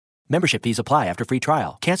Membership fees apply after free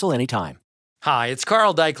trial. Cancel anytime. Hi, it's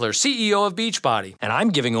Carl Deichler, CEO of Beachbody, and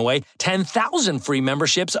I'm giving away 10,000 free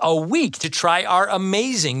memberships a week to try our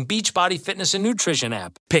amazing Beachbody fitness and nutrition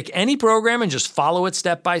app. Pick any program and just follow it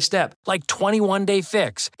step by step, like 21 Day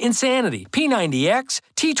Fix, Insanity, P90X,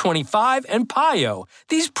 T25, and PiYo.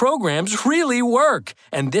 These programs really work,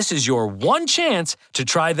 and this is your one chance to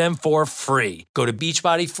try them for free. Go to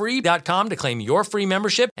beachbodyfree.com to claim your free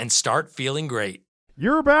membership and start feeling great.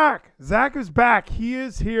 You're back. Zach is back. He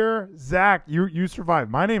is here. Zach, you survived.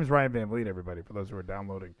 My name is Ryan Van Vliet, everybody, for those who are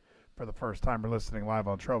downloading for the first time or listening live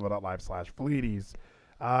on Trovo.live/Vleeties.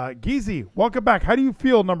 Geezy, welcome back. How do you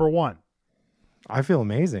feel, number one? I feel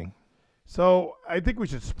amazing. So I think we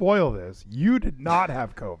should spoil this. You did not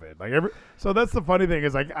have COVID. So that's the funny thing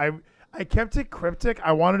is I kept it cryptic.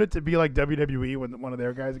 I wanted it to be like WWE when one of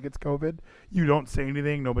their guys gets COVID. You don't say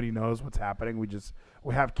anything. Nobody knows what's happening.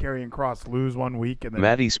 We have Karrion Kross lose 1 week. And then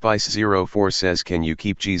Maddie Spice 04 says, can you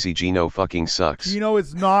keep Jeezy Gino fucking sucks? Gino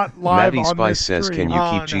is not live Maddie on Spice this says, stream. can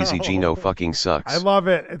you keep Jeezy Gino fucking sucks? I love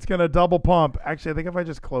it. It's going to double pump. Actually, I think if I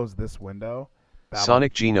just close this window.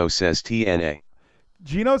 Sonic Gino says TNA.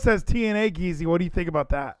 Gino says TNA, Geezy. What do you think about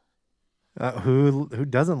that? Who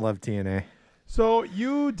doesn't love TNA? So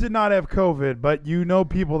you did not have COVID, but you know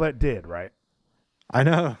people that did, right? I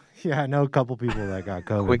know. Yeah, I know a couple people that got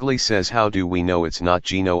COVID. Quigley says, how do we know it's not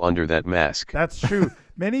Gino under that mask? That's true.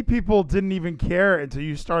 Many people didn't even care until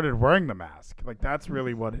you started wearing the mask. Like, that's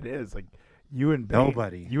really what it is. Like, you and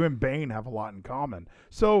Bane have a lot in common.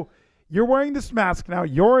 So you're wearing this mask now.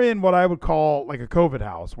 You're in what I would call like a COVID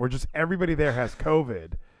house, where just everybody there has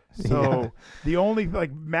COVID. So the only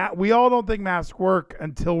we all don't think masks work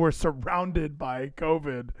until we're surrounded by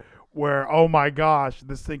COVID, where, oh my gosh,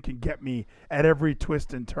 this thing can get me at every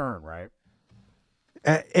twist and turn, right?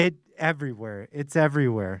 Everywhere. It's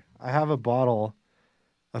everywhere. I have a bottle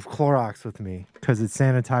of Clorox with me because it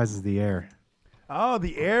sanitizes the air. Oh,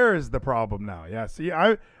 the air is the problem now. Yeah. See,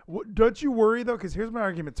 don't you worry though? Because here's my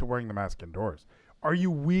argument to wearing the mask indoors. Are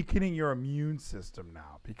you weakening your immune system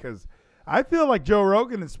now? Because I feel like Joe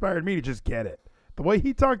Rogan inspired me to just get it. The way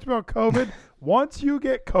he talked about COVID, once you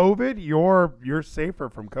get COVID, you're safer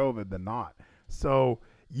from COVID than not. So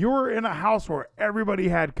you were in a house where everybody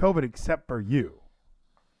had COVID except for you.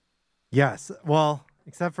 Yes. Well,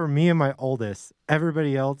 except for me and my oldest.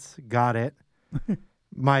 Everybody else got it.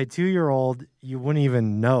 My 2-year-old, you wouldn't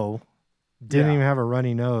even know, didn't even have a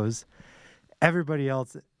runny nose. Everybody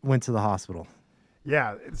else went to the hospital.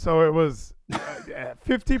 Yeah, so it was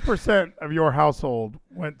 50% of your household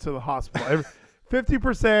went to the hospital.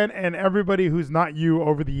 50%, and everybody who's not you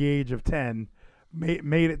over the age of 10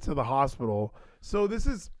 made it to the hospital. So this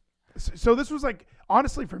was like,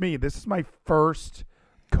 honestly for me, this is my first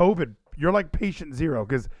COVID. You're like patient zero,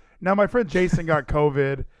 because now my friend Jason got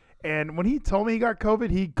COVID, and when he told me he got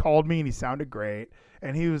COVID, he called me and he sounded great,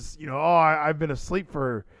 and he was, I've been asleep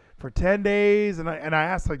for 10 days. And I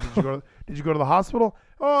asked, like, did you go to the hospital?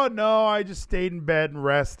 Oh, no, I just stayed in bed and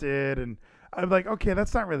rested. And I'm like, okay,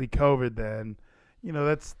 that's not really COVID then.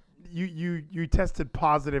 That's you tested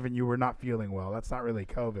positive and you were not feeling well. That's not really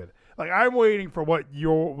COVID. Like, I'm waiting for what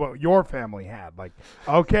your family had. Like,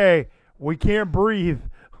 okay, we can't breathe.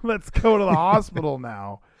 Let's go to the hospital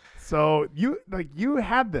now. So you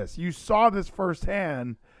had this. You saw this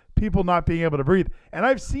firsthand, people not being able to breathe. And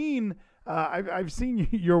I've seen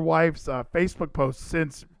your wife's Facebook posts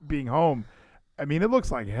since being home. I mean, it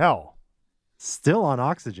looks like hell. Still on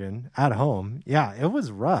oxygen at home. Yeah, it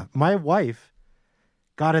was rough. My wife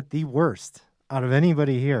got it the worst out of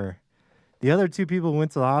anybody here. The other two people who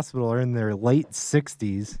went to the hospital are in their late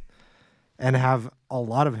 60s and have a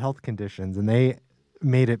lot of health conditions, and they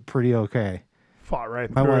made it pretty okay. Fought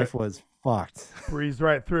right through. My wife was fucked. Breezed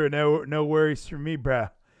right through. No worries for me, bruh.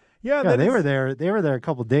 Yeah, they were there. They were there a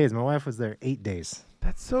couple days. My wife was there 8 days.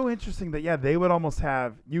 That's so interesting that they would almost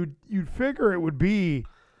have you'd figure it would be,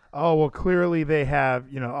 oh well, clearly they have,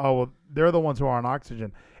 oh well, they're the ones who are on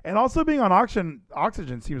oxygen. And also being on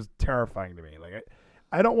oxygen seems terrifying to me. Like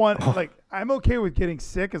I don't want I'm okay with getting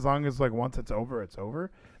sick as long as once it's over, it's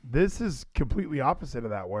over. This is completely opposite of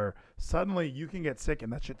that, where suddenly you can get sick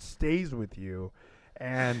and that shit stays with you.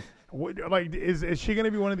 And is she going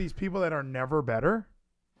to be one of these people that are never better?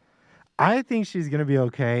 I think she's going to be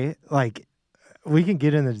okay. Like, we can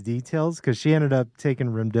get into the details because she ended up taking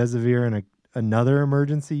remdesivir and another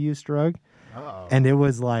emergency use drug. Uh-oh. And it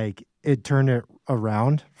was like, it turned it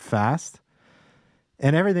around fast.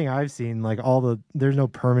 And everything I've seen, there's no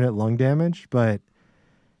permanent lung damage, but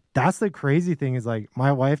that's the crazy thing is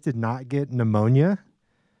my wife did not get pneumonia.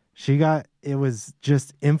 It was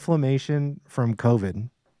just inflammation from COVID.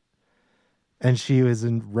 and she was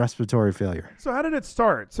in respiratory failure. So how did it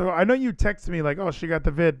start? So I know you texted me like, "Oh, she got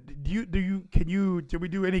the vid." Did we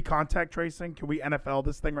do any contact tracing? Can we NFL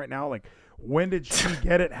this thing right now? Like, when did she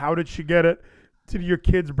get it? How did she get it? Did your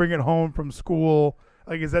kids bring it home from school?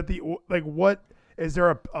 Like, is that what is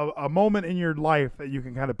there a moment in your life that you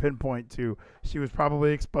can kind of pinpoint to? She was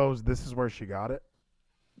probably exposed. This is where she got it.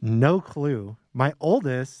 No clue. My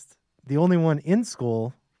oldest, the only one in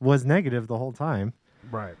school, was negative the whole time.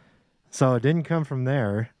 Right. So it didn't come from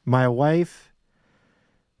there. My wife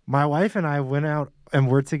and I went out and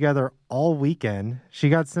were together all weekend. She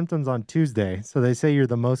got symptoms on Tuesday. So they say you're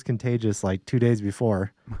the most contagious like 2 days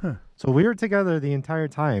before. So we were together the entire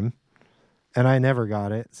time and I never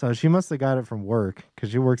got it. So she must have got it from work because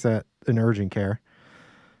she works at an urgent care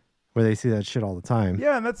where they see that shit all the time.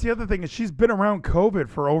 Yeah, and that's the other thing is she's been around COVID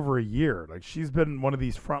for over a year. Like, she's been one of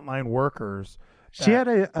these frontline workers. She had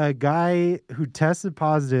a guy who tested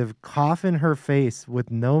positive cough in her face with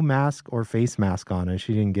no mask or face mask on, and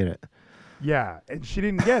she didn't get it. Yeah, and she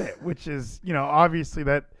didn't get it, which is, obviously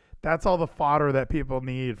that's all the fodder that people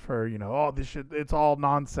need for, this shit. It's all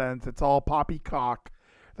nonsense. It's all poppycock.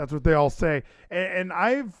 That's what they all say. And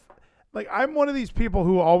I'm one of these people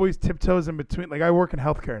who always tiptoes in between. Like, I work in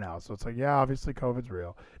healthcare now, so it's like, yeah, obviously COVID's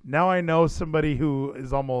real. Now I know somebody who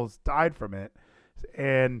is almost died from it,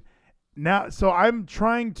 and now, so I'm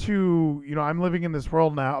trying to, I'm living in this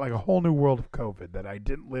world now, like a whole new world of COVID that I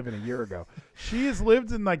didn't live in a year ago. She has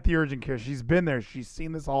lived in like the urgent care. She's been there. She's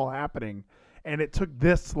seen this all happening, and it took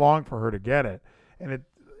this long for her to get it. And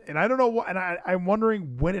I don't know what, and I'm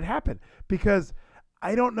wondering when it happened, because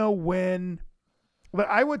I don't know when. Like,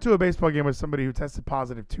 I went to a baseball game with somebody who tested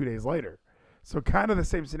positive 2 days later. So kind of the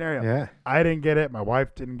same scenario. Yeah. I didn't get it. My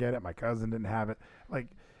wife didn't get it. My cousin didn't have it. Like,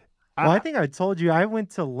 well, I think I told you I went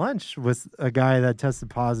to lunch with a guy that tested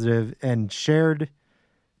positive and shared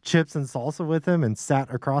chips and salsa with him and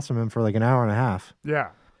sat across from him for like an hour and a half.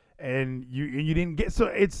 Yeah. And you didn't get, so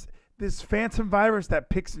it's this phantom virus that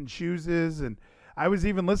picks and chooses. And I was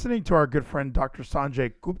even listening to our good friend Dr.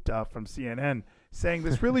 Sanjay Gupta from CNN saying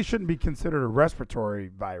this really shouldn't be considered a respiratory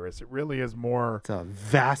virus. It really is more. It's a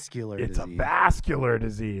vascular disease. It's a vascular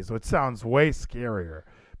disease, which sounds way scarier.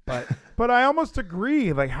 But I almost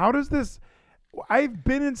agree. Like, how does this? I've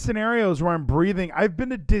been in scenarios where I'm breathing. I've been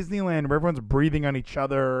to Disneyland where everyone's breathing on each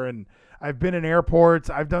other, and I've been in airports.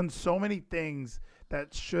 I've done so many things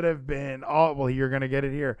that should have been, oh, well, you're going to get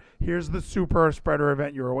it here. Here's the super spreader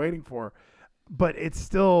event you were waiting for. But it's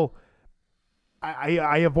still,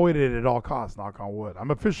 I avoided it at all costs, knock on wood.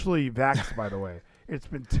 I'm officially vaxxed, by the way. It's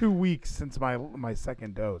been 2 weeks since my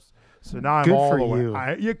second dose. So now I'm good all for the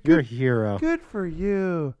way. you. You're a hero. Good for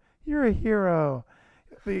you. You're a hero.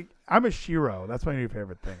 I'm a shiro. That's my new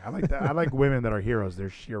favorite thing. I like that. I like women that are heroes. They're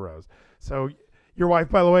shiros. So your wife,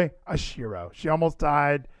 by the way, a shiro. She almost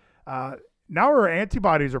died. Now her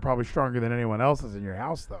antibodies are probably stronger than anyone else's in your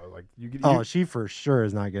house, though. Like you she for sure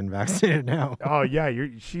is not getting vaccinated now. Oh yeah,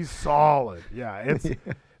 she's solid. Yeah, it's.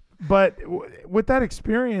 But with that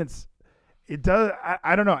experience, it does.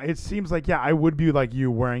 I don't know. It seems like, yeah, I would be like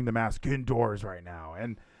you, wearing the mask indoors right now,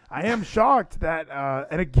 and I am shocked that.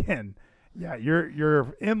 And again, yeah,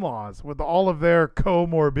 your in-laws with all of their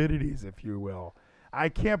comorbidities, if you will. I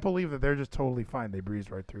can't believe that they're just totally fine. They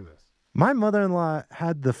breezed right through this. My mother-in-law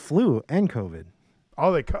had the flu and COVID.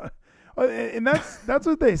 Oh, and that's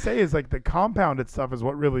what they say is like the compounded stuff is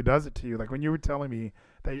what really does it to you. Like when you were telling me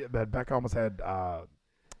that Becca almost had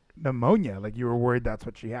pneumonia, like you were worried that's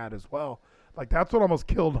what she had as well. Like that's what almost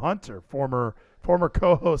killed Hunter, former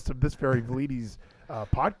co-host of this very Vlides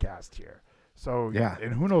podcast here. So yeah,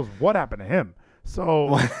 and who knows what happened to him.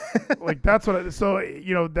 So like that's what.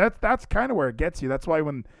 That's kind of where it gets you. That's why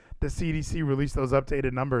when the CDC released those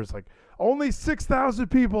updated numbers, like only 6,000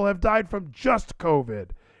 people have died from just COVID.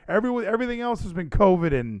 Everything else has been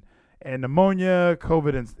COVID and pneumonia,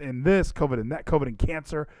 COVID and this, COVID and that, COVID and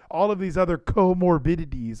cancer. All of these other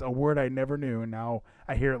comorbidities, a word I never knew, and now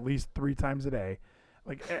I hear at least 3 times a day.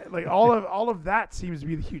 Like all of that seems to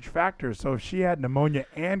be the huge factor. So if she had pneumonia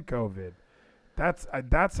and COVID,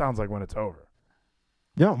 that sounds like when it's over.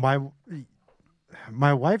 No,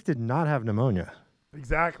 my wife did not have pneumonia.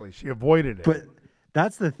 Exactly. She avoided it. But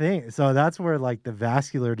that's the thing. So that's where like the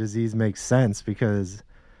vascular disease makes sense, because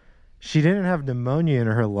she didn't have pneumonia in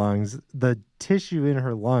her lungs. The tissue in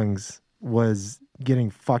her lungs was getting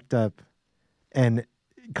fucked up and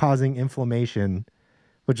causing inflammation,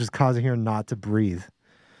 which is causing her not to breathe.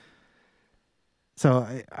 So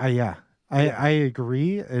I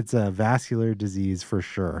agree. It's a vascular disease for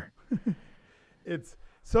sure.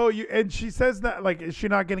 And she says that, like, is she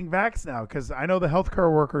not getting vaxxed now? Because I know the healthcare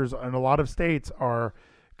workers in a lot of states are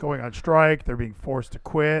going on strike. They're being forced to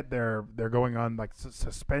quit. They're going on like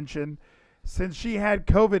suspension. Since she had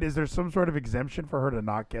COVID, is there some sort of exemption for her to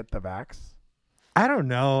not get the vax? I don't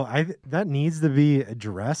know. That needs to be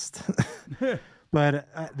addressed, but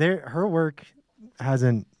her work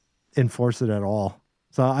hasn't enforced it at all.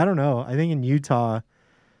 So I don't know. I think in Utah,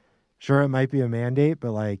 sure, it might be a mandate,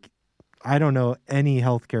 but like, I don't know any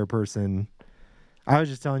healthcare person. I was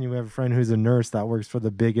just telling you, we have a friend who's a nurse that works for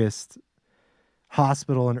the biggest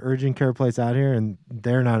hospital and urgent care place out here, and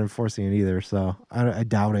they're not enforcing it either. So I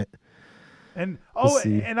doubt it. And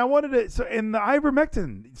see. and I wanted to. So in the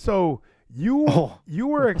ivermectin, so you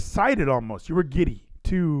were excited almost. You were giddy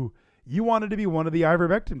to. You wanted to be one of the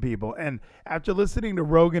ivermectin people. And after listening to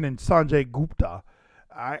Rogan and Sanjay Gupta,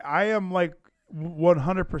 I am like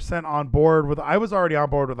 100% on board with. I was already on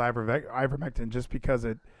board with ivermectin just because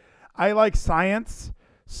I like science.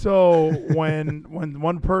 So when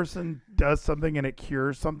one person does something and it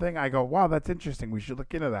cures something, I go, wow, that's interesting. We should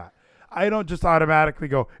look into that. I don't just automatically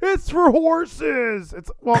go, it's for horses.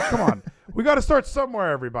 Well, come on. We got to start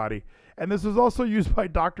somewhere, everybody. And this was also used by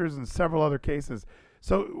doctors in several other cases.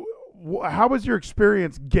 So how was your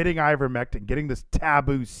experience getting ivermectin, getting this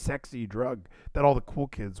taboo, sexy drug that all the cool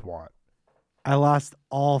kids want? I lost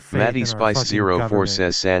all faith Matty in our Spice fucking 04 government.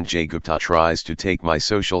 says Sanjay Gupta tries to take my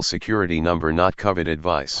social security number, not covered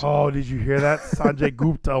advice. Oh, did you hear that? Sanjay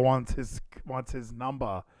Gupta wants his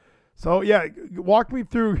number. So yeah, walk me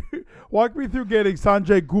through getting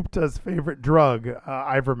Sanjay Gupta's favorite drug,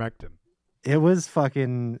 ivermectin. It was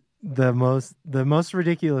fucking the most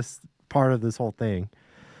ridiculous part of this whole thing.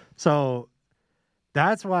 So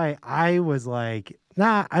that's why I was like,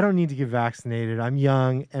 nah, I don't need to get vaccinated. I'm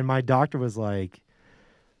young. And my doctor was like,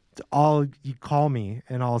 you call me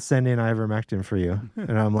and I'll send in ivermectin for you.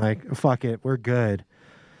 And I'm like, fuck it, we're good.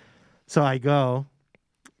 So I go,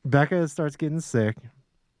 Becca starts getting sick,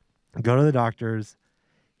 go to the doctor's.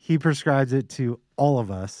 He prescribes it to all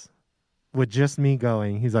of us with just me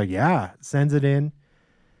going. He's like, yeah, sends it in.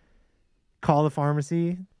 Call the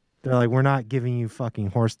pharmacy. They're like, we're not giving you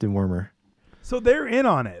fucking horse dewormer. So they're in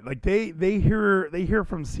on it. Like they hear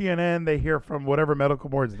from CNN, they hear from whatever medical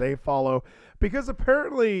boards they follow, because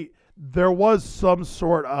apparently there was some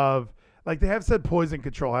sort of, like, they have said poison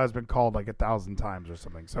control has been called like 1,000 times or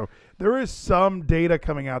something. So there is some data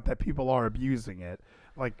coming out that people are abusing it.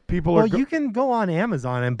 Like people are. Well, you can go on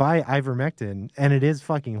Amazon and buy ivermectin, and it is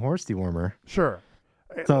fucking horse dewormer. Sure.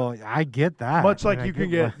 So I get that. Much like And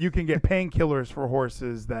you can get painkillers for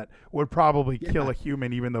horses that would probably kill a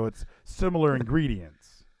human, even though it's similar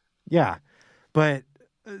ingredients. Yeah, but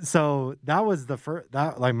so that was the first.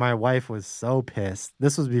 That, like, my wife was so pissed.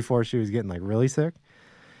 This was before she was getting like really sick.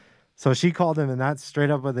 So she called him, and that's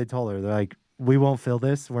straight up what they told her. They're like, "We won't fill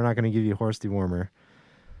this. We're not going to give you horse dewormer."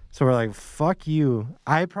 So we're like, "Fuck you."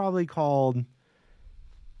 I probably called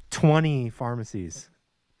 20 pharmacies.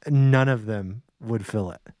 None of them would fill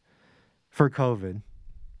it for COVID.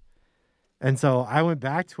 And so I went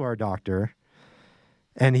back to our doctor,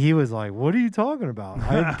 and he was like, what are you talking about?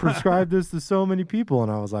 I prescribed this to so many people.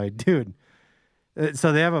 And I was like, dude.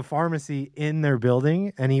 So they have a pharmacy in their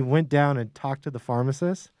building, and he went down and talked to the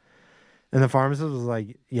pharmacist, and the pharmacist was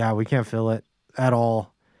like, yeah, we can't fill it at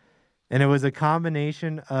all. And it was a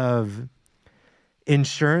combination of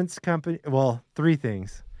insurance company. Well, three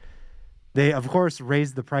things. They, of course,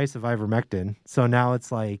 raised the price of ivermectin. So now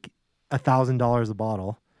it's like $1,000 a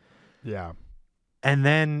bottle. Yeah. And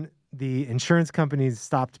then the insurance companies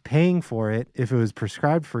stopped paying for it if it was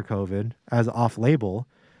prescribed for COVID as off-label.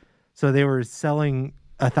 So they were selling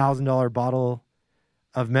 $1,000 bottle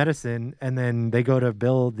of medicine, and then they go to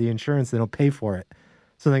bill the insurance, they don't pay for it.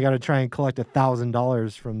 So they got to try and collect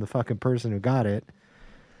 $1,000 from the fucking person who got it.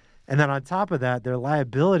 And then on top of that, their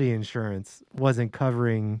liability insurance was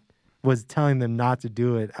telling them not to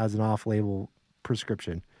do it as an off-label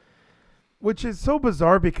prescription. Which is so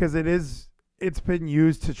bizarre because it's been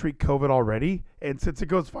used to treat COVID already. And since it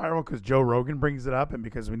goes viral because Joe Rogan brings it up, and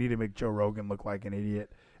because we need to make Joe Rogan look like an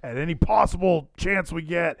idiot at any possible chance we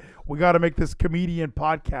get, we got to make this comedian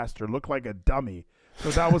podcaster look like a dummy. So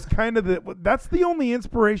that was kind of that's the only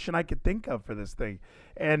inspiration I could think of for this thing.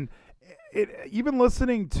 And even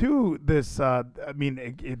listening to this,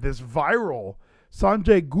 this viral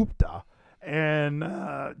Sanjay Gupta and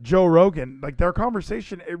Joe Rogan, like their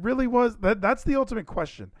conversation, it really was that's the ultimate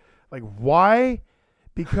question. Like, why?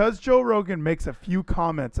 Because Joe Rogan makes a few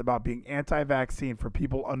comments about being anti-vaccine for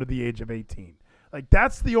people under the age of 18. Like,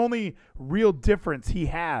 that's the only real difference he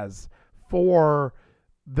has for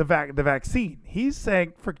the vaccine. He's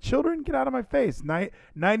saying, for children, get out of my face.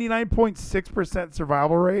 99.6%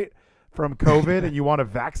 survival rate from COVID, and you want to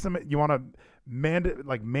vaccinate, you want to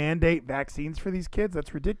mandate vaccines for these kids.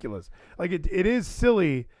 That's ridiculous. Like it is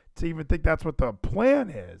silly to even think that's what the plan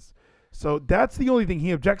is. So that's the only thing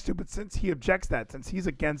he objects to. But since he objects since he's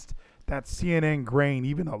against that CNN grain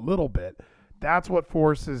even a little bit, that's what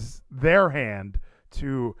forces their hand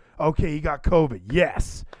to, okay, he got COVID.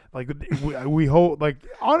 Yes. Like we hope, like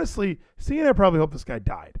honestly, CNN probably hoped this guy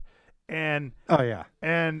died. And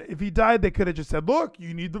and if he died, they could have just said, look,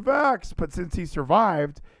 you need the vax. But since he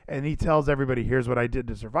survived and he tells everybody, here's what I did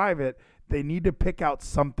to survive it, they need to pick out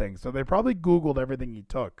something. So they probably Googled everything he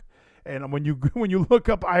took. And when you look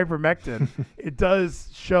up ivermectin, it does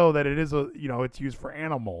show that it is it's used for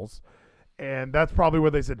animals. And that's probably where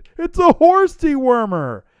they said, it's a horse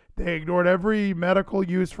dewormer. They ignored every medical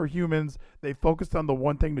use for humans. They focused on the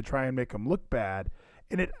one thing to try and make them look bad.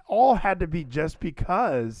 And it all had to be just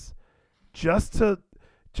because, and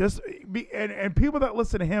people that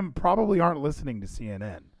listen to him probably aren't listening to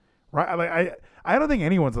CNN. Right? Like I don't think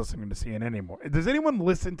anyone's listening to CNN anymore. Does anyone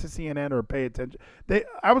listen to CNN or pay attention?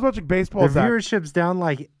 I was watching baseball. The viewership's down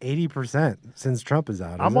like 80% since Trump is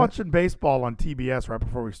out. I'm watching baseball on TBS right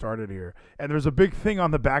before we started here, and there's a big thing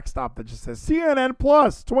on the backstop that just says CNN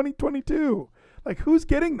Plus 2022. Like, who's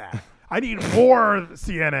getting that? I need more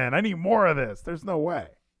CNN. I need more of this. There's no way.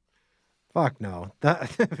 Fuck no.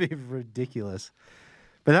 That'd be ridiculous.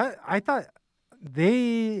 But I thought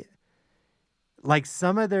like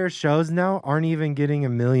some of their shows now aren't even getting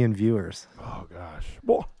 1 million viewers. Oh gosh.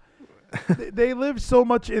 Well, they live so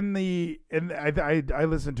much I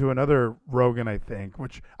listened to another Rogan, I think,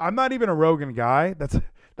 which I'm not even a Rogan guy.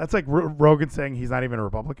 That's like Rogan saying he's not even a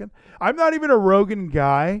Republican. I'm not even a Rogan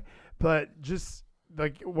guy, but just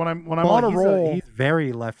like when I'm on a roll, he's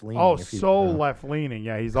very left leaning. Oh, so left leaning.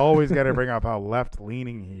 Yeah, he's always got to bring up how left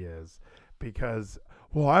leaning he is because,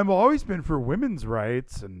 well, I've always been for women's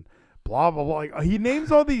rights and blah blah blah. Like, he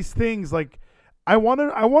names all these things. Like, I want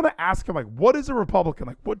to ask him, like, what is a Republican?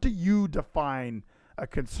 Like, what do you define a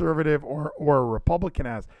conservative or a Republican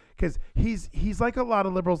as? Because he's like a lot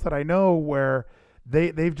of liberals that I know, where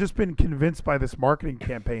they've just been convinced by this marketing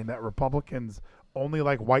campaign that Republicans only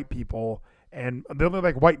like white people and they only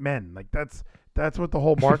like white men. Like that's what the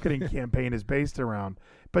whole marketing campaign is based around.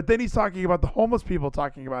 But then he's talking about the homeless people,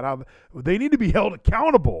 talking about how they need to be held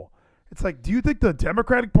accountable. It's like, do you think the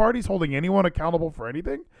Democratic Party's holding anyone accountable for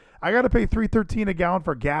anything? I got to pay $3.13 a gallon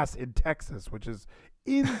for gas in Texas, which is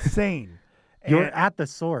insane. You're at the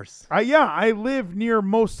source. I live near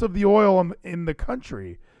most of the oil in the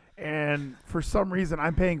country, and for some reason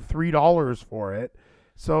I'm paying $3 for it.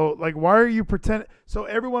 So, like, why are you pretending? So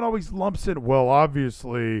everyone always lumps in, well,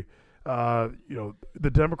 obviously,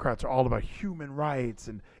 the Democrats are all about human rights,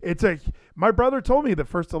 and my brother told me the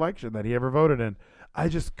first election that he ever voted in, I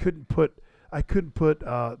just couldn't put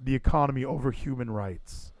the economy over human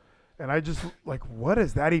rights. And I just, like, what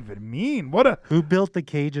does that even mean? Who built the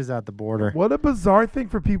cages at the border? What a bizarre thing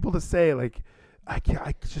for people to say. Like,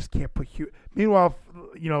 I just can't put Meanwhile,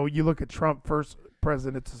 you look at Trump, first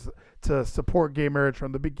president to support gay marriage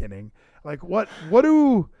from the beginning. Like, what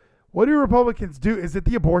do Republicans do? Is it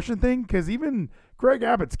the abortion thing? Because even Greg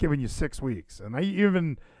Abbott's giving you 6 weeks, and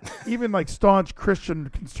even like staunch Christian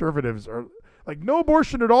conservatives are like, no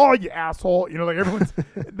abortion at all, you asshole. Like, everyone's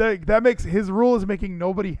that makes his rule is making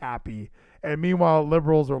nobody happy. And meanwhile,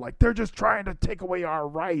 liberals are like, they're just trying to take away our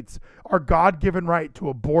rights, our God-given right to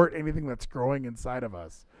abort anything that's growing inside of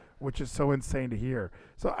us, which is so insane to hear.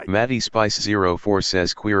 So Matty Spice 04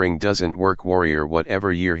 says queering doesn't work, Warrior,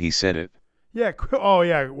 whatever year he said it. Yeah. Oh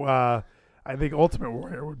yeah. I think Ultimate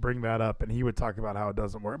Warrior would bring that up, and he would talk about how it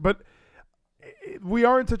doesn't work. But we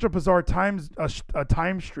are in such a bizarre time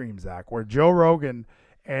stream, Zach, where Joe Rogan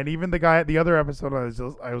and even the guy at the other episode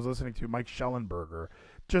I was listening to, Mike Schellenberger,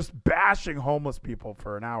 just bashing homeless people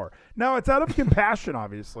for an hour. Now, it's out of compassion,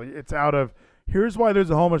 obviously. It's out of, here's why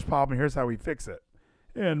there's a homeless problem, here's how we fix it.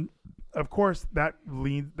 And, of course, that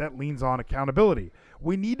leans on accountability.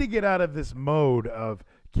 We need to get out of this mode of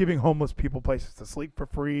giving homeless people places to sleep for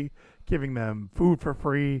free, giving them food for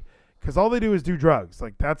free, because all they do is do drugs.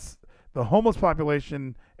 Like, that's the homeless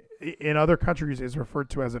population in other countries is referred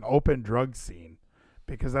to as an open drug scene,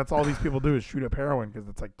 because that's all these people do is shoot up heroin, because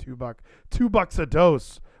it's like $2 a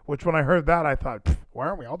dose, which when I heard that, I thought, why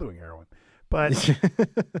aren't we all doing heroin? But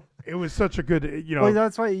it was such a good, Well,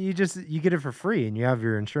 that's why you get it for free and you have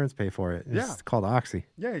your insurance pay for it. It's called Oxy.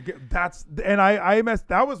 Yeah, that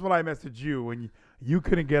was what I messaged you when you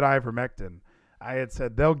couldn't get ivermectin. I had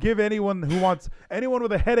said they'll give anyone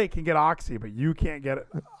with a headache can get Oxy, but you can't get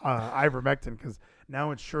ivermectin because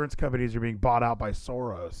now insurance companies are being bought out by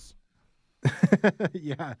Soros.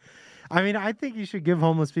 Yeah. I mean, I think you should give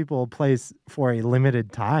homeless people a place for a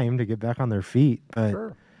limited time to get back on their feet. But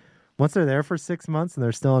Sure. once they're there for 6 months and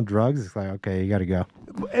they're still on drugs, it's like, okay, you got to go.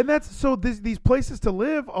 And that's so these places to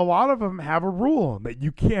live, a lot of them have a rule that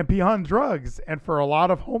you can't be on drugs. And for a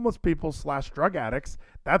lot of homeless people / drug addicts,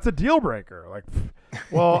 that's a deal breaker. Like,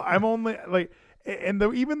 well, I'm only like, and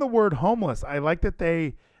even the word homeless, I like that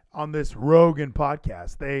they, on this Rogan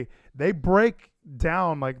podcast, they break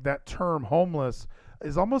down like that term homeless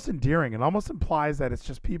is almost endearing. It almost implies that it's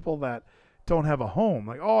just people that don't have a home.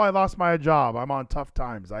 Like, oh, I lost my job. I'm on tough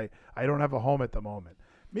times. I don't have a home at the moment.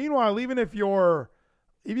 Meanwhile, even if you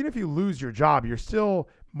lose your job, you're still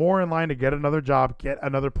more in line to get another job, get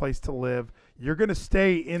another place to live. You're going to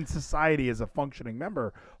stay in society as a functioning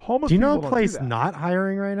member. Homeless Do you know people a don't do place that. not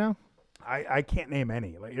hiring right now? I can't name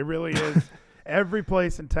any. Like, it really is. Every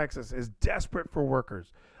place in Texas is desperate for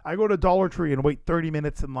workers. I go to Dollar Tree and wait 30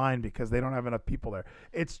 minutes in line because they don't have enough people there.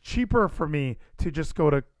 It's cheaper for me to just go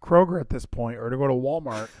to Kroger at this point or to go to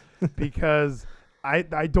Walmart because I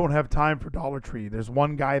don't have time for Dollar Tree. There's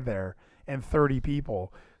one guy there and 30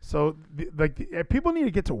 people. So people need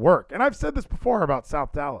to get to work. And I've said this before about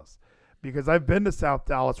South Dallas because I've been to South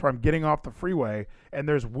Dallas where I'm getting off the freeway and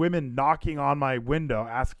there's women knocking on my window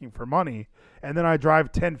asking for money. And then I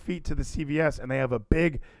drive 10 feet to the CVS and they have a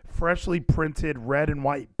big freshly printed red and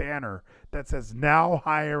white banner that says now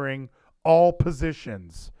hiring all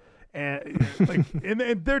positions. And like,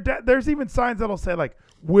 and there's even signs that'll say like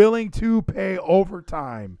willing to pay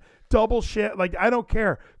overtime, double shit. Like, I don't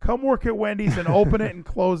care. Come work at Wendy's and open it and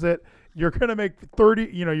close it. You're going to make 30,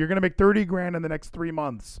 you're going to make 30 grand in the next 3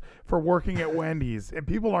 months for working at Wendy's. And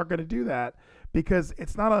people aren't going to do that because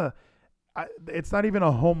it's not even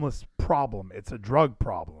a homeless problem. It's a drug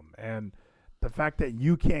problem. And the fact that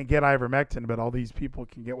you can't get ivermectin, but all these people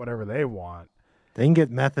can get whatever they want. They can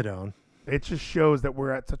get methadone. It just shows that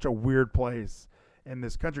we're at such a weird place in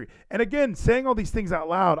this country. And again, saying all these things out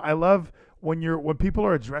loud, I love when people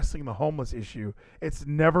are addressing the homeless issue. It's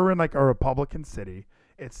never in like a Republican city.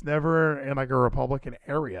 It's never in like a Republican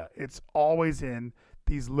area. It's always in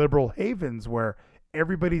these liberal havens where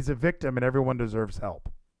everybody's a victim and everyone deserves help.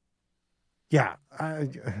 Yeah.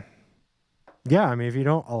 Yeah, I mean, if you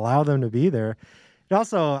don't allow them to be there. It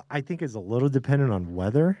also, I think, is a little dependent on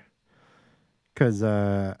weather. Because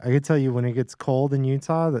I can tell you when it gets cold in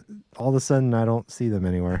Utah, that all of a sudden I don't see them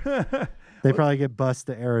anywhere. They probably get bused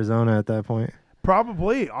to Arizona at that point.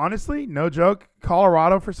 Probably. Honestly, no joke.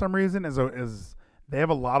 Colorado, for some reason, is they have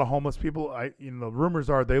a lot of homeless people. The rumors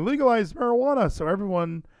are they legalized marijuana, so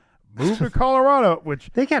everyone moved to Colorado, which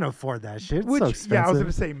They can't afford that shit. It's so expensive. yeah, I was going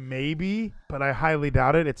to say maybe, but I highly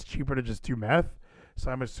doubt it. It's cheaper to just do meth. So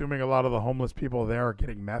I'm assuming a lot of the homeless people there are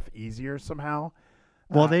getting meth easier somehow.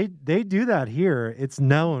 Well, they do that here. It's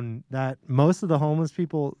known that most of the homeless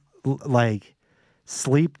people like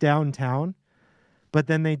sleep downtown, but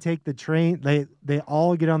then they take the train. They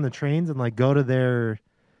all get on the trains and like go to their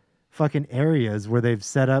fucking areas where they've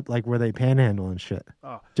set up, like where they panhandle and shit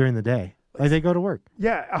during the day. Like they go to work.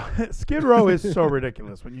 Yeah, Skid Row is so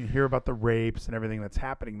ridiculous when you hear about the rapes and everything that's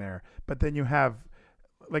happening there. But then you have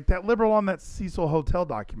like that liberal on that Cecil Hotel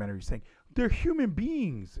documentary saying they're human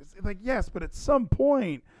beings. It's like, yes, but at some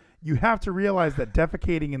point you have to realize that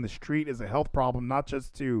defecating in the street is a health problem, not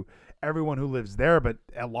just to everyone who lives there, but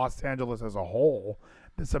at Los Angeles as a whole.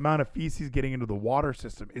 This amount of feces getting into the water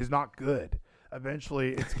system is not good.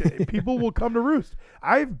 Eventually, people will come to roost.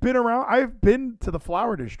 I've been to the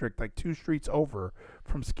Flower District, like 2 streets over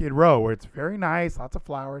from Skid Row, where it's very nice, lots of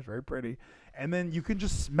flowers, very pretty. And then you can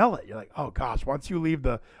just smell it. You're like, oh gosh, once you leave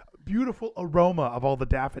the beautiful aroma of all the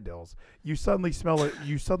daffodils, you suddenly smell it.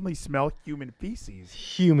 You suddenly smell human feces.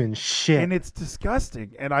 Human shit. And it's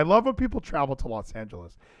disgusting. And I love when people travel to Los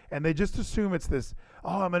Angeles and they just assume it's this,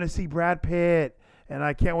 oh, I'm going to see Brad Pitt and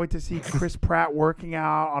I can't wait to see Chris Pratt working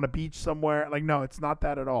out on a beach somewhere. Like, no, it's not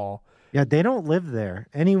that at all. Yeah, they don't live there,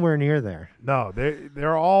 anywhere near there. No,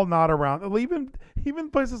 they're all not around. Even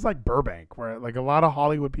places like Burbank, where like a lot of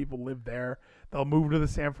Hollywood people live there. They'll move to the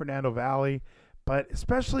San Fernando Valley. But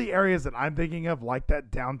especially areas that I'm thinking of, like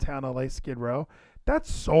that downtown LA Skid Row,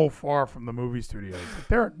 that's so far from the movie studios. Like,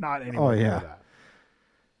 they're not anywhere near that.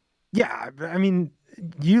 Yeah, I mean,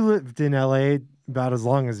 you lived in LA about as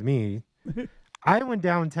long as me. I went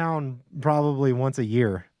downtown probably once a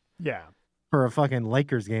year. Yeah. For a fucking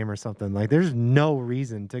Lakers game or something. Like, there's no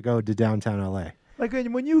reason to go to downtown LA. Like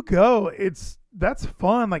when you go, that's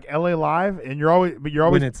fun. Like LA Live, and you're always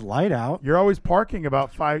when it's light out. You're always parking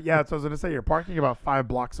about 5. Yeah, that's what I was gonna say. You're parking about 5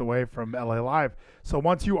 blocks away from LA Live. So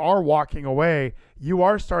once you are walking away, you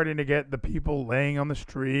are starting to get the people laying on the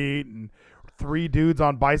street and 3 dudes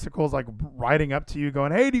on bicycles like riding up to you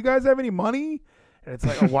going, "Hey, do you guys have any money?" And it's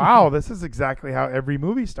like, oh, wow, this is exactly how every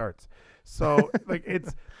movie starts. So like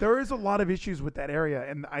there is a lot of issues with that area,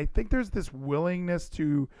 and I think there's this willingness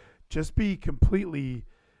to just be completely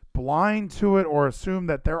blind to it or assume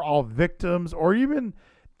that they're all victims or even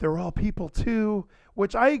they're all people too,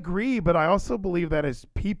 which I agree, but I also believe that as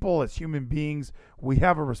people, as human beings, we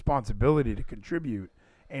have a responsibility to contribute.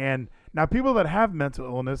 And now people that have mental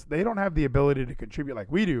illness, they don't have the ability to contribute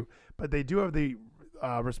like we do, but they do have the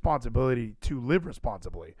responsibility to live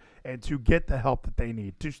responsibly and to get the help that they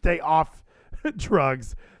need, to stay off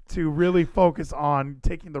drugs, to really focus on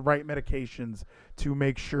taking the right medications to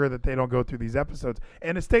make sure that they don't go through these episodes.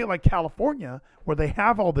 And a state like California, where they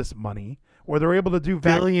have all this money, where they're able to do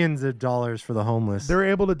billions of dollars for the homeless, they're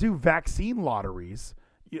able to do vaccine lotteries.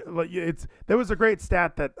 There was a great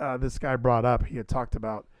stat that this guy brought up. He had talked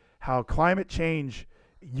about how climate change,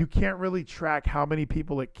 you can't really track how many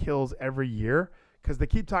people it kills every year, because they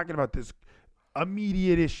keep talking about this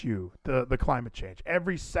immediate issue, the climate change.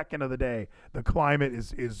 Every second of the day, the climate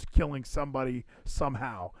is killing somebody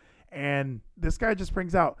somehow. And this guy just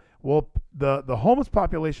brings out, well, the homeless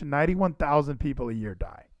population, 91,000 people a year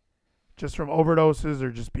die just from overdoses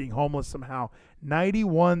or just being homeless somehow.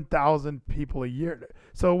 91,000 people a year.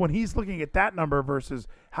 So when he's looking at that number versus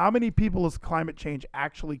how many people is climate change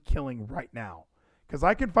actually killing right now? Because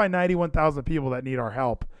I can find 91,000 people that need our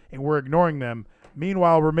help, and we're ignoring them.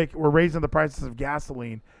 Meanwhile, we're raising the prices of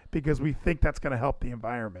gasoline because we think that's going to help the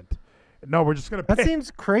environment. No, we're just going to pay. That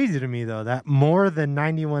seems crazy to me, though, that more than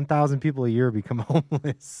 91,000 people a year become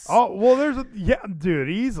homeless. Oh, well, dude,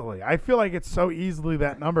 easily. I feel like it's so easily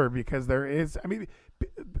that number because there is, I mean,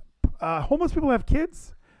 homeless people have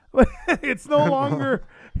kids. It's no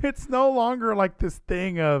longer like this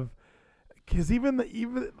thing of, because even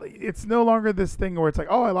it's no longer this thing where it's like,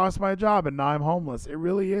 oh, I lost my job and now I'm homeless. It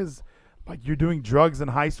really is like you're doing drugs in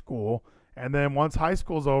high school, and then once high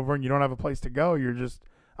school's over and you don't have a place to go, you're just,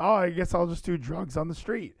 oh, I guess I'll just do drugs on the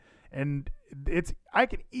street. And I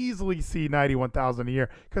can easily see 91,000 a year,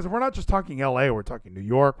 because we're not just talking LA, we're talking New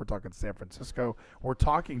York, we're talking San Francisco, we're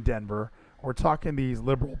talking Denver, we're talking these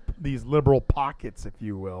liberal pockets, if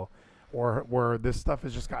you will, or where this stuff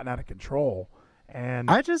has just gotten out of control.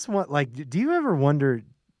 And I just want, like, do you ever wonder,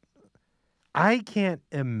 I can't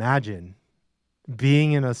imagine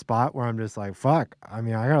being in a spot where I'm just like, fuck, I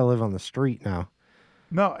mean, I gotta live on the street now.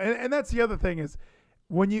 No, and that's the other thing is,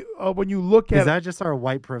 when you look at, is that just our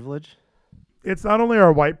white privilege? It's not only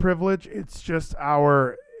our white privilege, it's just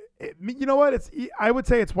you know what? I would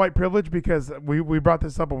say it's white privilege because we brought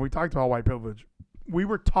this up when we talked about white privilege. We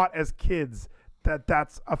were taught as kids that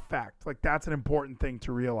that's a fact. Like, that's an important thing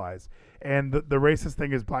to realize. And the racist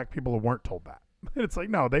thing is black people weren't told that. It's like,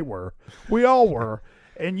 no, they were. We all were.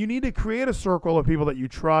 And you need to create a circle of people that you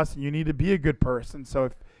trust, and you need to be a good person. So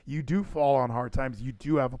if you do fall on hard times, you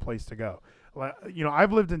do have a place to go. You know,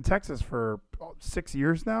 I've lived in Texas for 6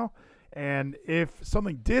 years now, and if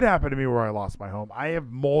something did happen to me where I lost my home, I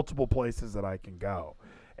have multiple places that I can go.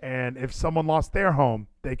 And if someone lost their home,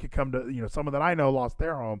 they could come to, someone that I know lost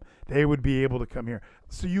their home, they would be able to come here.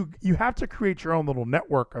 So you have to create your own little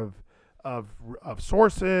network of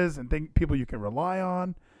sources and people you can rely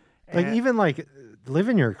on. Like, even like live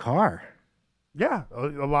in your car. Yeah,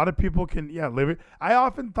 a lot of people can live it. I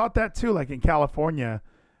often thought that too, like in California.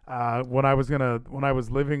 When I was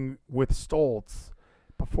living with Stoltz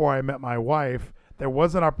before I met my wife, there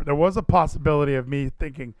was a possibility of me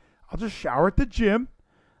thinking, I'll just shower at the gym.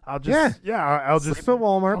 I'll just sleep at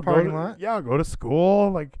Walmart parking lot. Yeah, I'll go to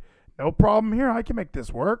school. Like, no problem here. I can make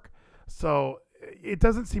this work. So it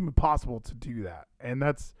doesn't seem impossible to do that. And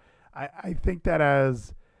I think that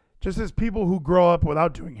as people who grow up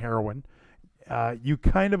without doing heroin, you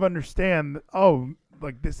kind of understand,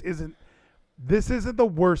 like, this isn't the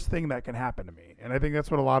worst thing that can happen to me. And I think that's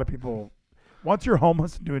what a lot of people, once you're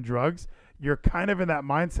homeless and doing drugs, you're kind of in that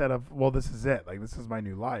mindset of, well, this is it. Like, this is my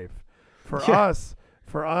new life. For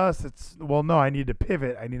us, it's, well, no, I need to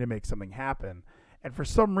pivot. I need to make something happen. And for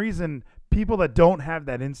some reason, people that don't have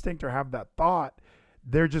that instinct or have that thought,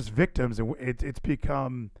 they're just victims. And it's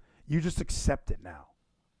become, you just accept it now.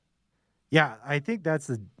 Yeah, I think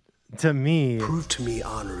that's to me. Prove to me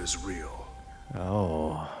honor is real.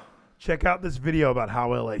 Oh. Check out this video about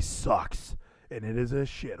how LA sucks, and it is a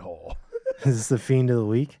shithole. Is this the fiend of the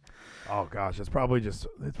week? Oh gosh, it's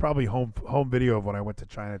probably home video of when I went to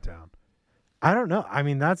Chinatown. I don't know. I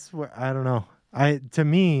mean, that's what I don't know. To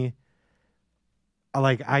me,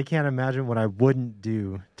 like, I can't imagine what I wouldn't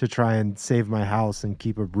do to try and save my house and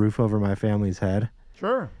keep a roof over my family's head.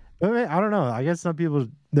 Sure. I don't know. I guess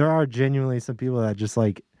there are genuinely some people that just,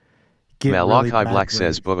 like, get Malachi really bad Black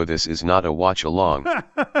says, grades. "Bo, this is not a watch along."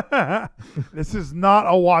 This is not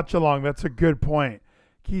a watch along. That's a good point.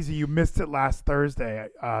 Keezy, you missed it last Thursday.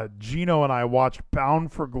 Gino and I watched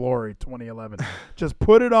Bound for Glory 2011. Just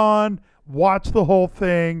put it on, watch the whole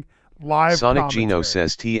thing, live Sonic commentary. Gino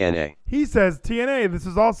says TNA. He says TNA. This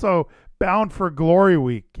is also Bound for Glory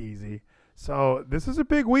week, Keezy. So this is a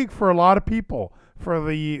big week for a lot of people. For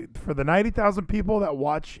the 90,000 people that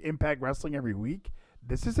watch Impact Wrestling every week,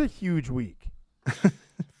 this is a huge week.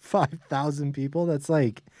 5,000 people. That's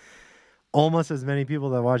like almost as many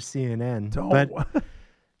people that watch CNN. Don't. But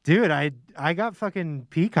dude, I got fucking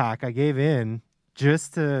Peacock. I gave in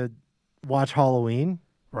just to watch Halloween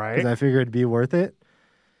Right? because I figured it'd be worth it.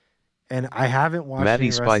 And I haven't watched Matty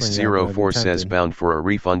any Spice wrestling yet, but I've 04 been says, tempted. "Bound for a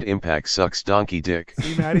refund. Impact sucks donkey dick."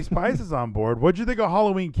 See, Matty Spice is on board. What'd you think of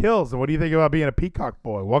Halloween Kills? And what do you think about being a Peacock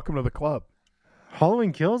boy? Welcome to the club.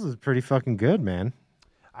 Halloween Kills is pretty fucking good, man.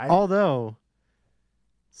 Although,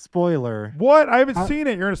 spoiler. What? I haven't seen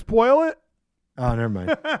it. You're going to spoil it? Oh, never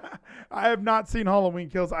mind. I have not seen Halloween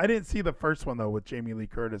Kills. I didn't see the first one, though, with Jamie Lee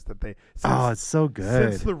Curtis that they... Oh, it's so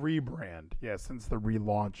good. Since the rebrand. Yeah, since the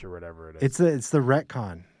relaunch or whatever it is. It's the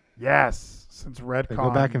retcon. Yes, since Redcon.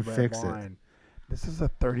 Go back and Red fix it. Line. This is a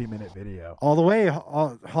 30-minute video. All the way,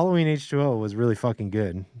 Halloween H2O was really fucking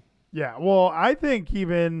good. Yeah, well, I think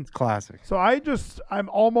even... Classic. So I'm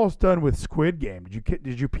almost done with Squid Game.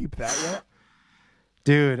 Did you peep that yet?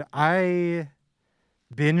 Dude, I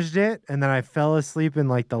binged it and then I fell asleep in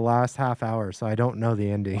like the last half hour, so I don't know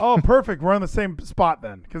the ending. Oh, perfect. We're on the same spot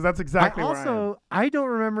then, because that's exactly where I am. I don't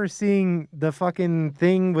remember seeing the fucking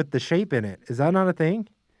thing with the shape in it. Is that not a thing?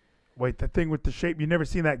 Wait, the thing with the shape. You never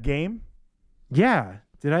seen that game? Yeah.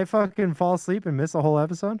 Did I fucking fall asleep and miss a whole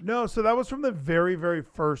episode? No, so that was from the very, very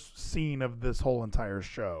first scene of this whole entire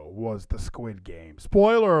show was the Squid Game.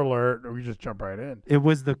 Spoiler alert, or we just jump right in. It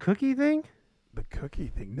was the cookie thing? The cookie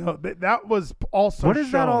thing. No, that was also What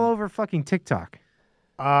is that shown. all over fucking TikTok?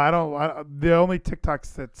 The only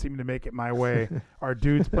TikToks that seem to make it my way are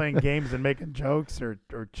dudes playing games and making jokes or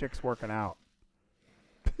chicks working out.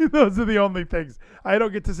 Those are the only things I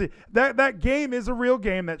don't get to see. That game is a real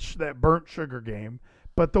game, that burnt sugar game.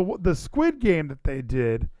 But the Squid Game that they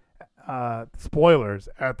did, spoilers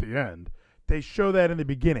at the end, they show that in the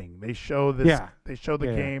beginning. They show this. Yeah. They show the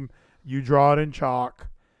Yeah. game. You draw it in chalk.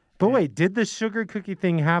 But wait, did the sugar cookie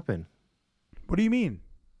thing happen? What do you mean?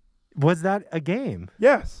 Was that a game?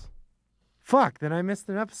 Yes. Fuck, then I missed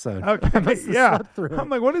an episode. Okay. I must have Yeah. slept through it. I'm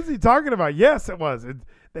like, what is he talking about? Yes, it was.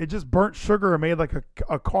 They just burnt sugar and made like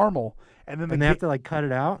a caramel, and then And they have to like cut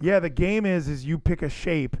it out? Yeah, the game is you pick a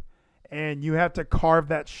shape, and you have to carve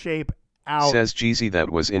that shape out. Says Jeezy,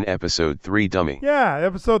 that was in episode 3, dummy. Yeah,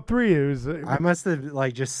 episode 3. It was. I must have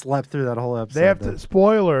like just slept through that whole episode. They have then. to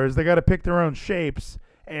spoilers. They got to pick their own shapes,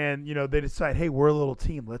 and they decide, hey, we're a little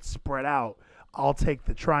team. Let's spread out. I'll take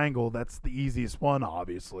the triangle. That's the easiest one,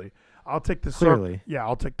 obviously. I'll take the circle. Clearly. Yeah,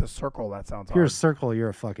 I'll take the circle. That sounds If you're a hard. circle, you're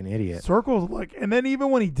a fucking idiot. Circles, like, and then even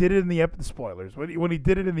when he did it in the spoilers, when he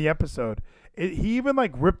did it in the episode, he even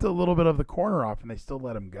like ripped a little bit of the corner off, and they still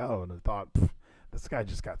let him go. And I thought, this guy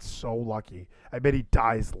just got so lucky. I bet he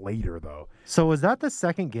dies later though. So was that the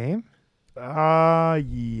second game?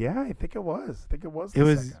 Yeah, I think it was. It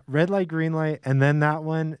was red light, green light, and then that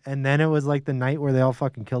one, and then it was like the night where they all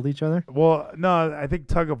fucking killed each other. Well, no, I think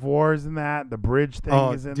Tug of War is in that. The bridge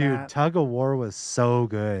thing is in dude, that. Tug of War was so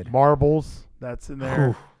good. Marbles, that's in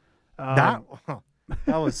there. That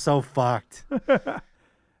was so fucked.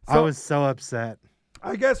 I was so upset.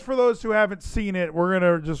 I guess for those who haven't seen it, we're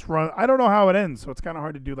gonna just run. I don't know how it ends, so it's kind of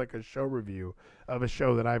hard to do like a show review of a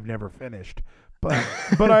show that I've never finished.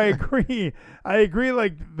 But I agree.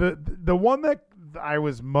 Like the one that I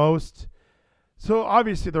was most. So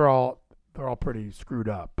obviously they're all pretty screwed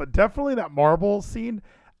up, but definitely that marble scene.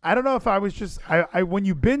 I don't know if I was just I when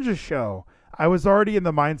you binge a show, I was already in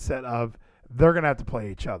the mindset of they're gonna have to play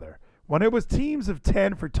each other. When it was teams of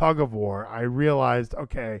 10 for Tug of War, I realized,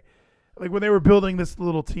 okay, like when they were building this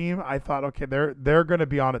little team, I thought, okay, they're going to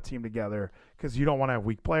be on a team together because you don't want to have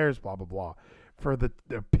weak players, blah blah blah. For the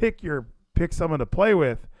pick someone to play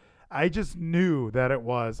with, I just knew that it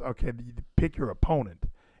was okay. Pick your opponent,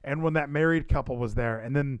 and when that married couple was there,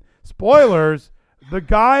 and then spoilers, the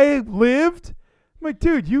guy lived. I'm like,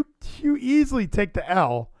 dude, you easily take the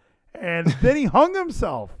L, and then he hung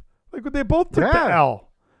himself. Like they both took the L.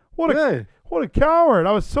 What a coward!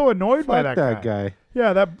 I was so annoyed by that guy.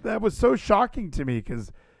 Yeah, that was so shocking to me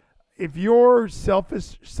because if you're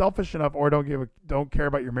selfish enough, or don't care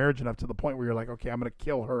about your marriage enough to the point where you're like, okay, I'm gonna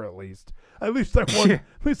kill her at least. At least I won. At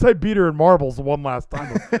least I beat her in marbles one last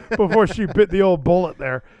time before she bit the old bullet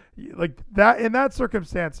there. Like that in that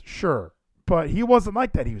circumstance, sure. But he wasn't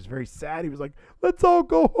like that. He was very sad. He was like, "Let's all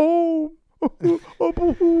go home." Oh,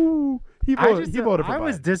 boo-hoo. He voted for I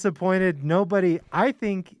was Biden. disappointed. I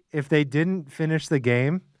think if they didn't finish the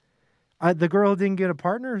game, the girl who didn't get a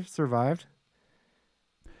partner survived.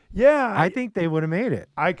 Yeah, I think they would have made it.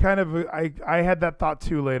 I kind of I had that thought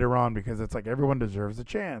too later on because it's like everyone deserves a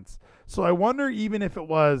chance. So I wonder even if it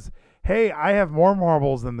was, hey, I have more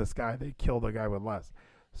marbles than this guy. They killed a guy with less.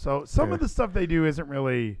 So some of the stuff they do isn't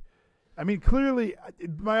really. I mean, clearly,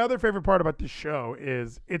 my other favorite part about this show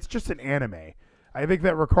is it's just an anime. I think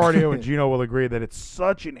that Ricardo and Gino will agree that it's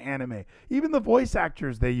such an anime. Even the voice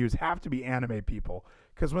actors they use have to be anime people.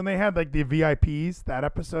 Because when they had like the VIPs, that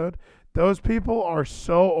episode, those people are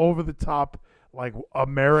so over the top, like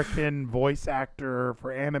American voice actor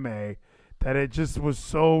for anime, that it just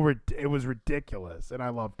was it was ridiculous, and I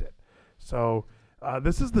loved it. So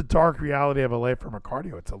this is the dark reality of LA from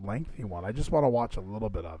Ricardo. It's a lengthy one. I just want to watch a little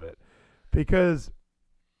bit of it because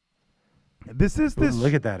this.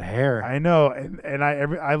 Look at that hair. I know, and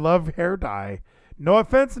I love hair dye. No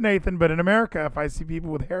offense, Nathan, but in America, if I see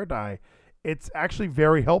people with hair dye, it's actually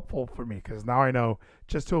very helpful for me because now I know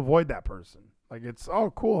just to avoid that person. Like it's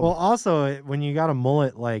cool. Well, also when you got a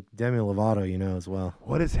mullet like Demi Lovato, you know as well.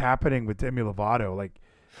 What is happening with Demi Lovato? Like,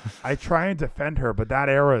 I try and defend her, but that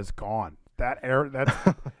era is gone. That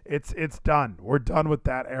era, it's done. We're done with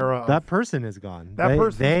that era. That person is gone.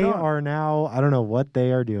 They are now. I don't know what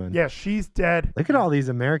they are doing. Yeah, she's dead. Look at all these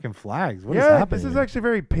American flags. What is yeah, happening? this is actually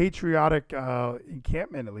very patriotic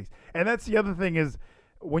encampment, at least. And that's the other thing is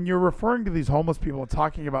when you're referring to these homeless people and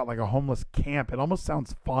talking about like a homeless camp, it almost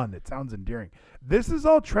sounds fun. It sounds endearing. This is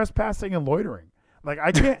all trespassing and loitering. Like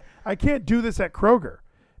I can't do this at Kroger.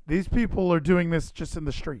 These people are doing this just in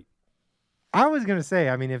the street. I was gonna say.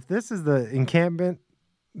 I mean, if this is the encampment,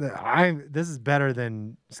 this is better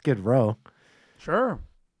than Skid Row. Sure.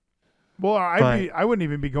 Well, I wouldn't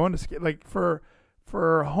even be going to Skid like for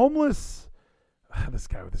homeless. This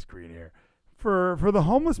guy with his green hair. For the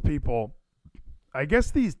homeless people. I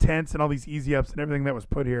guess these tents and all these easy ups and everything that was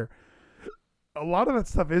put here, a lot of that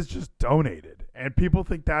stuff is just donated. And people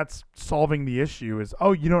think that's solving the issue is,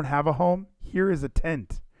 oh, you don't have a home? Here is a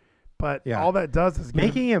tent. But all that does is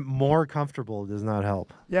making it more comfortable does not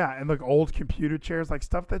help. Yeah, and like old computer chairs, like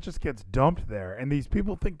stuff that just gets dumped there. And these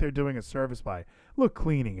people think they're doing a service by, look,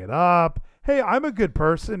 cleaning it up. Hey, I'm a good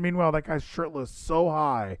person. Meanwhile, that guy's shirtless so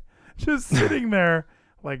high, just sitting there,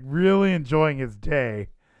 like really enjoying his day.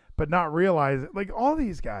 But not realize it. Like all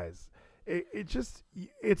these guys,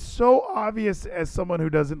 it's so obvious as someone who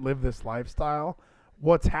doesn't live this lifestyle,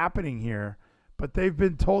 what's happening here. But they've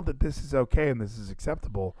been told that this is okay and this is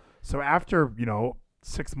acceptable. So after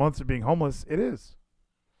 6 months of being homeless, it is.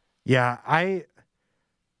 Yeah, I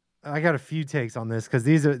got a few takes on this because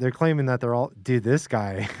they're claiming that they're all. Dude, this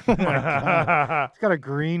guy, oh my god, he's got a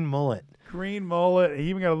green mullet. Green mullet. He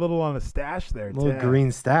even got a little on the stash there. Little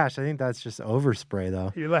green stash. I think that's just overspray, though.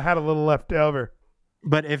 He had a little left over.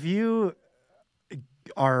 But if you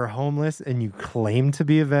are homeless and you claim to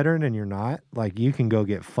be a veteran and you're not, like you can go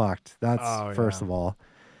get fucked. That's first of all.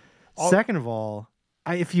 Second of all,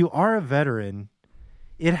 if you are a veteran,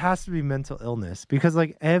 it has to be mental illness because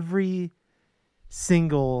like every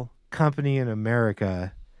single company in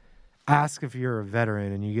America asks if you're a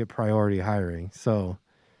veteran and you get priority hiring. So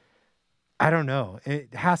I don't know.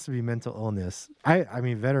 It has to be mental illness. I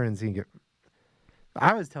mean, veterans can get.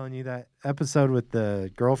 I was telling you that episode with the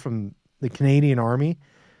girl from the Canadian Army.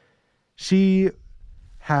 She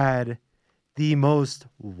had the most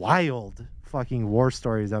wild fucking war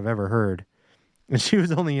stories I've ever heard. And she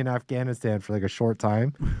was only in Afghanistan for like a short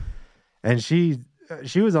time. And she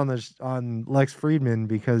was on Lex Friedman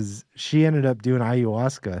because she ended up doing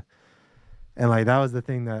ayahuasca. And like that was the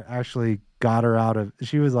thing that actually got her out of.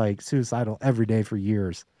 She was like suicidal every day for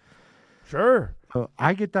years. Sure. So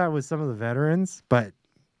I get that with some of the veterans, but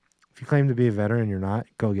if you claim to be a veteran and you're not,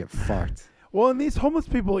 go get fucked. Well, and these homeless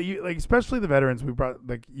people, like especially the veterans,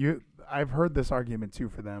 I've heard this argument too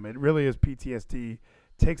for them. It really is PTSD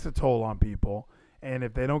takes a toll on people, and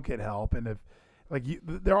if they don't get help, and if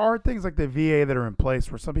there are things like the VA that are in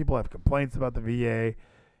place where some people have complaints about the VA.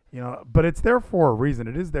 But it's there for a reason.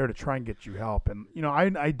 It is there to try and get you help. And,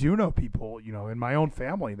 I do know people, in my own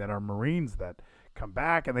family that are Marines that come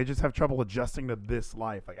back and they just have trouble adjusting to this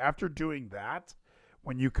life. Like after doing that,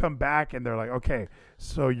 when you come back and they're like, okay,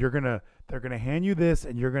 so they're going to hand you this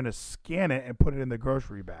and you're going to scan it and put it in the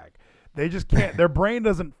grocery bag. They just can't, their brain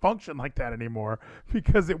doesn't function like that anymore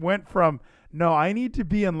because it went from, no, I need to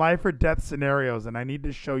be in life or death scenarios and I need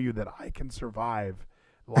to show you that I can survive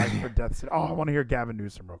life or death. Oh, I want to hear Gavin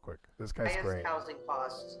Newsom real quick. This guy's highest great. housing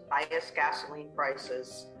costs, highest gasoline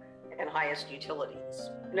prices, and highest utilities.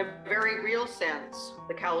 In a very real sense,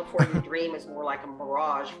 the California dream is more like a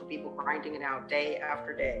mirage for people grinding it out day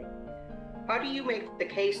after day. How do you make the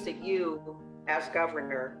case that you, as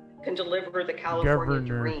governor, can deliver the California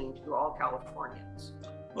dream to all Californians?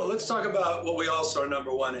 Well, let's talk about what we also are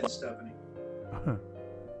number one in, Stephanie.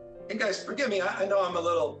 And guys, forgive me, I know I'm a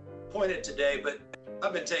little pointed today, but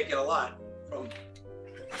I've been taking a lot from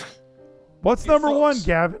What's you number one, folks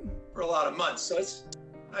Gavin? for a lot of months, so it's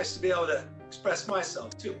nice to be able to express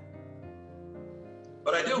myself too.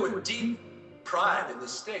 But I do it with deep pride in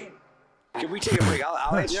this state. Can we take a break?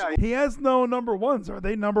 I'll answer. He has no number ones. Are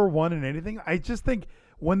they number one in anything? I just think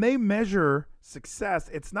when they measure success,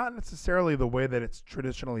 it's not necessarily the way that it's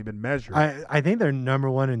traditionally been measured. I think they're number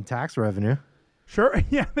one in tax revenue. Sure.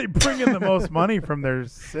 Yeah, they bring in the most money from their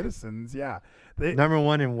citizens. Yeah. Number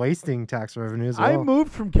one in wasting tax revenue as well. I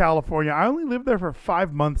moved from California. I only lived there for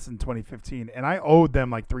 5 months in 2015, and I owed them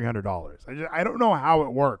like $300. I don't know how it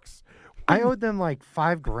works. I owed them like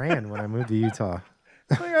 $5,000 when I moved to Utah.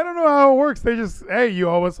 Like, I don't know how it works. They just, hey, you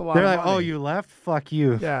owe us a lot They're of like, money. oh, you left? Fuck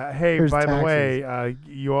you. Yeah. Hey, Here's by the taxes. way,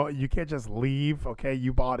 you can't just leave. Okay,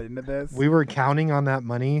 you bought into this. We were counting on that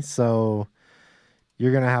money, so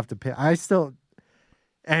you're going to have to pay.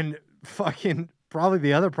 And fucking probably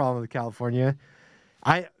the other problem with California,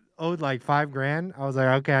 I owed like $5,000. I was like,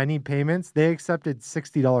 okay, I need payments. They accepted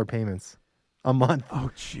 $60 payments a month.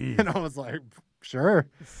 Oh, jeez. And I was like, sure.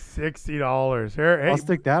 $60. Here, hey, I'll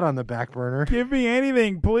stick that on the back burner. give me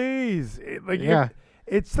anything, please. Yeah.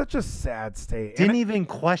 It's such a sad state. Didn't even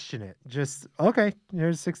question it. Just, okay,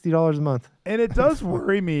 here's $60 a month. And it does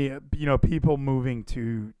worry me, people moving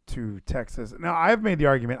to Texas. Now, I've made the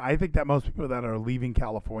argument. I think that most people that are leaving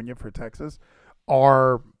California for Texas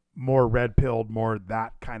are more red-pilled, more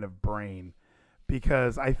that kind of brain.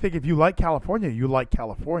 Because I think if you like California, you like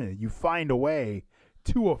California. You find a way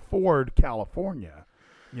to afford California.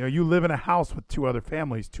 You live in a house with 2 other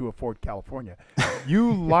families to afford California.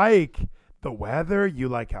 You like the weather. You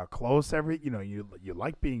like how close you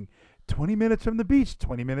like being 20 minutes from the beach,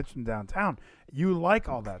 20 minutes from downtown. You like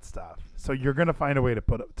all that stuff. So you're going to find a way to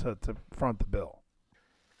to front the bill.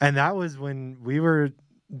 And that was when we were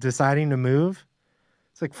deciding to move.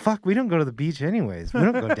 It's like, fuck, we don't go to the beach anyways. We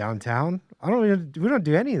don't go downtown. We don't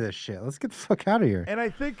do any of this shit. Let's get the fuck out of here. And I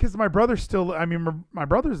think because my brother's my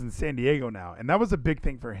brother's in San Diego now, and that was a big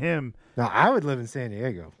thing for him. Now, I would live in San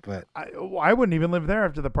Diego, but I wouldn't even live there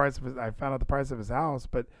after I found out the price of his house.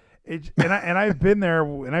 But I've been there,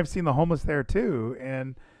 and I've seen the homeless there too,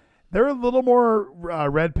 and they're a little more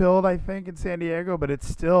red-pilled, I think, in San Diego. But it's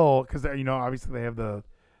still because obviously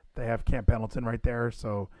they have Camp Pendleton right there,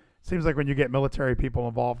 so it seems like when you get military people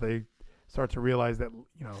involved, they start to realize that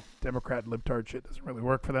Democrat libtard shit doesn't really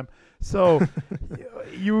work for them. So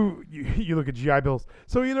you look at GI Bills.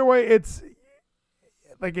 So either way, it's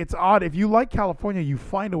odd. If you like California, you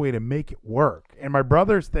find a way to make it work. And my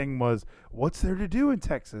brother's thing was, what's there to do in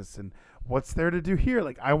Texas, and what's there to do here?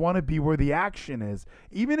 Like, I want to be where the action is.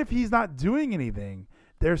 Even if he's not doing anything,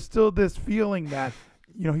 there's still this feeling that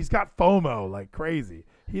he's got FOMO like crazy.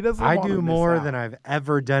 He doesn't. I do more than I've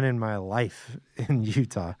ever done in my life in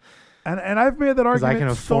Utah. And I've made that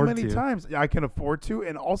argument so many to. times. I can afford to,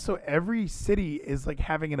 and also every city is like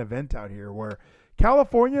having an event out here where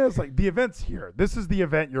California is like the event's here. This is the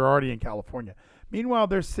event. You're already in California. Meanwhile,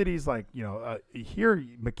 there's cities like here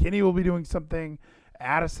McKinney will be doing something.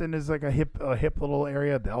 Addison is like a hip little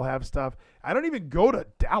area. They'll have stuff. I don't even go to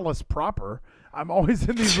Dallas proper. I'm always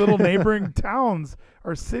in these little neighboring towns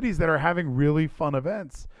or cities that are having really fun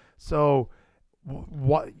events. So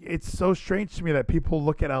it's so strange to me that people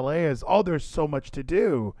look at LA as, oh, there's so much to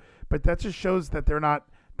do, but that just shows that they're not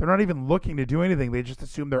even looking to do anything. They just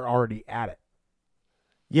assume they're already at it.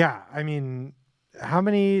 Yeah, I mean, how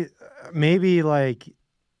many? Maybe like,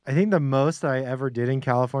 I think the most I ever did in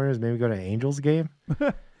California is maybe go to Angels game.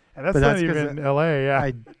 And that's not even LA. Yeah,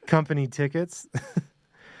 I company tickets.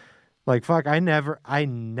 Like, fuck, I don't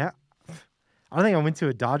think I went to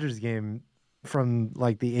a Dodgers game from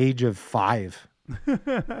like the age of 5.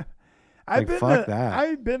 I've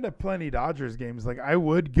been to plenty Dodgers games. Like, I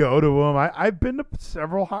would go to them. I've been to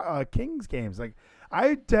several Kings games. Like,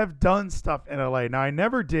 I have done stuff in LA. Now, I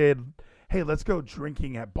never did, hey, let's go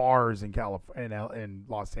drinking at bars in in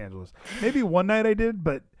Los Angeles. Maybe one night I did,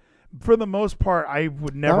 but for the most part, I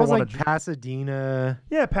would never want to. That was like Pasadena.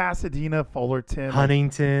 Yeah, Pasadena, Fullerton.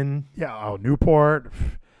 Huntington. Newport.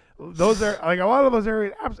 those are like a lot of those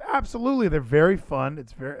areas. Absolutely, they're very fun.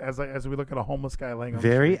 It's very as we look at a homeless guy laying on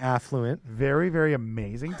Very the street, affluent. very very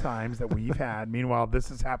amazing times that we've had. Meanwhile,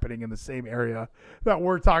 this is happening in the same area that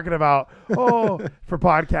we're talking about. Oh, for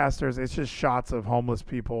podcasters, it's just shots of homeless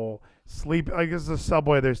people sleep. Like this is a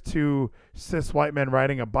subway. There's two cis white men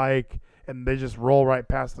riding a bike, and they just roll right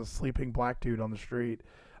past the sleeping black dude on the street.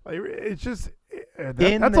 Like, it's just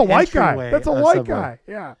that's a white guy. That's a white guy.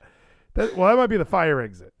 Yeah. That might be the fire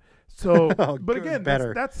exit. So, but again,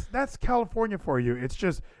 that's California for you. It's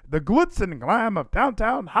just the glitz and glam of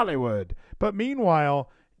downtown Hollywood. But meanwhile,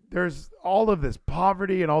 there's all of this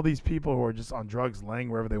poverty and all these people who are just on drugs laying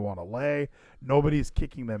wherever they want to lay. Nobody's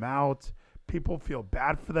kicking them out. People feel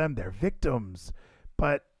bad for them. They're victims.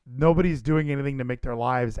 But nobody's doing anything to make their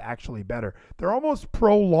lives actually better. They're almost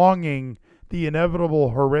prolonging the inevitable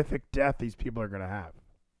horrific death these people are going to have.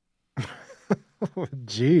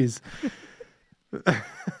 Jeez. Look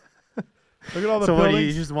at all the so buildings. what do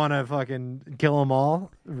you just want to fucking kill them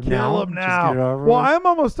all? Kill them now. Well, I'm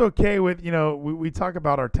almost okay with, we talk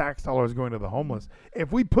about our tax dollars going to the homeless.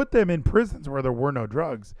 If we put them in prisons where there were no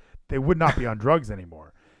drugs, they would not be on drugs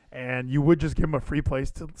anymore. And you would just give them a free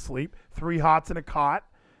place to sleep, 3 hots in a cot.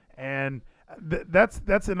 And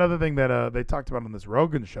that's another thing that they talked about on this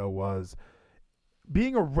Rogan show was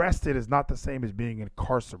being arrested is not the same as being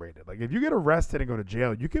incarcerated. Like if you get arrested and go to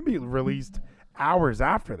jail, you can be released hours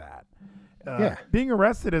after that. Being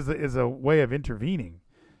arrested is a way of intervening,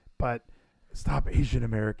 but stop Asian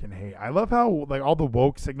American hate. I love how like all the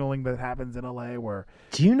woke signaling that happens in LA where.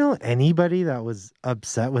 Do you know anybody that was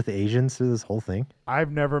upset with Asians through this whole thing?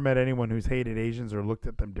 I've never met anyone who's hated Asians or looked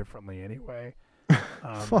at them differently anyway.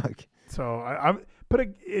 Fuck. So but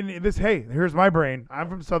in this, hey, here's my brain. I'm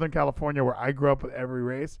from Southern California where I grew up with every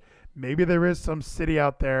race. Maybe there is some city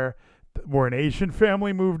out there where an Asian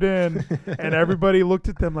family moved in and everybody looked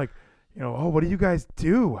at them like, oh, what do you guys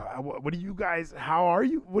do? What do you guys, how are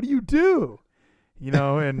you? What do you do?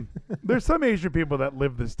 And there's some Asian people that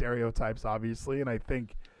live the stereotypes, obviously. And I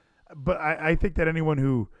think that anyone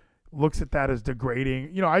who looks at that as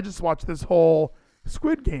degrading, I just watched this whole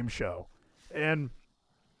Squid Game show and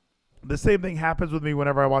the same thing happens with me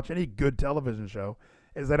whenever I watch any good television show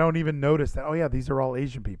is I don't even notice that, oh, yeah, these are all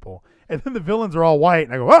Asian people. And then the villains are all white.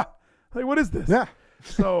 And I go, like, what is this? Yeah.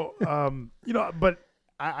 So, but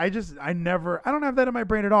I don't have that in my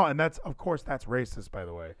brain at all. And that's racist, by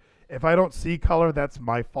the way. If I don't see color, that's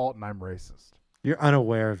my fault and I'm racist. You're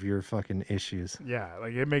unaware of your fucking issues. Yeah.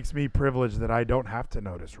 Like it makes me privileged that I don't have to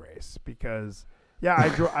notice race because, yeah,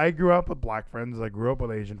 I grew up with black friends. I grew up with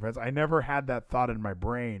Asian friends. I never had that thought in my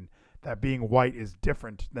brain that being white is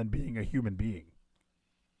different than being a human being.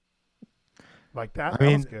 Like that?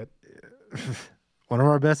 That was good. One of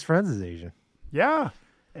our best friends is Asian. Yeah.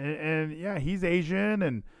 And yeah, he's Asian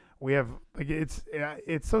and we have like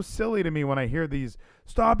it's so silly to me when I hear these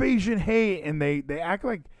stop Asian hate and they act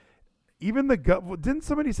like even didn't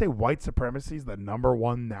somebody say white supremacy is the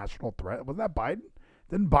 #1 national threat? Was that Biden?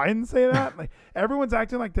 Didn't Biden say that? Like everyone's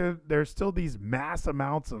acting like there's still these mass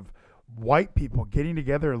amounts of white people getting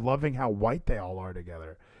together and loving how white they all are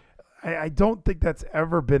together. I don't think that's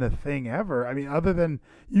ever been a thing ever. I mean, other than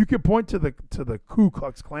you could point to the Ku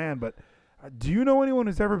Klux Klan, but do you know anyone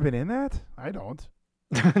who's ever been in that? I don't.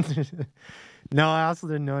 No, I also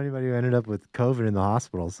didn't know anybody who ended up with COVID in the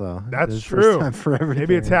hospital. So that's true.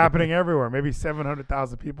 Maybe it's happening everywhere. Maybe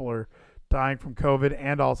 700,000 people are dying from COVID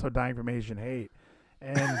and also dying from Asian hate,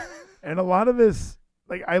 and a lot of this.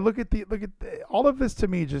 Like I look at all of this to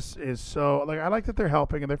me just is so like I like that they're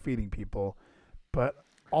helping and they're feeding people, but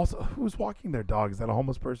also who's walking their dog? Is that a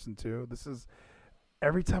homeless person too? This is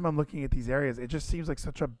every time I'm looking at these areas, it just seems like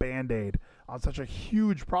such a Band-Aid on such a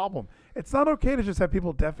huge problem. It's not okay to just have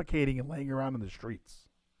people defecating and laying around in the streets.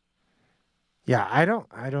 Yeah, I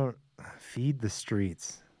don't feed the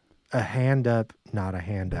streets. A hand up, not a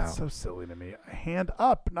handout. That's so silly to me. A hand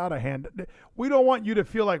up, not a hand. We don't want you to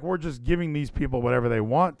feel like we're just giving these people whatever they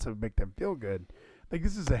want to make them feel good. Like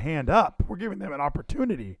this is a hand up. We're giving them an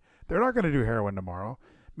opportunity. They're not going to do heroin tomorrow.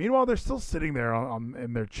 Meanwhile, they're still sitting there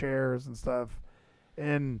in their chairs and stuff.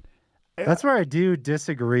 And that's where I do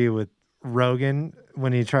disagree with Rogan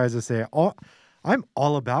when he tries to say, "Oh, I'm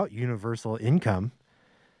all about universal income."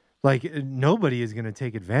 Like, nobody is going to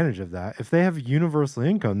take advantage of that. If they have universal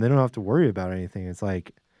income, they don't have to worry about anything. It's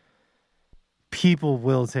like people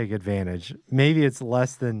will take advantage. Maybe it's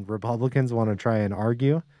less than Republicans want to try and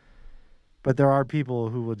argue, but there are people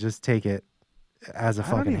who will just take it as a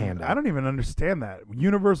fucking handout. I don't even understand that.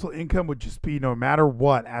 Universal income would just be no matter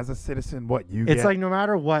what, as a citizen, what you get. It's like no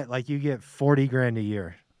matter what, like you get $40,000 a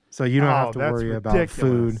year. So you don't have to worry about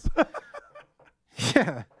food.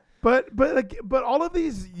 Yeah. But all of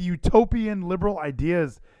these utopian liberal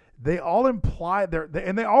ideas, they all imply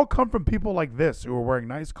and they all come from people like this who are wearing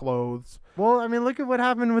nice clothes. Well, I mean, look at what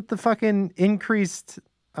happened with the fucking increased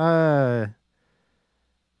fucking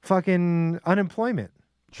unemployment.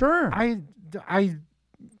 Sure. I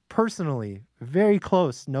personally, very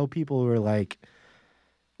close, know people who are like,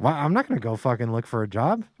 well, I'm not going to go fucking look for a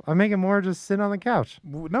job. I'm making more just sitting on the couch.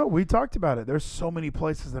 No, we talked about it. There's so many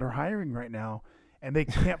places that are hiring right now, and they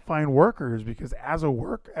can't find workers because as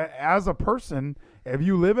a person, if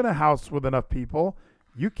you live in a house with enough people,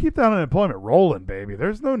 you keep that unemployment rolling, baby.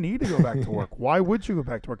 There's no need to go back to work. Why would you go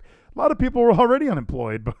back to work? A lot of people were already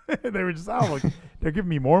unemployed, but they were just out. Like, they're giving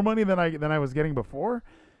me more money than I was getting before.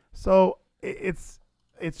 So it's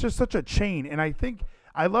just such a chain, and I think.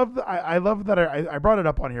 I love that I brought it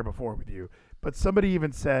up on here before with you, but somebody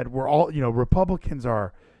even said we're all, Republicans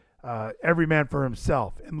are every man for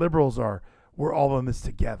himself, and liberals are we're all in this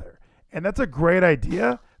together. And that's a great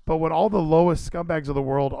idea, but when all the lowest scumbags of the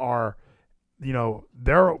world are,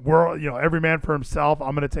 we're every man for himself,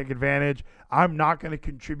 I'm going to take advantage. I'm not going to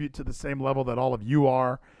contribute to the same level that all of you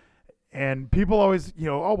are. And people always,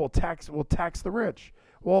 we'll tax the rich.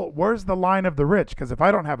 Well, where's the line of the rich? Because if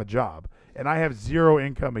I don't have a job and I have zero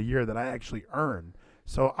income a year that I actually earn,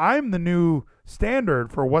 so I'm the new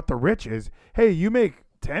standard for what the rich is. Hey, you make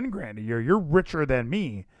 10 grand a year. You're richer than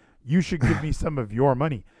me. You should give me some of your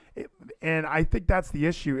money. And I think that's the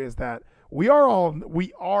issue, is that we are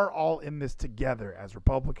all in this together, as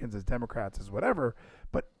Republicans, as Democrats, as whatever,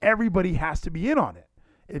 but everybody has to be in on it.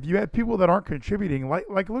 If you have people that aren't contributing,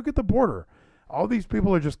 like look at the border. All these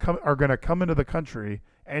people are going to come into the country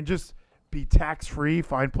and just be tax-free,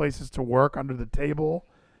 find places to work under the table,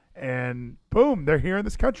 and boom, they're here in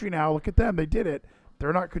this country now. Look at them. They did it.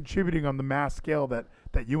 They're not contributing on the mass scale that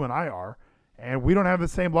you and I are, and we don't have the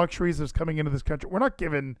same luxuries as coming into this country. We're not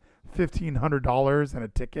given $1,500 and a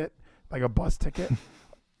ticket, like a bus ticket.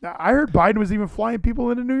 Now, I heard Biden was even flying people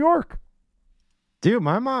into New York. Dude,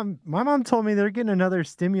 my mom told me they're getting another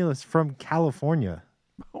stimulus from California.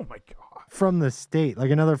 Oh, my God. From the state, like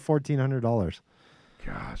another $1,400.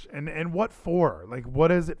 Gosh, and what for? Like, what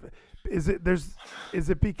is it? Is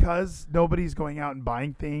it because nobody's going out and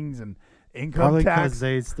buying things and income Probably tax? because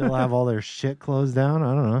they still have all their shit closed down.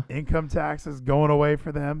 I don't know. Income tax is going away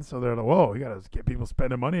for them, so they're like, whoa, we got to get people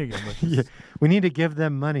spending money again. Yeah, we need to give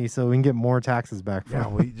them money so we can get more taxes back from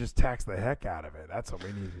them. We just tax the heck out of it. That's what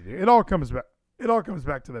we need to do. It all comes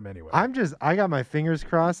back to them anyway. I got my fingers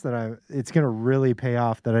crossed that it's going to really pay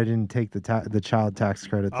off that I didn't take the child tax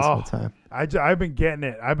credit this whole time. I've been getting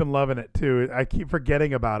it. I've been loving it too. I keep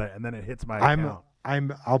forgetting about it, and then it hits my account.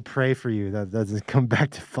 I'll pray for you that doesn't come back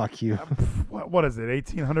to fuck you. What is it?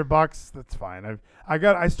 $1,800? That's fine.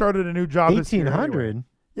 I started a new job. $1,800? Anyway.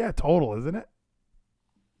 Yeah, total, isn't it?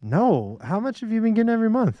 No. How much have you been getting every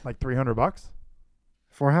month? Like $300.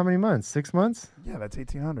 For how many months? 6 months? Yeah, that's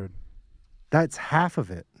 $1,800. That's half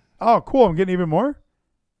of it. Oh, cool. I'm getting even more?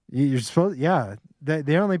 You're supposed, yeah.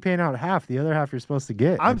 They're only paying out half. The other half you're supposed to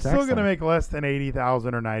get. I'm still going to make less than $80,000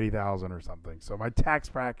 or $90,000 or something. So my tax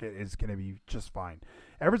bracket is going to be just fine.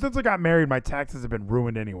 Ever since I got married, my taxes have been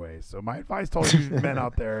ruined anyway. So my advice to all you men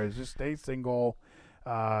out there is just stay single.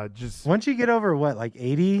 Once you get over what, like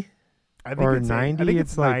 80 or 90? I think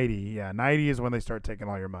it's 90. Yeah, 90 is when they start taking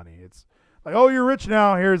all your money. It's like, oh, you're rich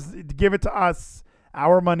now. Give it to us.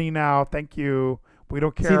 Our money now. Thank you. We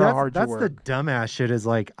don't care how hard you work. That's the dumbass shit, is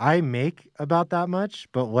like, I make about that much,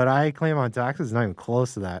 but what I claim on taxes is not even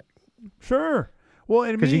close to that. Sure. Well,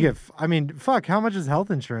 because you get, fuck, how much is health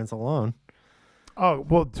insurance alone? Oh,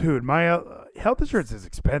 well, dude, my health insurance is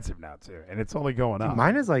expensive now, too, and it's only going up.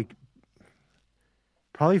 Mine is like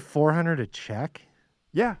probably $400 a check.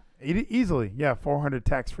 Yeah, easily. Yeah, $400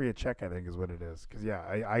 tax-free a check, I think, is what it is. Because, yeah,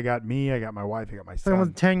 I got my wife, I got my son.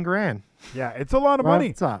 Almost $10,000. Yeah, it's a lot of money.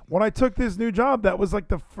 What's up? When I took this new job, that was like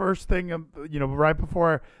the first thing, right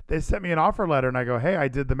before they sent me an offer letter, and I go, hey, I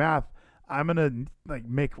did the math. I'm going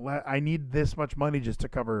to I need this much money just to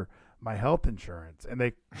cover my health insurance. And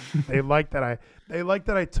they like that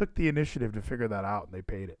I took the initiative to figure that out, and they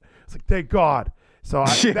paid it. It's like, thank God. So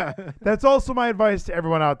that's also my advice to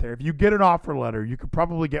everyone out there. If you get an offer letter, you could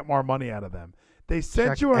probably get more money out of them. They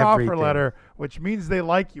sent you an offer letter, which means they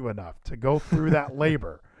like you enough to go through that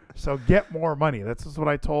labor. So get more money. That's just what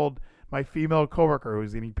I told my female coworker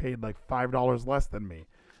who's getting paid like $5 less than me.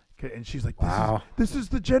 And she's like, this is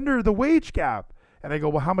the wage gap. And I go,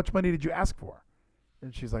 well, how much money did you ask for?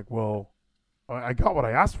 And she's like, well, I got what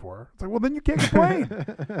I asked for. It's like, well, then you can't complain.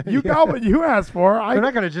 You got what you asked for. They're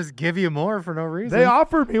not going to just give you more for no reason. They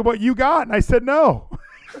offered me what you got, and I said no.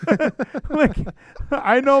 Like,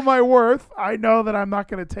 I know my worth. I know that I'm not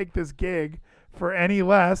going to take this gig for any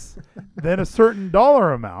less than a certain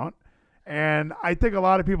dollar amount. And I think a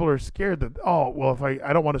lot of people are scared that, oh, well, if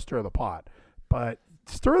I don't want to stir the pot. But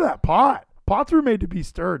stir that pot. Pots were made to be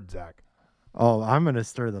stirred, Zach. Oh, I'm gonna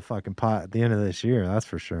stir the fucking pot at the end of this year. That's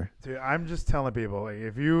for sure. Dude, I'm just telling people, like,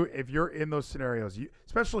 if you're in those scenarios,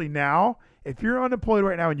 especially now, if you're unemployed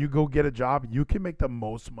right now and you go get a job, you can make the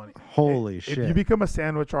most money. Holy shit! If you become a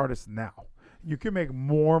sandwich artist now, you can make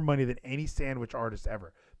more money than any sandwich artist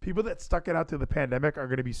ever. People that stuck it out through the pandemic are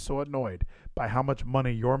going to be so annoyed by how much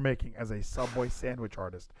money you're making as a Subway sandwich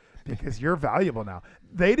artist because you're valuable now.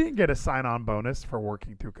 They didn't get a sign-on bonus for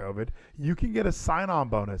working through COVID. You can get a sign-on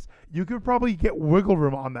bonus. You could probably get wiggle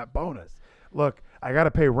room on that bonus. Look, I got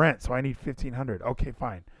to pay rent, so I need $1,500. Okay,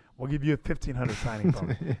 fine. We'll give you a $1,500 signing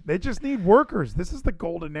bonus. They just need workers. This is the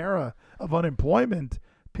golden era of unemployment.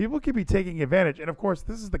 People could be taking advantage. And, of course,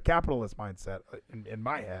 this is the capitalist mindset in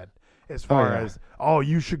my head. As far as,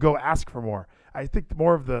 you should go ask for more. I think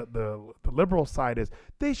more of the liberal side is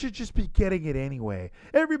they should just be getting it anyway.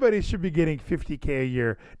 Everybody should be getting $50K a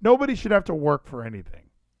year. Nobody should have to work for anything.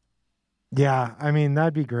 Yeah, I mean,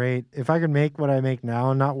 that'd be great. If I could make what I make now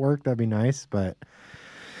and not work, that'd be nice. But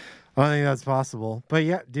I don't think that's possible. But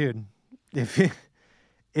yeah, dude,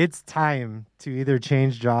 it's time to either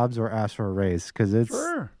change jobs or ask for a raise because it's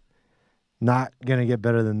not going to get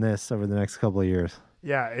better than this over the next couple of years.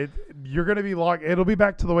 Yeah, you're going to be locked. It'll be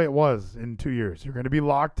back to the way it was in 2 years. You're going to be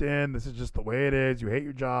locked in. This is just the way it is. You hate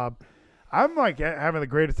your job. I'm like having the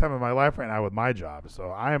greatest time of my life right now with my job.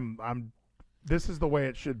 So this is the way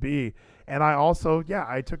it should be. And I also,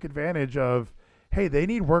 I took advantage of, hey, they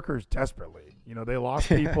need workers desperately. You know, they lost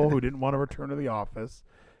people who didn't want to return to the office,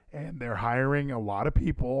 and they're hiring a lot of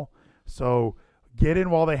people. So get in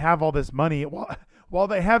while they have all this money. While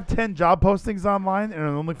they have 10 job postings online and are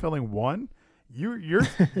only filling one,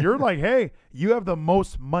 you're like, hey, you have the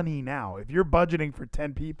most money now. If you're budgeting for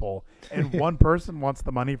 10 people and one person wants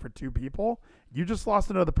the money for 2 people, you just lost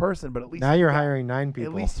another person. But at least now you're hiring 9 people.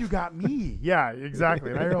 At least you got me. Yeah,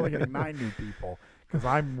 exactly. Now you're only getting 9 new people because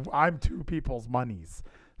I'm 2 people's monies.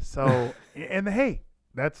 So, and hey,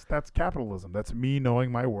 that's capitalism. That's me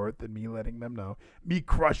knowing my worth and me letting them know, me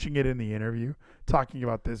crushing it in the interview, talking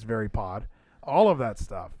about this very pod, all of that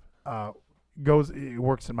stuff it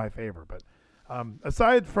works in my favor. But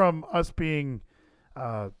aside from us being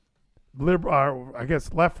liberal, I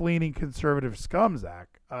guess left-leaning conservative scum, Zach,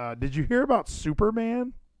 did you hear about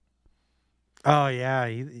Superman? Oh yeah,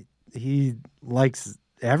 he likes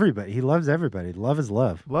everybody. He loves everybody. Love is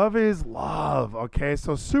love. Love is love. Okay,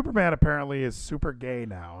 so Superman apparently is super gay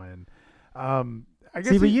now, and I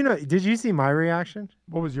guess. See, but did you see my reaction?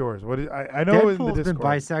 What was yours? I know in the Deadpool's been Discord,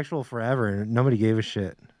 bisexual forever, and nobody gave a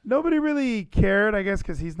shit. Nobody really cared, I guess,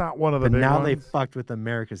 because he's not one of the big ones. But now they fucked with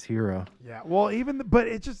America's hero. Yeah, well, but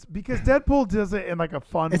it's just because Deadpool does it in like a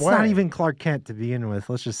fun way. It's not even Clark Kent to begin with.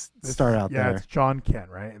 Let's just start out there. Yeah, it's John Kent,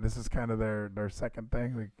 right? And this is kind of their second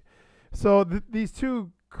thing. Like, so these 2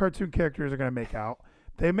 cartoon characters are gonna make out.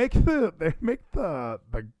 They make the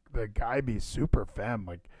guy be super femme,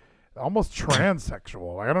 like almost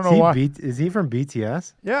transsexual. Like, I don't know why. Is he from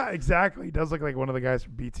BTS? Yeah, exactly. He does look like one of the guys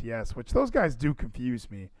from BTS, which those guys do confuse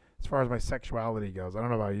me as far as my sexuality goes. I don't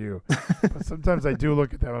know about you, but sometimes I do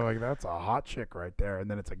look at them and I'm like, that's a hot chick right there. And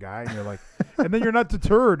then it's a guy and you're like, and then you're not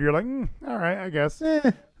deterred. You're like, all right, I guess.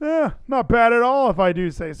 Not bad at all if I do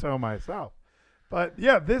say so myself. But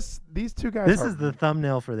yeah, these 2 guys. This is the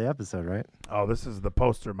thumbnail for the episode, right? Oh, this is the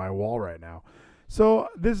poster on my wall right now. So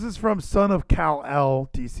this is from Son of Kal-El,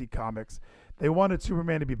 DC Comics. They wanted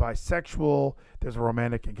Superman to be bisexual. There's a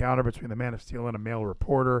romantic encounter between the Man of Steel and a male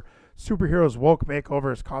reporter. Superheroes woke makeover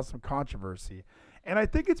has caused some controversy. And I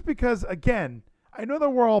think it's because, again, I know that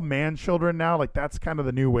we're all man children now. Like, that's kind of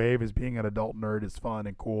the new wave, is being an adult nerd is fun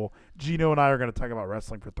and cool. Gino and I are going to talk about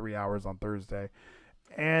wrestling for 3 hours on Thursday.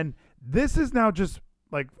 And this is now just,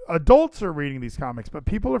 like, adults are reading these comics, but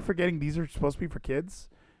people are forgetting these are supposed to be for kids.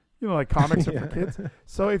 You know, like comics are for kids.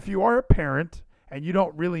 So if you are a parent and you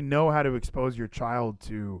don't really know how to expose your child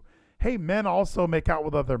to, hey, men also make out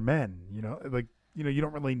with other men, you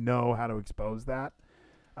don't really know how to expose that.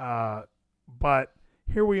 But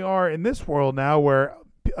here we are in this world now where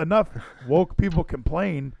enough woke people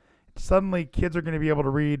complain, suddenly kids are going to be able to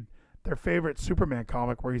read their favorite Superman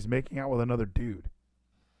comic where he's making out with another dude.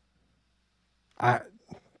 I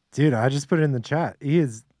just put it in the chat. He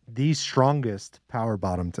is the strongest power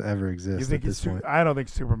bottom to ever exist at this point. I don't think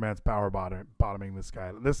Superman's power bottoming this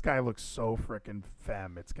guy. This guy looks so freaking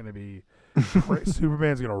femme. It's going to be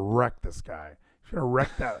Superman's going to wreck this guy. He's going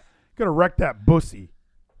to wreck that bussy.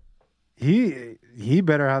 He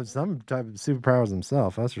better have some type of superpowers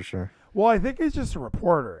himself. That's for sure. Well, I think he's just a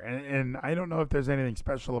reporter, and I don't know if there's anything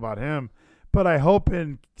special about him, but I hope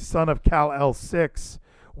in Son of Kal-El-6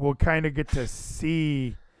 we'll kind of get to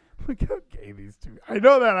see. Look how gay these two. I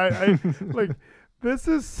know that I like. This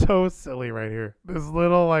is so silly right here. This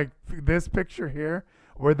little this picture here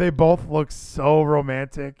where they both look so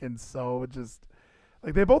romantic and so just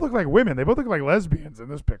like they both look like women. They both look like lesbians in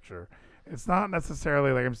this picture. It's not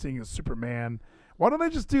necessarily like I'm seeing a Superman. Why don't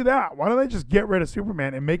they just do that? Why don't they just get rid of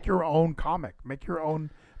Superman and make your own comic? Make your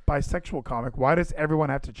own bisexual comic. Why does everyone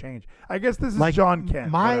have to change? I guess this is John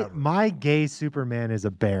Kent. My gay Superman is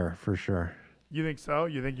a bear for sure. You think so?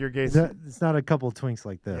 You think you're gay? It's not a couple of twinks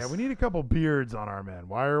like this. Yeah, we need a couple beards on our men.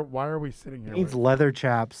 Why are we sitting here? He needs leather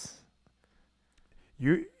chaps.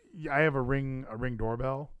 I have a ring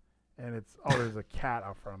doorbell, and it's there's a cat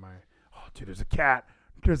out front of my. Oh, dude, there's a cat.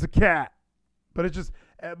 There's a cat. But it's just.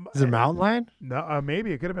 Is it a mountain lion? No,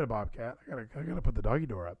 maybe it could have been a bobcat. I gotta put the doggy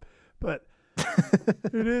door up, but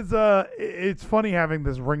it is. It's funny having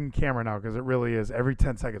this Ring camera now because it really is every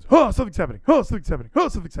 10 seconds. Oh, something's happening. Oh, something's happening. Oh,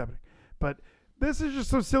 something's happening. But this is just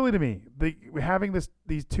so silly to me. Having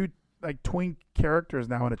these two twink characters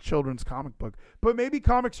now in a children's comic book. But maybe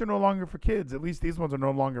comics are no longer for kids. At least these ones are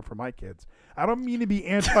no longer for my kids. I don't mean to be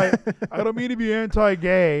anti-gay,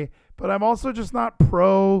 but I'm also just not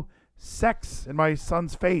pro sex in my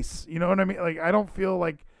son's face. You know what I mean? Like, I don't feel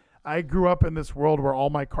like I grew up in this world where all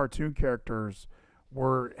my cartoon characters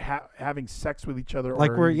were having sex with each other. Like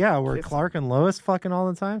we're Clark and Lois fucking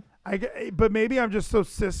all the time. But maybe I'm just so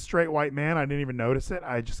cis straight white man. I didn't even notice it.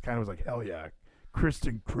 I just kind of was like, hell yeah,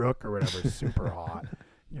 Kristen Crook or whatever, super hot.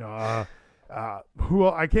 You know, who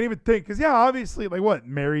I can't even think because obviously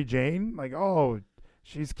Mary Jane,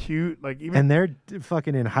 she's cute. And they're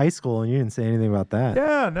fucking in high school, and you didn't say anything about that.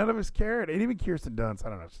 Yeah, none of us cared. And even Kirsten Dunst, I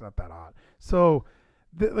don't know, she's not that hot. So,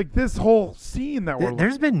 this whole scene that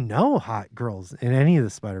there's been no hot girls in any of the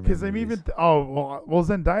Spider-Man movies. Because I'm even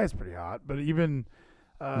Zendaya's pretty hot, but even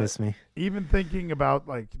miss me. Even thinking about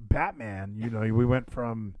Batman, we went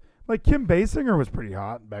from Kim Basinger was pretty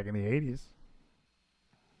hot back in the 80s.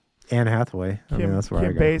 Anne Hathaway. That's where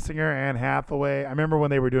Kim Basinger, Anne Hathaway. I remember when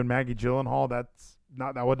they were doing Maggie Gyllenhaal. That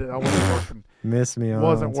wasn't working. Miss me.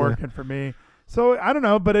 Wasn't working for me. So I don't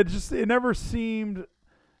know, but it never seemed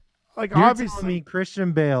like You're obviously telling me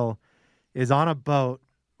Christian Bale is on a boat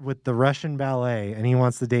with the Russian ballet and he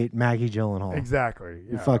wants to date Maggie Gyllenhaal. Exactly.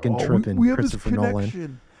 You're fucking tripping, we have Christopher this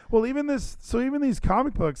Nolan. Well, even these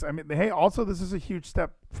comic books. I mean, hey, also this is a huge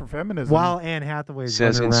step for feminism. While Anne Hathaway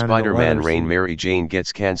says in Spider-Man Reign, Mary Jane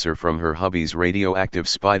gets cancer from her hubby's radioactive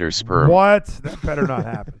spider sperm. What? That better not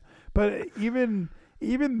happen. But even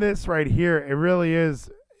this right here, it really is.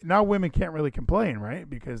 Now women can't really complain, right?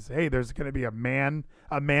 Because hey, there's going to be a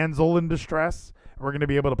manzel in distress. We're going to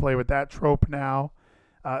be able to play with that trope now.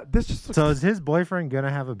 This just looks, so is his boyfriend going to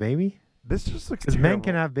have a baby? This just looks because terrible. men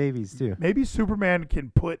can have babies too. Maybe Superman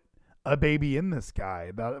can put a baby in this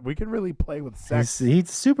guy. We can really play with sex. He's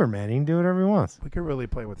Superman. He can do whatever he wants. We can really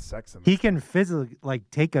play with sex. He can physically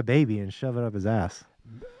take a baby and shove it up his ass.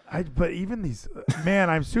 But even these, man,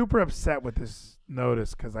 I'm super upset with this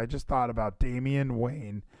notice because I just thought about Damian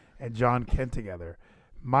Wayne and John Kent together.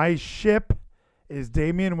 My ship is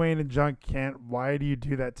Damian Wayne and John Kent. Why do you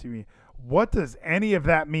do that to me? What does any of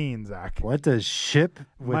that mean, Zach? What does ship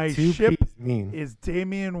with My two ship P's mean? Is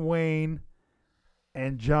Damian Wayne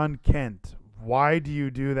and John Kent. Why do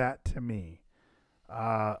you do that to me?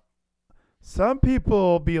 Some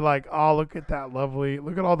people be like, oh, look at all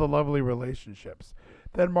the lovely relationships.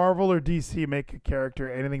 Then Marvel or DC make a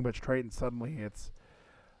character anything but straight and suddenly it's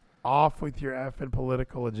off with your effing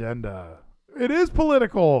political agenda. It is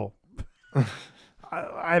political.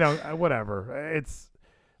 I don't, whatever.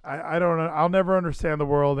 I don't know. I'll never understand the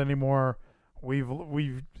world anymore.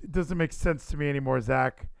 It doesn't make sense to me anymore,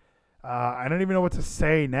 Zach. I don't even know what to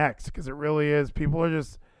say next because it really is. People are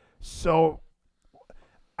just so.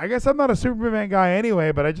 I guess I'm not a Superman guy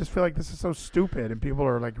anyway, but I just feel like this is so stupid and people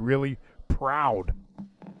are really proud.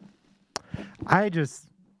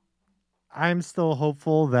 I'm still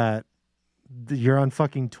hopeful that you're on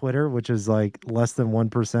fucking Twitter, which is less than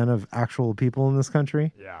 1% of actual people in this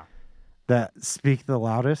country. Yeah. That speak the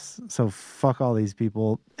loudest. So fuck all these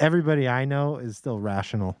people. Everybody I know is still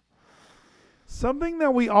rational. Something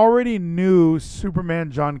that we already knew Superman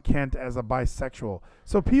John Kent as a bisexual.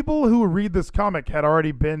 So people who read this comic had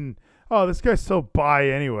already been, oh, this guy's so bi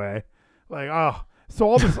anyway. So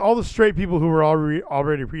all the straight people who were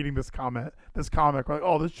already reading this comic were like,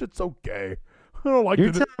 oh, this shit's so gay. I don't like it.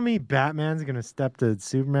 You're telling me Batman's going to step to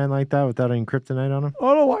Superman like that without any kryptonite on him?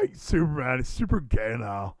 I don't like Superman. He's super gay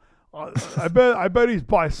now. I bet he's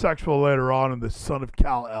bisexual later on in the Son of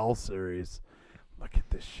Kal-El series. Look at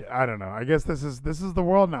this shit. I don't know. I guess this is the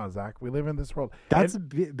world now, Zach. We live in this world. That's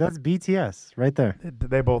BTS right there.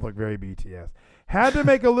 They both look very BTS. Had to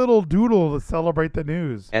make a little doodle to celebrate the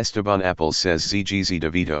news. Esteban Apples says ZGZ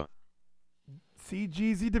DeVito.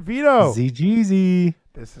 CGZ DeVito. ZGZ.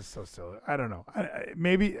 This is so silly. I don't know.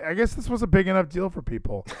 I guess this was a big enough deal for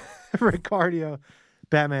people. Ricardio.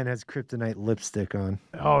 Batman has kryptonite lipstick on.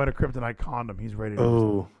 Oh, and a kryptonite condom. He's ready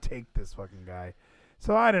to take this fucking guy.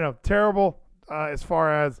 So I don't know. Terrible. As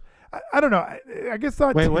far as I don't know. I guess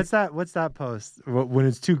not. Wait, what's that post? When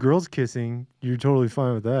it's two girls kissing, you're totally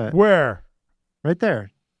fine with that. Where? Right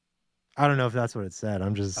there. I don't know if that's what it said.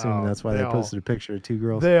 I'm just assuming that's why they posted a picture of two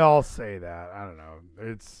girls. They all say that. I don't know.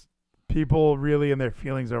 It's people really in their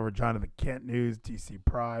feelings over Jonathan Kent news, DC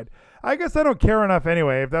Pride. I guess I don't care enough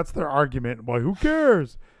anyway. If that's their argument, boy, who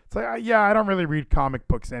cares? It's like, I don't really read comic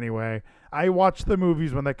books anyway. I watch the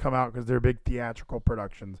movies when they come out because they're big theatrical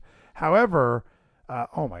productions. However,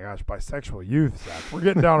 oh my gosh, bisexual youth, Zach. We're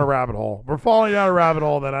getting down a rabbit hole. We're falling down a rabbit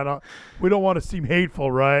hole that we don't want to seem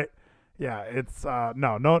hateful, right? Yeah, it's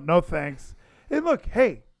no thanks. And look,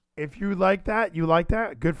 hey, if you like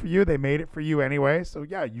that, good for you. They made it for you anyway. So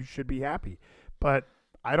yeah, you should be happy. But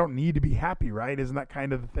I don't need to be happy, right? Isn't that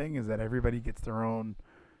kind of the thing? Is that everybody gets their own.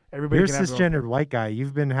 Everybody. You're a cisgendered white guy.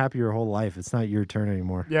 You've been happy your whole life. It's not your turn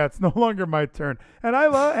anymore. Yeah, it's no longer my turn. And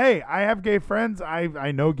I have gay friends.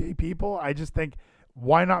 I know gay people. I just think,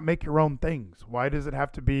 why not make your own things? Why does it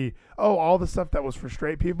have to be, all the stuff that was for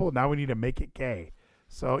straight people, now we need to make it gay?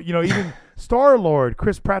 So, even Star-Lord,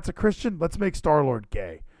 Chris Pratt's a Christian, let's make Star-Lord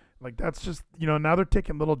gay. Like, that's just, now they're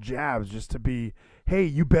taking little jabs just to be, hey,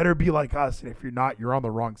 you better be like us, and if you're not, you're on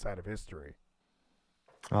the wrong side of history.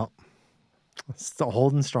 Well, still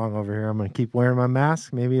holding strong over here. I'm going to keep wearing my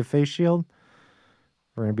mask, maybe a face shield.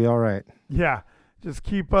 We're going to be all right. Yeah, just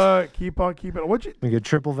keep on keeping. We get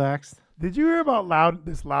triple vaxxed. Did you hear about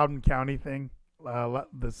this Loudoun County thing?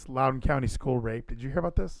 This Loudoun County school rape. Did you hear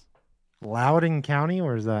about this? Loudoun County?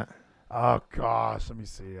 Where is that? Oh gosh, let me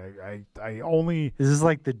see. I only. Is this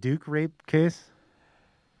like the Duke rape case?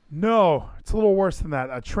 No, it's a little worse than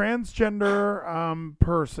that. A transgender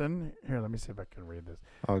person. Here, let me see if I can read this.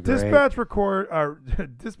 Oh,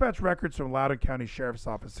 great. Dispatch records from Loudoun County Sheriff's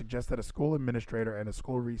Office suggest that a school administrator and a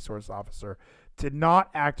school resource officer did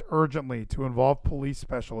not act urgently to involve police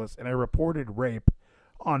specialists in a reported rape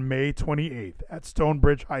on May 28th at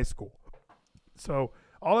Stonebridge High School. So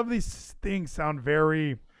all of these things sound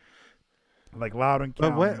very like Loudoun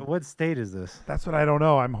County. But what state is this? That's what I don't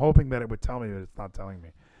know. I'm hoping that it would tell me, but it's not telling me.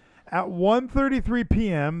 At 1:33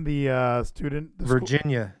 p.m., the student...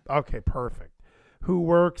 Virginia. Okay, perfect. Who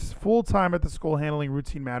works full-time at the school handling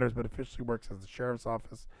routine matters, but officially works as the sheriff's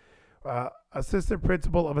office. Assistant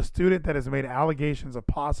principal of a student that has made allegations of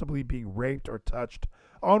possibly being raped or touched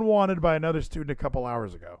unwanted by another student a couple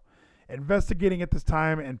hours ago. Investigating at this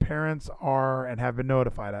time, and parents are and have been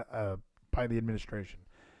notified by the administration.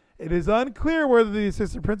 It is unclear whether the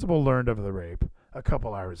assistant principal learned of the rape a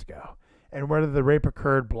couple hours ago and whether the rape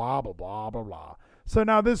occurred, blah, blah, blah, blah, blah. So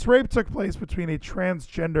now this rape took place between a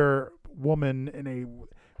transgender woman in a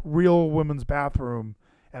real women's bathroom,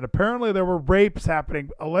 and apparently there were rapes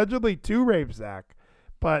happening, allegedly 2 rapes, Zach,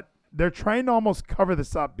 but they're trying to almost cover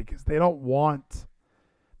this up because they don't want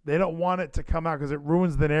it to come out because it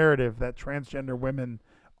ruins the narrative that transgender women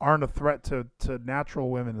aren't a threat to natural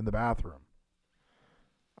women in the bathroom.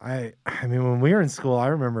 I mean, when we were in school, I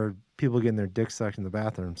remember people getting their dicks sucked in the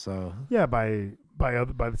bathroom. So yeah, by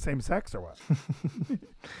the same sex or what?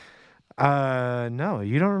 No,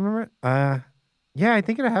 you don't remember it? Yeah, I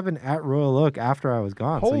think it happened at Royal Oak after I was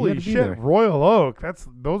gone. Holy shit, there. Royal Oak.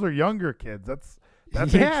 Those are younger kids. That's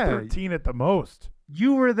age 13 at the most.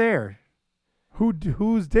 You were there.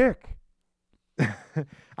 Whose dick?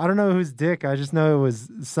 I don't know whose dick. I just know it was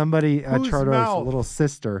somebody at Charter's little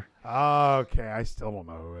sister. Okay, I still don't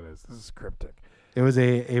know who it is. This is cryptic. It was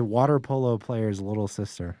a water polo player's little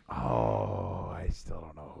sister. Oh, I still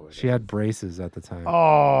don't know who it is. She had braces at the time.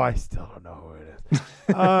 Oh, I still don't know who it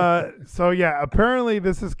is. So yeah, apparently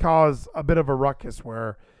this has caused a bit of a ruckus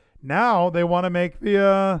where now they want to make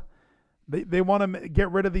they want to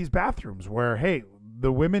get rid of these bathrooms where, hey,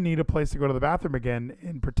 the women need a place to go to the bathroom again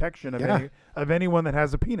in protection of anyone that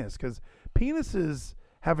has a penis, because penises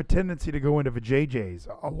have a tendency to go into vajayjays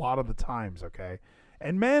a lot of the times, okay?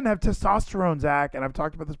 And men have testosterone, Zach, and I've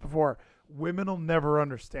talked about this before. Women will never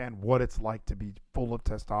understand what it's like to be full of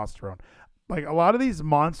testosterone. Like a lot of these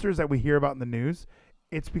monsters that we hear about in the news,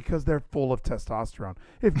 It's because they're full of testosterone.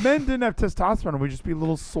 If men didn't have testosterone, we'd just be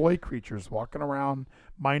little soy creatures walking around,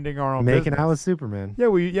 minding our own Making business. out with Superman. Yeah,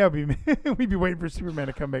 we'd be waiting for Superman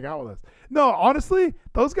to come make out with us. No, honestly,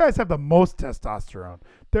 those guys have the most testosterone.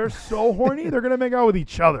 They're so horny, they're gonna make out with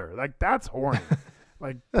each other. Like, that's horny.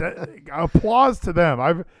 Like, applause to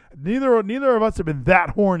them. Neither of us have been that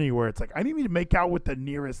horny where it's like, I need to make out with the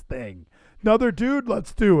nearest thing. Another dude,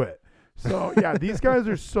 let's do it. So yeah, these guys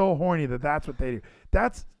are so horny that's what they do.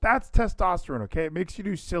 That's testosterone. Okay, it makes you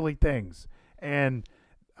do silly things, and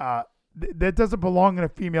that doesn't belong in a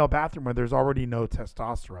female bathroom where there's already no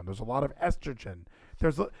testosterone. There's a lot of estrogen.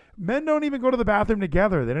 Men don't even go to the bathroom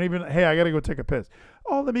together. They don't even, hey, I got to go take a piss.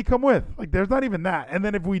 Oh, let me come with. Like, there's not even that. And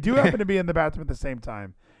then if we do happen to be in the bathroom at the same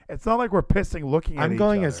time, it's not like we're pissing looking at each other. I'm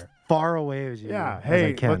going as far away as you. Yeah, as hey,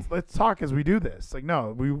 I can. let's talk as we do this. Like,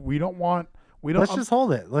 no, we don't want. Let's just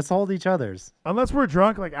hold it. Let's hold each other's. Unless we're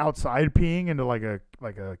drunk, like outside peeing into like a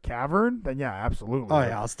cavern, then yeah, absolutely. Oh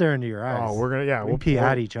yeah, I'll stare into your eyes. Oh, we'll pee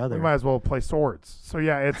at each other. We might as well play swords. So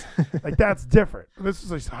yeah, it's like that's different. This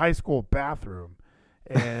is a high school bathroom,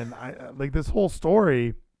 and I like this whole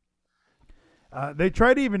story. They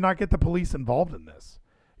try to even not get the police involved in this.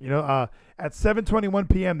 You know, at 7:21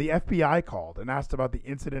 p.m., the FBI called and asked about the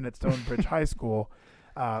incident at Stonebridge High School.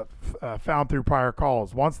 Found through prior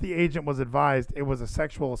calls. Once the agent was advised it was a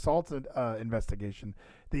sexual assault investigation,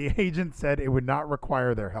 the agent said it would not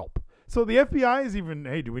require their help. So the FBI is even,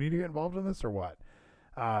 hey, do we need to get involved in this or what?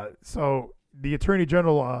 So the Attorney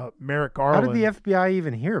General, Merrick Garland. How did the FBI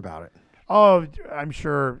even hear about it? Oh, I'm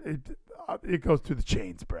sure it goes through the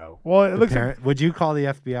chains, bro. Well, it looks like would you call the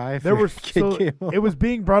FBI if there your were kid came home? It was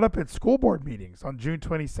being brought up at school board meetings on June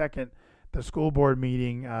 22nd. The school board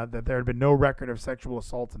meeting that there had been no record of sexual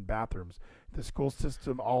assaults in bathrooms. The school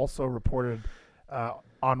system also reported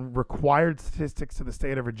on required statistics to the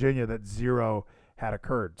state of Virginia that 0 had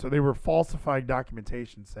occurred. So they were falsifying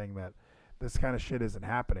documentation saying that this kind of shit isn't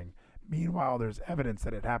happening. Meanwhile, there's evidence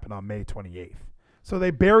that it happened on May 28th. So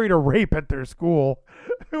they buried a rape at their school,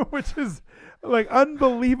 which is like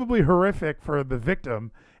unbelievably horrific for the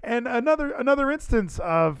victim. And another instance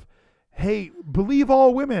of, hey, believe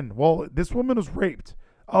all women. Well, this woman was raped.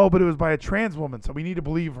 Oh, but it was by a trans woman, so we need to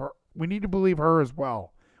believe her. We need to believe her as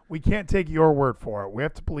well. We can't take your word for it. We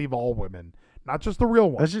have to believe all women, not just the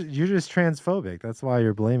real ones. You're just transphobic. That's why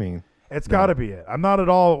you're blaming. It's got to be it. I'm not at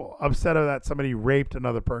all upset that somebody raped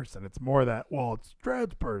another person. It's more that, well, it's a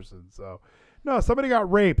trans person. So, no, somebody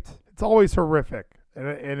got raped. It's always horrific.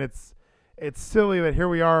 And it's silly that here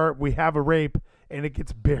we are, we have a rape, and it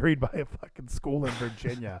gets buried by a fucking school in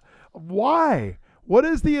Virginia. Why? What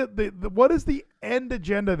is the end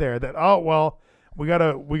agenda there? That, oh well, we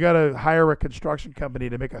gotta hire a construction company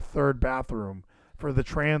to make a third bathroom for the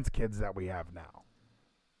trans kids that we have now.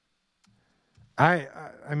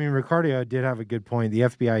 I mean, Ricardo did have a good point. The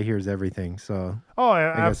FBI hears everything, so. Oh,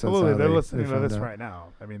 yeah, absolutely. They're listening to this out. right now.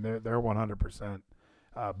 I mean, they're 100%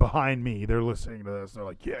 behind me. They're listening to this. They're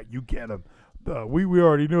like, yeah, you get them. We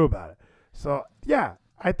already knew about it. So yeah,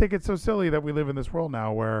 I think it's so silly that we live in this world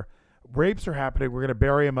now where rapes are happening. We're gonna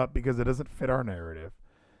bury them up because it doesn't fit our narrative,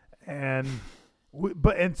 and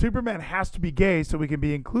Superman has to be gay so we can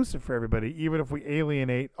be inclusive for everybody, even if we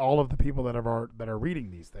alienate all of the people that are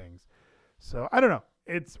reading these things. So I don't know.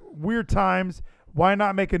 It's weird times. Why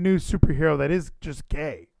not make a new superhero that is just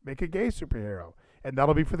gay? Make a gay superhero, and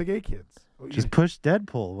that'll be for the gay kids. Just push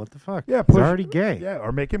Deadpool. What the fuck? Yeah, he's already gay. Yeah,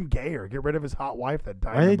 or make him gay, or get rid of his hot wife that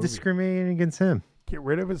died. Why are they discriminating against him? Get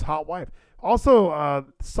rid of his hot wife. Also,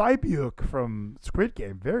 Cybuke from Squid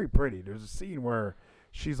Game, very pretty. There's a scene where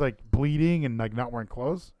she's like bleeding and like not wearing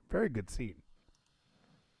clothes. Very good scene.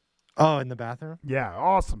 Oh, in the bathroom? Yeah,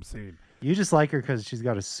 awesome scene. You just like her because she's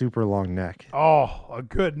got a super long neck. Oh, a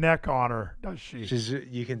good neck on her, does she?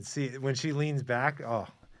 You can see when she leans back. Oh,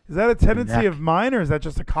 is that a tendency of mine, or is that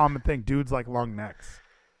just a common thing? Dudes like long necks.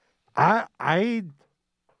 I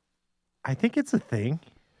think it's a thing.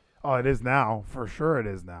 Oh, it is now. For sure it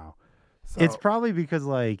is now. So, it's probably because,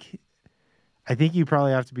 like, I think you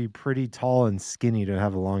probably have to be pretty tall and skinny to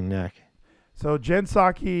have a long neck. So Jen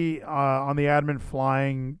Psaki on the admin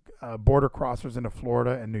flying border crossers into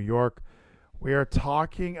Florida and New York. We are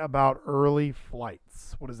talking about early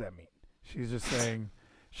flights. What does that mean?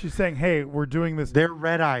 She's saying, hey, we're doing this. They're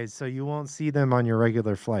red eyes, so you won't see them on your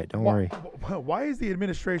regular flight. Don't worry. Why is the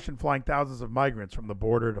administration flying thousands of migrants from the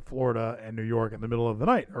border to Florida and New York in the middle of the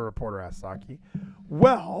night? A reporter asked Psaki.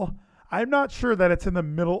 Well, I'm not sure that it's in the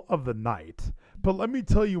middle of the night, but let me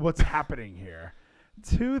tell you what's happening here.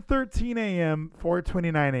 2:13 a.m.,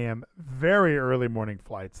 4:29 a.m., very early morning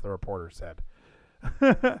flights, the reporter said.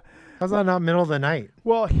 How's that not middle of the night?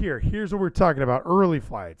 Well, here's what we're talking about. Early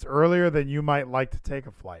flights, earlier than you might like to take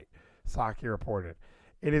a flight. Psaki reported.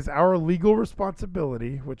 It is our legal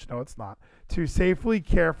responsibility, which no, it's not, to safely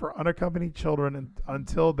care for unaccompanied children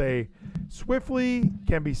until they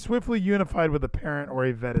can be swiftly unified with a parent or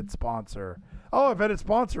a vetted sponsor. Oh, a vetted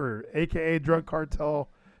sponsor, aka drug cartel,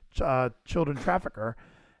 children trafficker,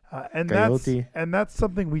 and that's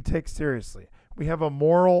something we take seriously. We have a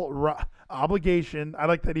moral obligation. I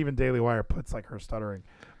like that even Daily Wire puts like her stuttering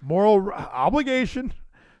moral obligation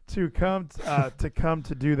to come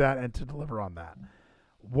to do that and to deliver on that.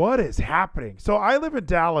 What is happening? So I live in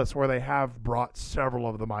Dallas, where they have brought several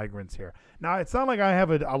of the migrants here. Now, it's not like I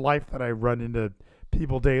have a life that I run into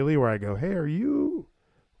people daily where I go, hey,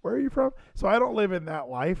 where are you from? So I don't live in that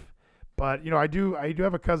life. But, I do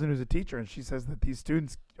have a cousin who's a teacher, and she says that these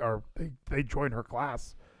students they join her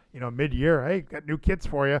class, mid-year. Hey, got new kits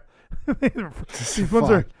for you.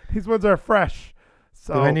 These ones are fresh.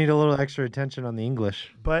 So do I need a little extra attention on the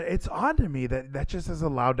English? But it's odd to me that just is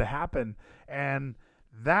allowed to happen. And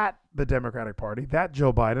that the Democratic Party, that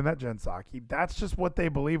Joe Biden, that Jen Psaki, that's just what they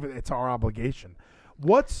believe. It's our obligation.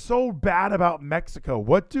 What's so bad about Mexico?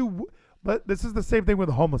 But this is the same thing with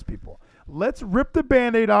homeless people. Let's rip the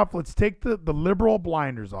Band-Aid off. Let's take the liberal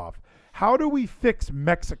blinders off. How do we fix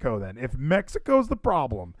Mexico then? If Mexico's the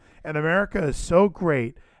problem and America is so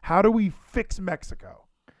great, how do we fix Mexico?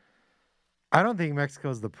 I don't think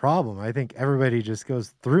Mexico's the problem. I think everybody just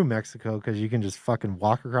goes through Mexico because you can just fucking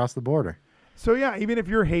walk across the border. So yeah, even if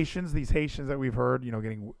you're Haitians, these Haitians that we've heard,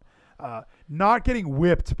 getting not getting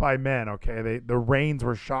whipped by men. Okay, the reins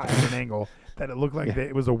were shot at an angle that it looked like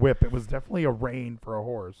it was a whip. It was definitely a rein for a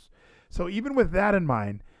horse. So even with that in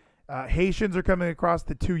mind, Haitians are coming across.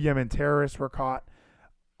 The 2 Yemen terrorists were caught.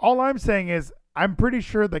 All I'm saying is, I'm pretty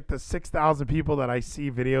sure like the 6,000 people that I see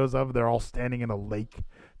videos of, they're all standing in a lake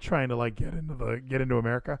trying to like get into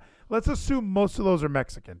America. Let's assume most of those are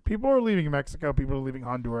Mexican. People are leaving Mexico. People are leaving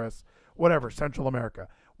Honduras, whatever, Central America.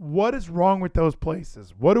 What is wrong with those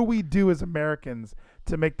places? What do we do as Americans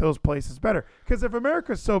to make those places better? Because if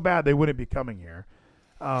America's so bad, they wouldn't be coming here.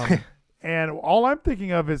 And all I'm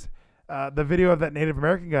thinking of is the video of that Native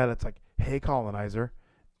American guy that's like, hey, colonizer.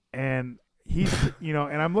 And he's,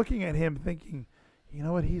 and I'm looking at him thinking, you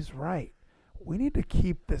know what? He's right. We need to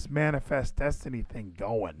keep this manifest destiny thing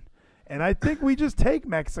going. And I think we just take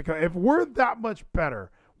Mexico. If we're that much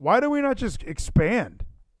better, why do we not just expand?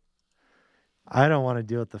 I don't want to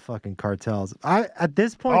deal with the fucking cartels. At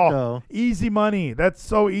this point, though, easy money. That's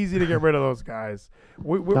so easy to get rid of those guys.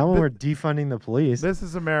 We're defunding the police. This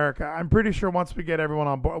is America. I'm pretty sure once we get everyone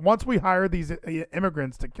on board, once we hire these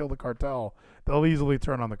immigrants to kill the cartel, they'll easily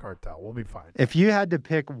turn on the cartel. We'll be fine. If you had to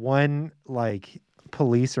pick one like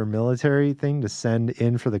police or military thing to send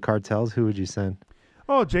in for the cartels, who would you send?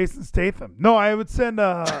 Oh, Jason Statham. No, I would send.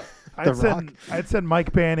 I'd send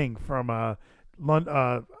Mike Banning from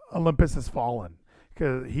Olympus Has Fallen,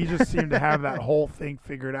 because he just seemed to have that whole thing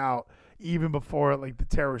figured out even before like the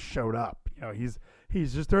terrorists showed up.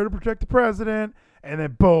 He's just there to protect the president, and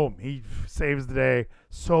then boom, he saves the day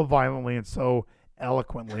so violently and so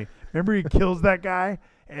eloquently. Remember, he kills that guy,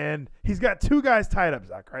 and he's got 2 guys tied up,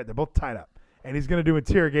 Zach, right? They're both tied up, and he's gonna do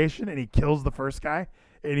interrogation, and he kills the first guy,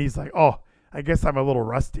 and he's like, oh, I guess I'm a little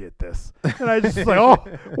rusty at this. And I just was like, oh,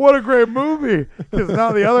 what a great movie. Because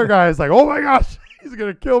now the other guy is like, oh my gosh, he's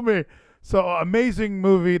going to kill me. So amazing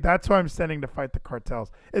movie. That's who I'm sending to fight the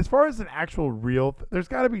cartels. As far as an actual real, there's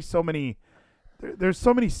got to be so many, there's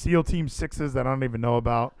so many SEAL Team 6s that I don't even know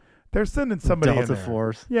about. They're sending somebody Delta in there.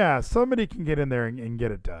 Force. Yeah, somebody can get in there and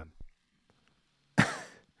get it done.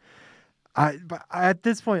 But at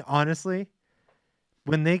this point, honestly,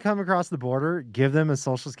 when they come across the border, give them a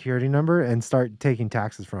social security number and start taking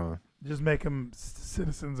taxes from them. Just make them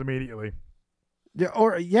citizens immediately. Yeah,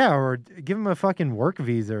 or give them a fucking work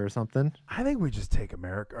visa or something. I think we just take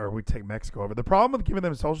America, or we take Mexico over. The problem with giving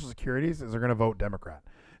them social securities is they're going to vote Democrat.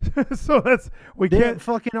 So they can't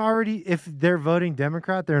fucking already. If they're voting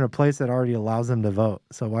Democrat, they're in a place that already allows them to vote.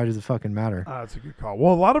 So why does it fucking matter? That's a good call.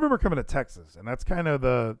 Well, a lot of them are coming to Texas, and that's kind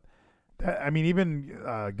of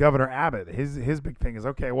even Governor Abbott, his big thing is,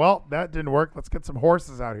 okay, well, that didn't work. Let's get some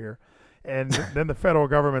horses out here. And then the federal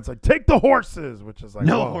government's like, take the horses, which is like,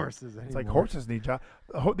 no horses anymore. It's like horses need jobs.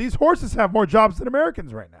 These horses have more jobs than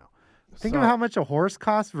Americans right now. Think of how much a horse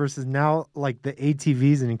costs versus now, like the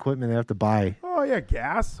ATVs and equipment they have to buy. Oh, yeah,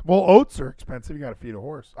 gas. Well, oats are expensive. You got to feed a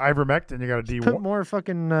horse. Ivermectin, you got to put more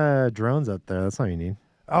fucking drones up there. That's all you need.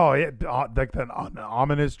 Oh, yeah, like an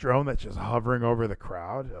ominous drone that's just hovering over the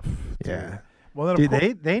crowd. Yeah. Well, then, of Dude,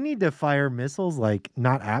 course, they need to fire missiles like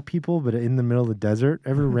not at people, but in the middle of the desert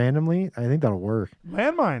every randomly. I think that'll work.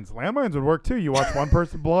 landmines would work too. You watch one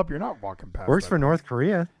person blow up, you're not walking past. Works that for thing. North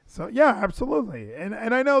Korea, So yeah, absolutely. And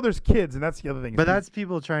I know there's kids, and that's the other thing. but that's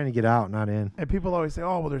people trying to get out, not in. and people always say,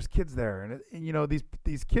 oh well, there's kids there, and you know these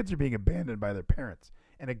kids are being abandoned by their parents.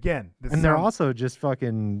 And again, this And they're sounds- also just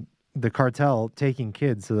fucking the cartel taking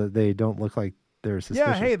kids so that they don't look like they're suspicious.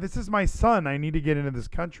 yeah. Hey, this is my son. I need to get into this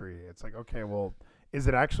country. It's like, okay, well, is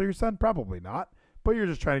it actually your son? Probably not. But you're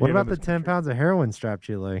just trying to What get about into the this 10 country. pounds of heroin strapped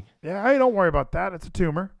to your leg? Yeah, hey, don't worry about that. It's a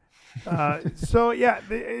tumor. So yeah,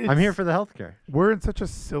 I'm here for the healthcare. We're in such a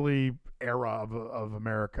silly era of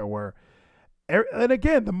America where, and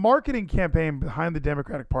again, the marketing campaign behind the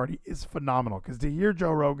Democratic Party is phenomenal. Because to hear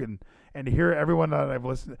Joe Rogan and to hear everyone that I've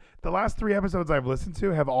listened to, the last 3 episodes I've listened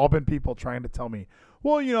to have all been people trying to tell me,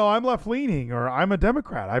 well, you know, I'm left leaning or I'm a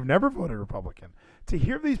Democrat. I've never voted Republican. To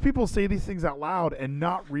hear these people say these things out loud and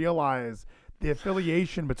not realize the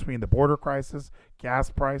affiliation between the border crisis,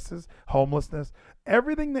 gas prices, homelessness,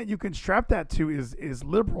 everything that you can strap that to is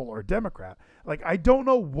liberal or Democrat. Like, I don't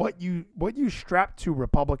know what you strap to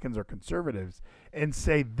Republicans or conservatives and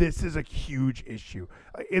say this is a huge issue.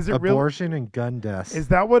 Is it real? Abortion and gun deaths. Is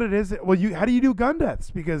that what it is? Well, how do you do gun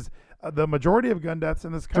deaths? Because the majority of gun deaths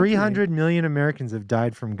in this country, 300 million Americans have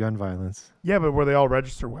died from gun violence. Yeah, but were they all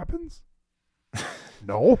registered weapons?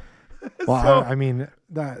 No. Well, So- I mean,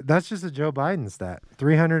 that's just a Joe Biden stat.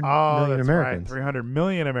 300 million that's Americans. right. 300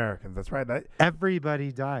 million Americans. That's right. That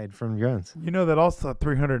Everybody died from guns. you know that also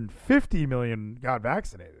 350 million got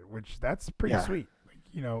vaccinated, which that's pretty Yeah. sweet. Like,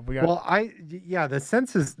 you know, we got Well, the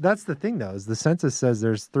census, that's the thing, though, is the census says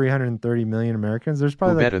there's 330 million Americans. There's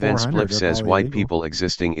probably like Better than 400 Spliff are says probably white illegal. people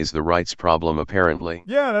existing is the rights problem apparently.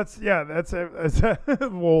 Yeah, that's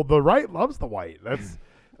well, the right loves the white. That's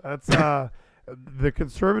the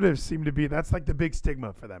conservatives seem to be. That's like the big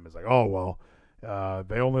stigma for them. Is like, oh well,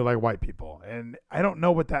 they only like white people, and I don't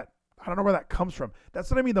know where that comes from. That's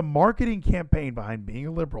what I mean. The marketing campaign behind being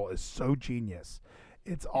a liberal is so genius.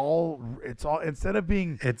 It's all instead of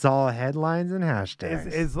being It's all headlines and hashtags.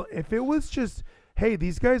 is if it was just, hey,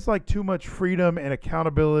 these guys like too much freedom and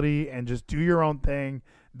accountability and just do your own thing.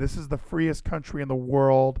 This is the freest country in the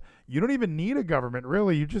world. You don't even need a government,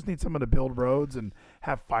 really. You just need someone to build roads and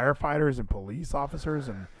have firefighters and police officers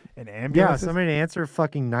and yeah, ambulances. somebody to answer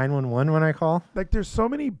fucking 911 when I call. Like, there's so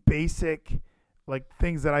many basic like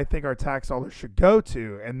things that I think our tax dollars should go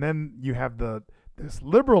to, and then you have this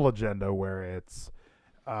liberal agenda where it's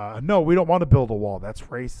no, we don't want to build a wall. That's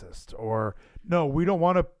racist. Or no, we don't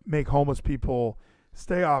want to make homeless people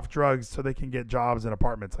stay off drugs so they can get jobs in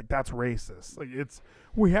apartments. Like, that's racist. Like,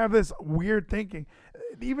 we have this weird thinking.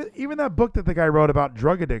 Even that book that the guy wrote about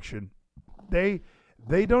drug addiction, they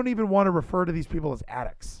don't even want to refer to these people as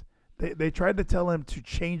addicts. They tried to tell him to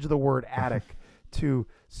change the word addict to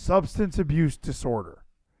substance abuse disorder.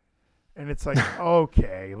 And it's like,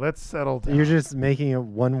 okay, let's settle down. You're just making it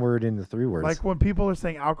one word into 3 words. Like when people are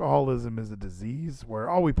saying alcoholism is a disease where,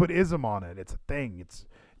 oh, we put ism on it. It's a thing.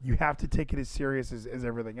 You have to take it as serious as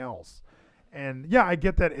everything else. And yeah, I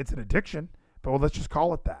get that it's an addiction, but let's just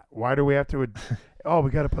call it that. Why do we have to, we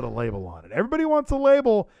got to put a label on it. Everybody wants a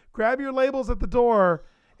label. Grab your labels at the door.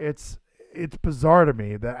 It's bizarre to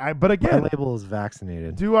me but my again, label is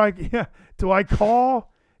vaccinated. do I call?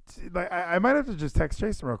 Like, I might have to just text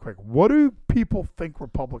Jason real quick. What do people think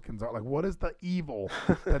Republicans are? Like, what is the evil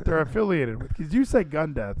that they're affiliated with? Because you say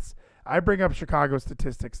gun deaths. I bring up Chicago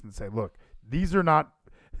statistics and say, look, these are not.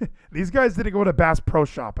 These guys didn't go to Bass Pro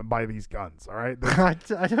Shop and buy these guns. All right.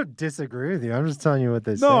 I don't disagree with you. I'm just telling you what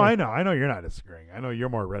they say. No, I know you're not disagreeing. I know you're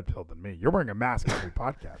more red pilled than me. You're wearing a mask every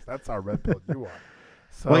podcast. That's how red pilled you are.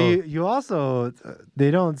 So, Well, you also, they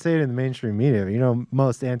don't say it in the mainstream media. You know,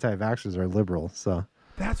 most anti-vaxxers are liberal, so.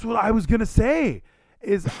 that's what I was gonna say.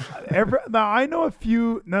 Now I know a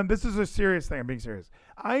few. Now this is a serious thing. I'm being serious.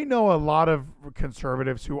 I know a lot of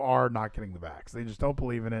conservatives who are not getting the vax. They just don't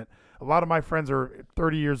believe in it. A lot of my friends are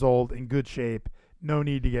 30 years old, in good shape. No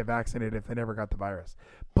need to get vaccinated if they never got the virus.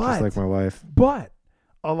 But Just like my wife. But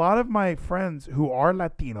a lot of my friends who are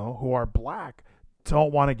Latino, who are black,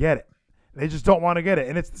 don't want to get it. They just don't want to get it.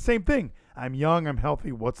 And it's the same thing. I'm young. I'm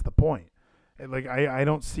healthy. What's the point? Like, I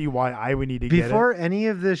don't see why I would need to get it. Before any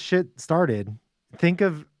of this shit started, think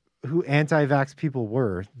of who anti-vax people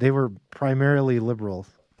were. They were primarily liberals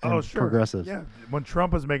and progressives. Yeah. When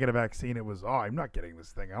Trump was making a vaccine, it was, I'm not getting this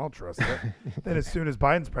thing. I don't trust it. Then as soon as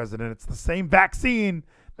Biden's president, it's the same vaccine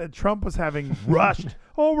that Trump was having rushed.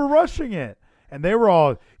 We're rushing it. And they were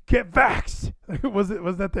all, get vaxxed.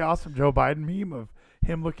 Wasn't that the awesome Joe Biden meme of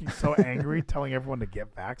him looking so angry, telling everyone to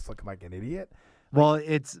get vaxxed, looking like an idiot? Well,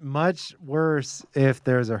 it's much worse if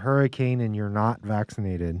there's a hurricane and you're not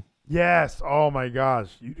vaccinated. Yes. Oh my gosh.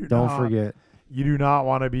 Don't forget. You do not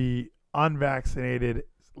want to be unvaccinated.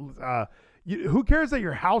 Who cares that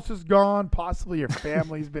your house is gone? Possibly your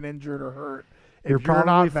family's been injured or hurt. You're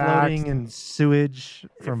probably floating in sewage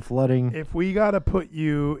from flooding. If we got to put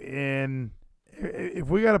you in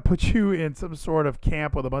some sort of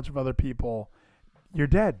camp with a bunch of other people, you're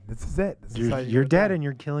dead. This is it. You're dead and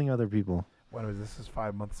you're killing other people. When was this? Is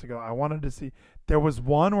 5 months ago. I wanted to see. There was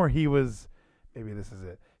one where he was. Maybe this is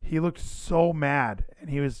it. He looked so mad, and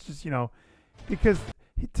he was just, because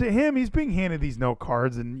to him, he's being handed these note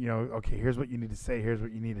cards, and okay, here's what you need to say, here's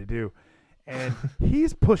what you need to do, and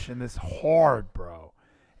he's pushing this hard, bro.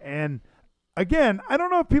 And again, I don't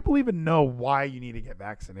know if people even know why you need to get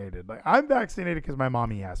vaccinated. Like, I'm vaccinated because my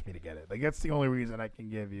mommy asked me to get it. Like, that's the only reason I can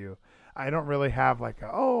give you. I don't really have I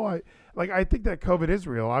think that COVID is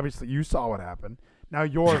real. Obviously, you saw what happened. Now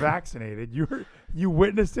you're vaccinated. You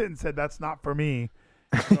witnessed it and said that's not for me.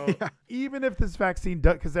 So even if this vaccine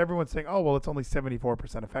does, because everyone's saying, oh well, it's only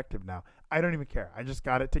 74% effective now. I don't even care. I just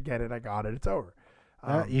got it to get it. I got it. It's over.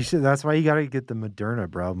 You should. That's why you got to get the Moderna,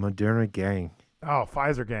 bro. Moderna gang. Oh,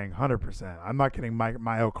 Pfizer gang, 100%. I'm not getting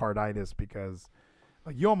myocarditis because,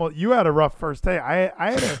 you had a rough first day.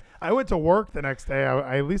 I went to work the next day.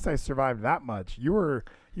 At least I survived that much. You were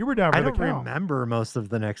down for the count. I don't remember most of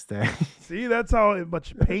the next day. See, that's how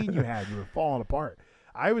much pain you had. You were falling apart.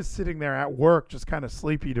 I was sitting there at work, just kind of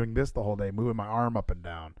sleepy, doing this the whole day, moving my arm up and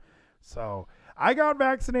down. So I got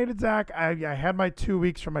vaccinated, Zach. I had my 2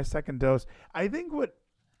 weeks for my second dose. I think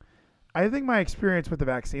my experience with the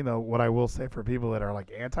vaccine, though, what I will say for people that are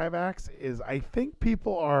anti-vax is I think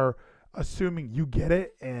people are assuming you get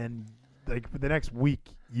it and for the next week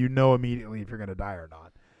immediately if you're going to die or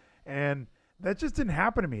not. And that just didn't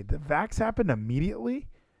happen to me. The vax happened immediately.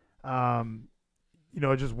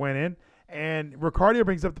 It just went in. And Ricardio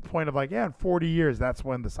brings up the point of in 40 years, that's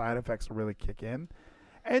when the side effects will really kick in.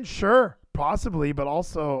 And sure, possibly, but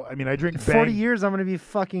also, I drink Bang. 40 years, I'm going to be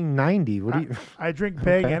fucking 90. What do you? I drink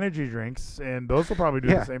Bang energy drinks, and those will probably do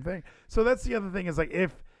the same thing. So that's the other thing is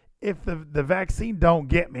if the vaccine don't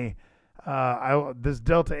get me, this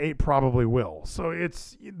Delta 8 probably will. So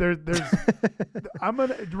there's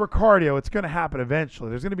Ricardio. It's gonna happen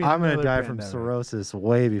eventually. There's gonna be. I'm gonna die from cirrhosis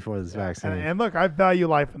way before this vaccine. And look, I value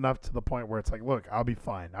life enough to the point where it's look, I'll be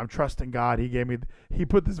fine. I'm trusting God. He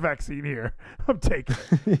put this vaccine here. I'm taking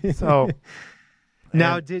it. So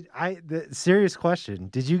now, the serious question?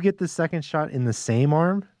 Did you get the second shot in the same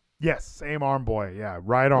arm? Yes, same arm, boy. Yeah,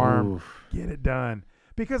 right arm. Oof. Get it done.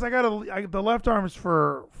 Because the left arm is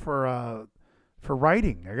for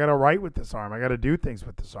writing. I got to write with this arm. I got to do things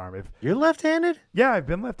with this arm. You're left-handed? Yeah, I've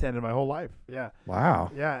been left-handed my whole life. Yeah.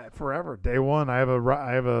 Wow. Yeah, forever. Day one, I have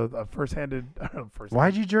a first-handed.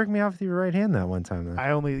 Why'd you jerk me off with your right hand that one time? Then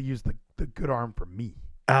I only use the good arm for me.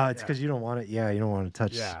 It's because you don't want it. Yeah, you don't want to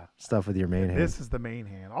touch stuff with your main hand. This is the main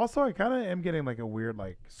hand. Also, I kind of am getting a weird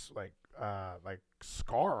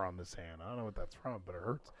scar on this hand. I don't know what that's from, but it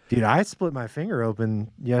hurts. Dude, I split my finger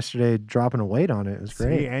open yesterday dropping a weight on it. It was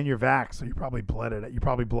great. And you're vaxxed, so you probably bled it. You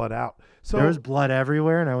probably bled out. So there was blood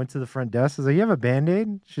everywhere, and I went to the front desk. I was like, "You have a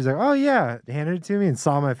Band-Aid?" She's like, "Oh yeah." Handed it to me and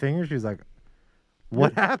saw my finger. She was like,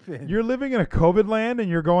 "What happened?" You're living in a COVID land, and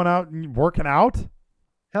you're going out and working out.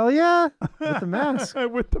 Hell yeah, with the mask.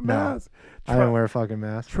 With the mask. I don't wear a fucking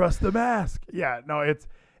mask. Trust the mask. Yeah, no, it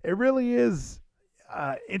really is.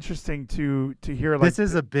 Interesting to hear. This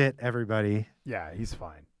is a bit, everybody. Yeah, he's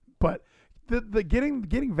fine. But the getting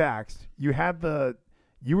vaxxed,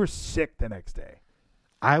 you were sick the next day.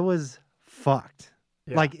 I was fucked.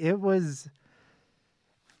 Yeah. It was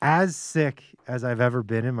as sick as I've ever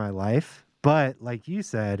been in my life. But like you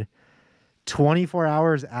said, 24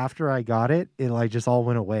 hours after I got it, it just all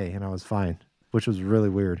went away and I was fine, which was really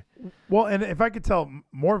weird. Well, and if I could tell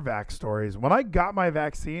more vax stories, when I got my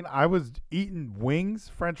vaccine, I was eating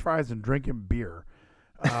wings, French fries, and drinking beer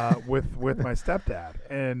with my stepdad.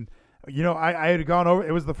 And, I had gone over,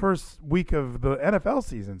 it was the first week of the NFL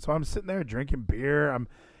season. So I'm sitting there drinking beer.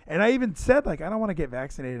 And I even said, I don't want to get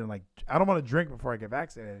vaccinated. And I don't want to drink before I get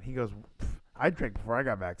vaccinated. And he goes, I drank before I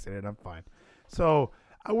got vaccinated. I'm fine. So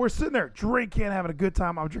we're sitting there drinking, having a good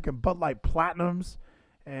time. I'm drinking Bud Light Platinums.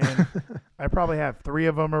 And I probably have 3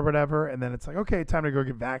 of them or whatever. And then it's okay, time to go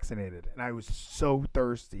get vaccinated. And I was so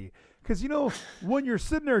thirsty. Because, when you're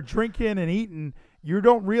sitting there drinking and eating, you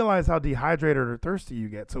don't realize how dehydrated or thirsty you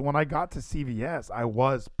get. So when I got to CVS, I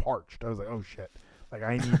was parched. I was like, oh, shit.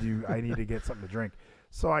 I need to get something to drink.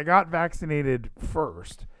 So I got vaccinated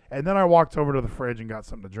first. And then I walked over to the fridge and got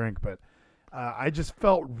something to drink. But I just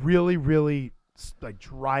felt really, really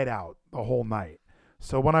dried out the whole night.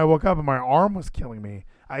 So when I woke up and my arm was killing me,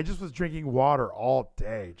 I just was drinking water all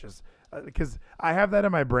day, just because I have that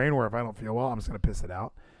in my brain where if I don't feel well, I'm just gonna piss it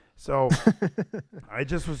out. So I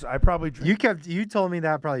probably You told me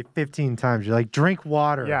that probably 15 times. You're like, drink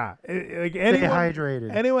water. Yeah. Stay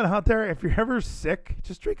hydrated. Anyone out there, if you're ever sick,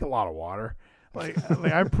 just drink a lot of water. Like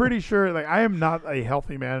I'm pretty sure, like I am not a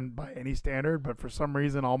healthy man by any standard, but for some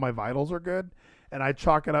reason all my vitals are good. And I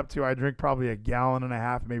chalk it up to I drink probably 1.5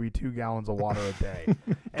 gallons, maybe 2 gallons of water a day.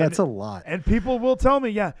 That's a lot. And people will tell me,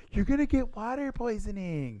 yeah, you're going to get water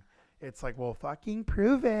poisoning. It's like, well, fucking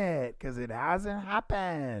prove it, because it hasn't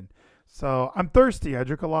happened. So I'm thirsty. I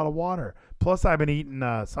drink a lot of water. Plus, I've been eating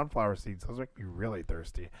sunflower seeds. Those make me really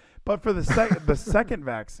thirsty. But for the second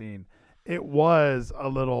vaccine, it was a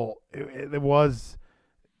little. It was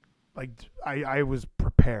like I was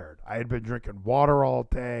prepared. I had been drinking water all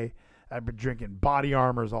day. I've been drinking body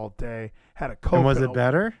armors all day. Had a coconut. And was it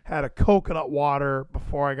better? Had a coconut water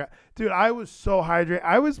before I got. Dude, I was so hydrated.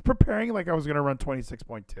 I was preparing like I was gonna run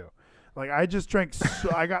 26.2. Like I just drank.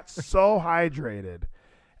 I got so hydrated,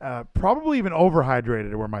 probably even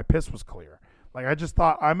overhydrated, where my piss was clear. Like I just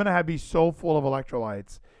thought I'm gonna be so full of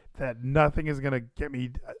electrolytes that nothing is gonna get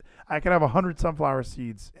me. I can have 100 sunflower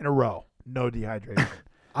seeds in a row, no dehydration.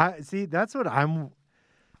 I see. That's what I'm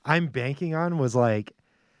banking on. Was like,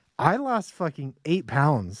 I lost fucking 8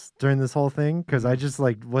 pounds during this whole thing because I just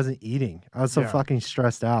like wasn't eating. I was so fucking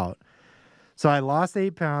stressed out. So I lost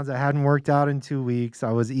 8 pounds. I hadn't worked out in 2 weeks.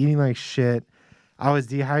 I was eating like shit. I was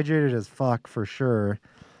dehydrated as fuck for sure.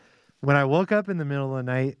 When I woke up in the middle of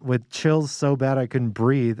the night with chills so bad I couldn't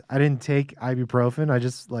breathe, I didn't take ibuprofen. I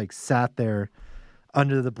just like sat there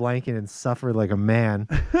under the blanket and suffered like a man.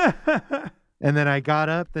 And then I got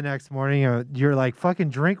up the next morning. You're like, fucking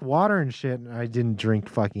drink water and shit. And I didn't drink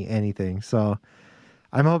fucking anything. So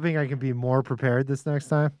I'm hoping I can be more prepared this next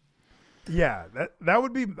time. Yeah, that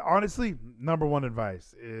would be honestly number one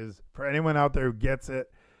advice is for anyone out there who gets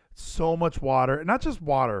it, so much water, and not just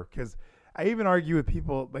water, because I even argue with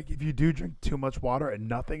people, like if you do drink too much water and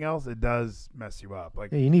nothing else, it does mess you up.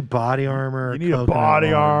 Like you need body armor. You need a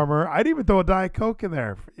body armor. I'd even throw a Diet Coke in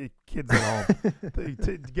there for kids at home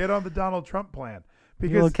to get on the Donald Trump plan.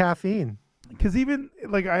 Because a little caffeine. Because even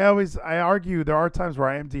like I argue there are times where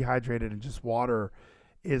I am dehydrated and just water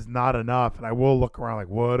is not enough, and I will look around like,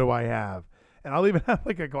 what do I have? And I'll even have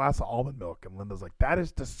like a glass of almond milk, and Linda's like, that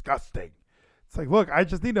is disgusting. It's like, look, I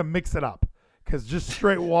just need to mix it up, because just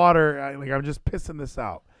straight water, I'm just pissing this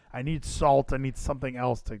out. I need salt. I need something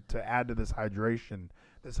else to add to this hydration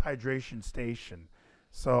station.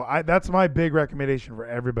 So that's my big recommendation for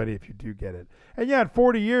everybody if you do get it. And yeah, at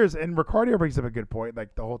 40 years, and Ricardio brings up a good point,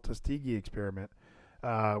 like the whole Tuskegee experiment,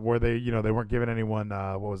 where they weren't giving anyone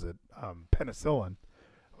penicillin.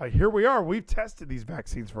 Like here we are, we've tested these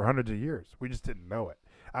vaccines for hundreds of years. We just didn't know it.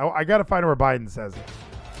 I got to find where Biden says it.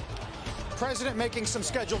 President making some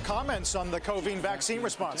scheduled comments on the Covine vaccine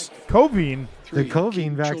response. Covine? The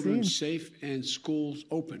Covine vaccine? Children safe and schools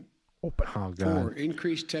open. Oh, God. 4,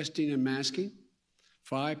 increase testing and masking.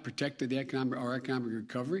 5, protect our economic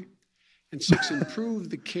recovery. And 6, improve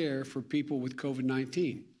the care for people with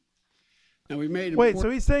COVID-19. Now, we made... Wait, so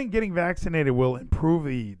he's saying getting vaccinated will improve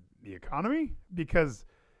the economy? Because...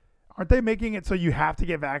 aren't they making it so you have to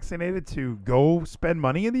get vaccinated to go spend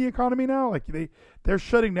money in the economy now? Like they're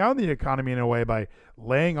shutting down the economy in a way by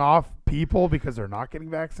laying off people because they're not getting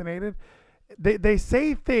vaccinated. They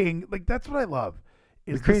say things like, that's what I love.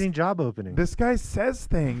 Is creating job openings. This guy says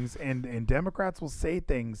things, and Democrats will say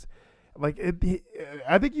things like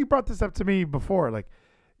I think you brought this up to me before. Like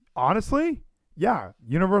honestly, yeah,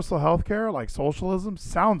 universal health care, like socialism,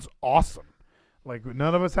 sounds awesome. Like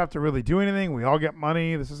none of us have to really do anything. We all get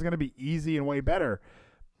money. This is going to be easy and way better,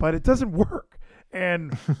 but it doesn't work.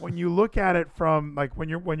 And when you look at it from like when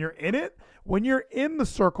you're in it, when you're in the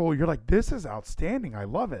circle, you're like, this is outstanding. I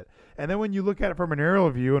love it. And then when you look at it from an aerial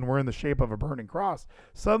view and we're in the shape of a burning cross,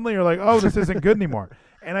 suddenly you're like, oh, this isn't good anymore.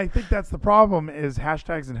 And I think that's the problem is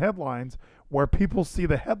hashtags and headlines where people see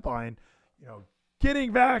the headline,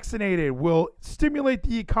 getting vaccinated will stimulate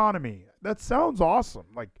the economy. That sounds awesome.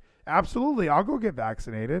 Like, absolutely, I'll go get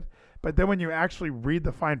vaccinated. But then when you actually read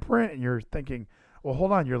the fine print and you're thinking, well,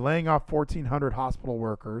 hold on, you're laying off 1,400 hospital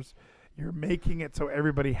workers. You're making it so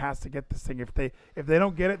everybody has to get this thing. If they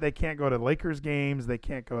don't get it, they can't go to Lakers games. They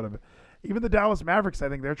can't go to even the Dallas Mavericks. I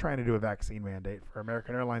think they're trying to do a vaccine mandate for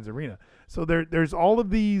American Airlines Arena. So there's all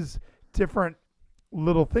of these different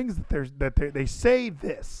little things that they say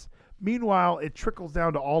this. Meanwhile, it trickles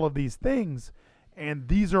down to all of these things. And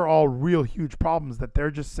these are all real huge problems that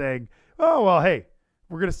they're just saying, oh, well, hey,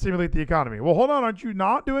 we're going to stimulate the economy. Well, hold on. Aren't you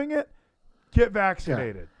not doing it? Get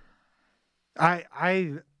vaccinated.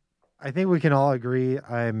 I think we can all agree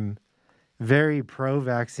I'm very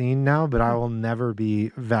pro-vaccine now, but I will never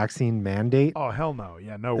be vaccine mandate. Oh, hell no.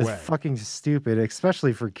 Yeah, no It's way. fucking stupid,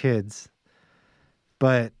 especially for kids.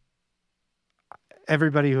 But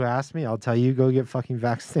everybody who asks me, I'll tell you, go get fucking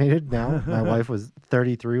vaccinated now. My wife was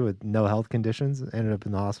 33 with no health conditions, ended up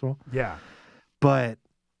in the hospital. Yeah. But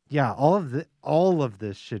yeah, all of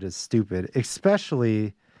this shit is stupid,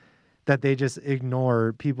 especially that they just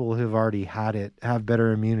ignore people who've already had it, have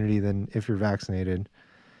better immunity than if you're vaccinated.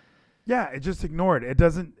 Yeah, it just ignored. It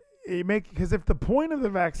doesn't because if the point of the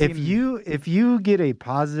vaccine, if you get a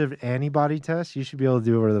positive antibody test, you should be able to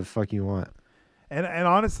do whatever the fuck you want. and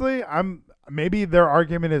honestly, maybe their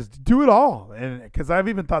argument is do it all, and because I've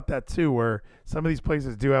even thought that too, where some of these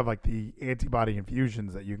places do have like the antibody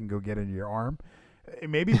infusions that you can go get into your arm.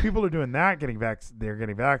 Maybe people are doing that, they're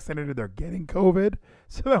getting vaccinated, they're getting COVID,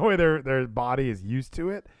 so that way their body is used to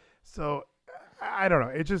it. So I don't know.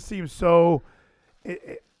 It just seems so.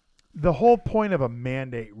 The whole point of a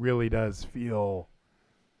mandate really does feel.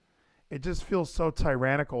 It just feels so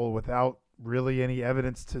tyrannical without really any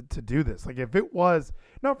evidence to do this. Like if it was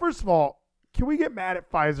now, first of all, can we get mad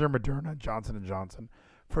at Pfizer, Moderna, Johnson & Johnson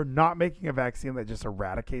for not making a vaccine that just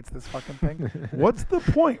eradicates this fucking thing? What's the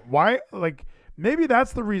point? Why? Like maybe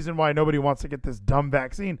that's the reason why nobody wants to get this dumb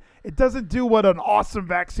vaccine. It doesn't do what an awesome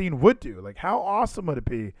vaccine would do. Like how awesome would it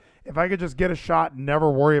be if I could just get a shot and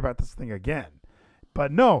never worry about this thing again?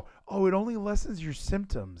 But no, it only lessens your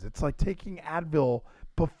symptoms. It's like taking Advil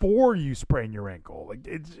before you sprain your ankle. Like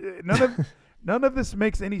none of this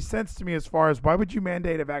makes any sense to me as far as why would you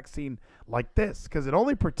mandate a vaccine like this? Because it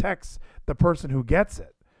only protects the person who gets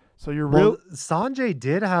it. So you're Sanjay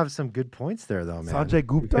did have some good points there, though, man. Sanjay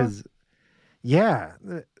Gupta? Because, yeah,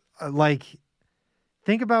 like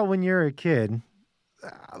think about when you're a kid.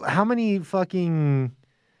 How many fucking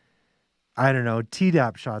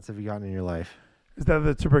Tdap shots have you gotten in your life? Is that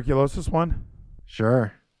the tuberculosis one?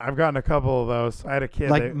 Sure. I've gotten a couple of those. I had a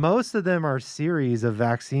kid. Like most of them are series of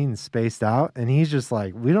vaccines spaced out, and he's just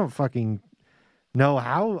like, we don't fucking know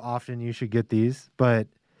how often you should get these, but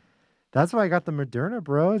that's why I got the Moderna,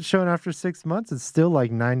 bro. It's showing after 6 months, it's still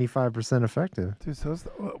like 95% effective. Dude, so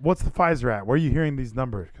what's the Pfizer at? Where are you hearing these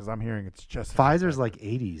numbers? Because I'm hearing it's just Pfizer's like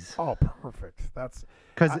 80s. Oh, perfect. That's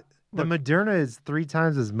because the Moderna is 3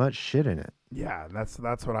 times as much shit in it. Yeah, that's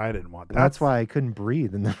what I didn't want. That's why I couldn't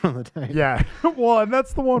breathe in the middle of the day. Yeah, well, and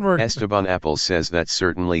that's the one where Esteban Apple says that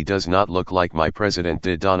certainly does not look like my president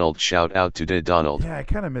did Donald. Shout out to did Donald. Yeah, I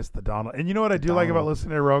kind of missed the Donald. And you know what I do like about listening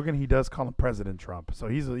to Rogan? He does call him President Trump, so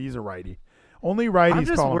he's a righty. Only righties I'm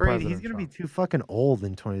just call him worried President he's gonna Trump. be too fucking old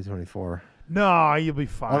in 2024. No, you'll be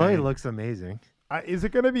fine. Although he looks amazing. Is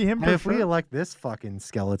it going to be him? If we elect this fucking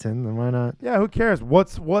skeleton, then why not? Yeah, who cares?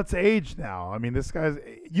 What's age now? I mean, this guy's.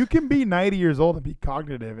 You can be 90 years old and be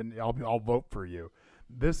cognitive, and I'll vote for you.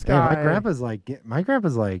 This guy. Hey, my grandpa's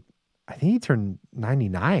like, I think he turned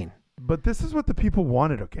 99. But this is what the people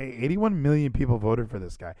wanted. Okay, 81 million people voted for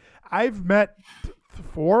this guy. I've met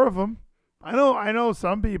 4 of them. I know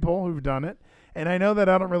some people who've done it, and I know that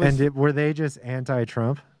I don't really. And were they just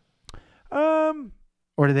anti-Trump?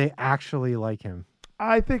 Or do they actually like him?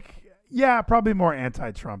 I think, yeah, probably more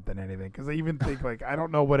anti-Trump than anything. Because I even think, I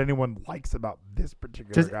don't know what anyone likes about this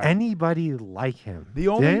particular Does guy. anybody like him? Did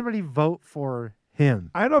anybody vote for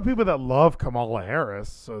him? I know people that love Kamala Harris,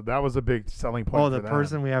 so that was a big selling point. Oh, the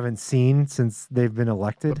person we haven't seen since they've been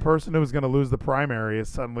elected? The person who was going to lose the primary is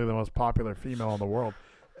suddenly the most popular female in the world.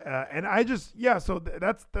 And I just, so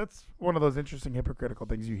that's one of those interesting hypocritical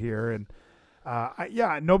things you hear. And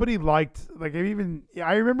nobody liked, I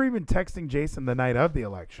remember even texting Jason the night of the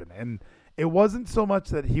election, and it wasn't so much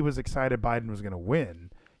that he was excited Biden was going to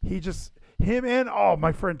win. Him and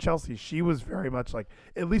my friend Chelsea, she was very much like,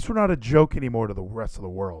 at least we're not a joke anymore to the rest of the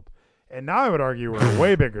world. And now I would argue we're a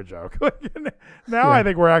way bigger joke. I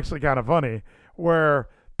think we're actually kind of funny, where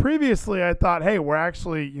previously I thought, hey, we're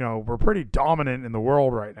actually, we're pretty dominant in the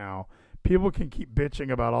world right now. People can keep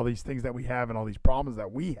bitching about all these things that we have and all these problems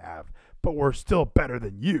that we have, but we're still better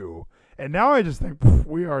than you. And now I just think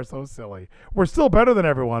we are so silly. We're still better than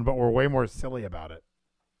everyone, but we're way more silly about it.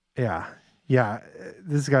 Yeah.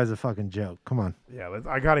 This guy's a fucking joke. Come on. Yeah,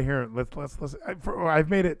 I gotta hear it. Let's listen.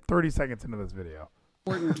 I've made it 30 seconds into this video.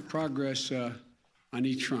 Important progress on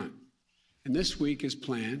each front. And this week, as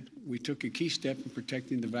planned, we took a key step in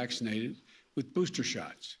protecting the vaccinated with booster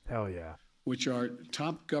shots. Hell yeah. which our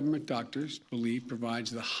top government doctors believe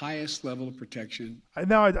provides the highest level of protection.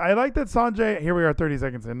 Now, I like that Sanjay, here we are 30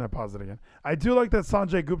 seconds in, I pause it again. I do like that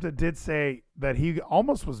Sanjay Gupta did say that he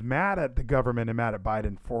almost was mad at the government and mad at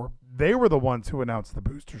Biden for, they were the ones who announced the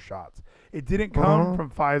booster shots. It didn't come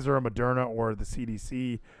from Pfizer or Moderna or the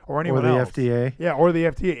CDC or anyone else. Or the FDA. Yeah, or the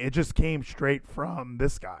FDA. It just came straight from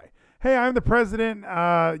this guy. Hey, I'm the president.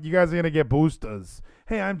 You guys are going to get boosters.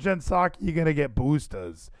 Hey, I'm Jen Psaki. You're going to get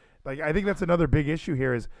boosters. Like, I think that's another big issue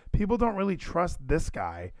here is people don't really trust this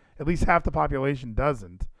guy. At least half the population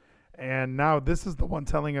doesn't. And now this is the one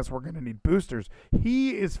telling us we're going to need boosters.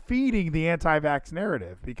 He is feeding the anti-vax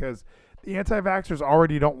narrative because the anti-vaxxers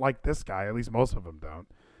already don't like this guy. At least most of them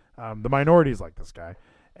don't. The minorities like this guy.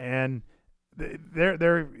 And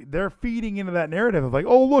they're feeding into that narrative of like,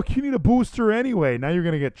 oh, look, you need a booster anyway. Now you're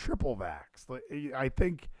going to get triple vax. Like, I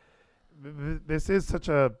think this is such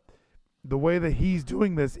a... The way that he's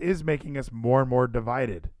doing this is making us more and more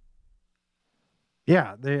divided.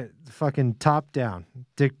 Yeah, the fucking top-down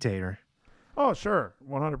dictator. Oh, sure,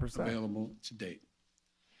 100%. Available to date.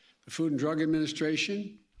 The Food and Drug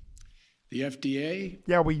Administration, the FDA.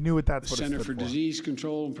 Yeah, we knew it. That's the what Center it stood for Disease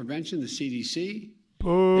Control and Prevention, the CDC.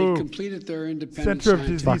 Boo. They've completed their independent Center of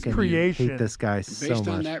Disease I Creation. hate this guy so much. Based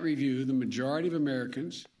on that review, the majority of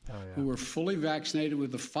Americans who were fully vaccinated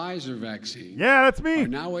with the Pfizer vaccine that's me. are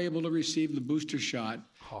now able to receive the booster shot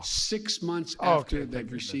 6 months after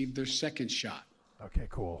they've received their second shot. Okay,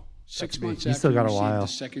 cool. 6 months You after still you got a receive while. the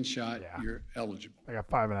second shot, you're eligible. I got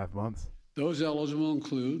 5.5 months. Those eligible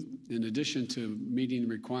include, in addition to meeting the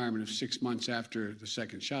requirement of 6 months after the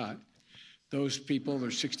second shot, those people that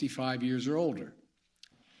are 65 years or older.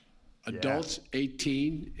 Adults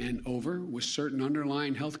 18 and over with certain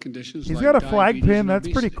underlying health conditions. He's like got a flag diabetes pin. and That's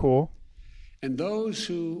pretty obesity. cool. And those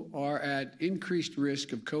who are at increased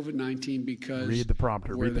risk of COVID-19 because Read the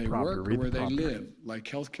prompter, where read the they prompter, work read or where the they prompter. live, like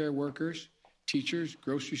healthcare workers, teachers,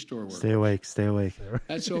 grocery store workers. Stay awake, stay awake.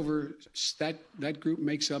 That's over. That group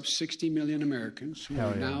makes up 60 million Americans who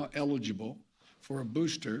are now eligible for a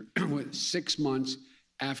booster with 6 months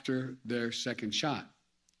after their second shot,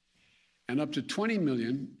 and up to 20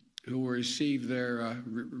 million who will receive their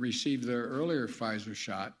earlier Pfizer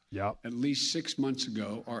shot at least 6 months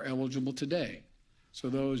ago are eligible today. So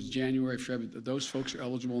those January, February, those folks are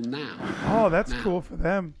eligible now. Oh, that's cool for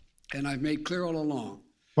them. And I've made clear all along.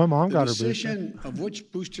 My mom the got her booster. decision of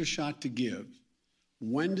which booster shot to give,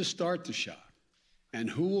 when to start the shot,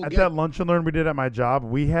 and who will At get that lunch and learn we did at my job,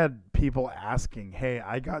 we had people asking, hey,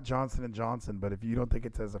 I got Johnson & Johnson, but if you don't think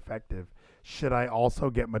it's as effective, should I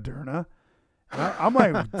also get Moderna? And I'm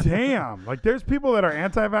like, damn. Like, there's people that are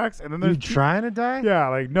anti-vax, and then there's You trying to die? Yeah,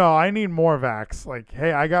 like, no, I need more vax. Like,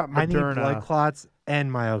 hey, I got Moderna. I need blood clots and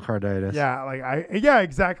myocarditis. Yeah, like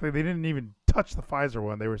exactly. They didn't even touch the Pfizer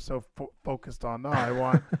one. They were so focused on, no,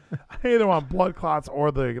 I either want blood clots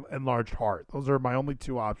or the enlarged heart. Those are my only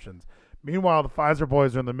two options. Meanwhile, the Pfizer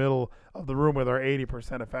boys are in the middle of the room with our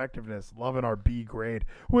 80% effectiveness, loving our B grade.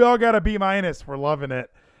 We all got a B-. We're loving it.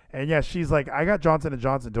 And yeah, she's like, I got Johnson &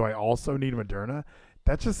 Johnson. Do I also need Moderna?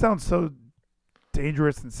 That just sounds so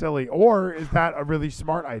dangerous and silly. Or is that a really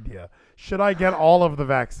smart idea? Should I get all of the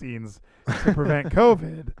vaccines to prevent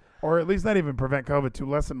COVID? Or at least not even prevent COVID, to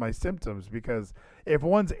lessen my symptoms? Because if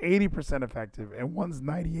one's 80% effective and one's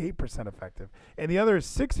 98% effective and the other is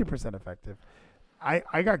 60% effective,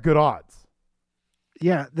 I got good odds.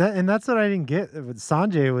 Yeah, that's what I didn't get.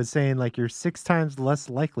 Sanjay was saying, like, you're 6 times less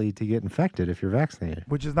likely to get infected if you're vaccinated.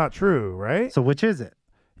 Which is not true, right? So which is it?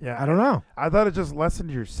 Yeah, I don't know. I thought it just lessened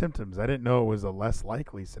your symptoms. I didn't know it was a less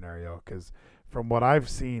likely scenario because from what I've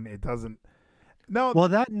seen, it doesn't. No. Well,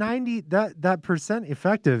 that percent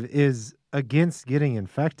effective is against getting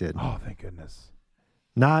infected. Oh, thank goodness.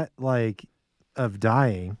 Not like of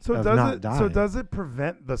dying. So of does not it? dying. So does it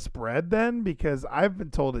prevent the spread then? Because I've been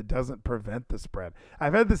told it doesn't prevent the spread.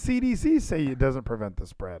 I've had the CDC say it doesn't prevent the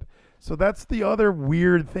spread. So that's the other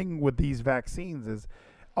weird thing with these vaccines is,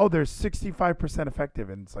 oh, they're 65% effective,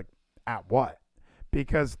 and it's like, at what?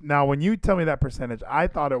 Because now when you tell me that percentage, I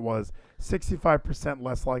thought it was 65%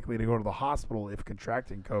 less likely to go to the hospital if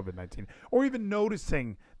contracting COVID-19 or even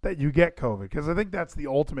noticing that you get COVID. Because I think that's the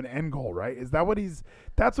ultimate end goal, right? Is that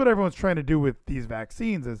that's what everyone's trying to do with these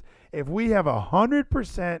vaccines is if we have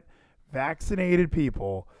 100% vaccinated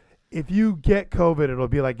people, if you get COVID, it'll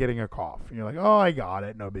be like getting a cough. And you're like, oh, I got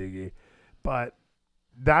it. No biggie. But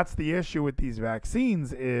that's the issue with these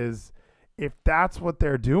vaccines is if that's what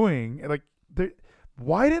they're doing, like,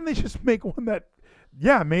 why didn't they just make one that,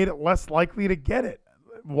 made it less likely to get it?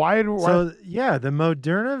 Why? So, yeah, the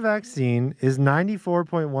Moderna vaccine is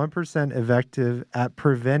 94.1% effective at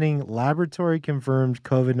preventing laboratory-confirmed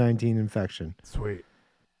COVID-19 infection. Sweet.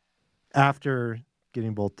 After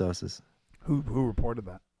getting both doses. Who reported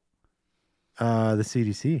that? The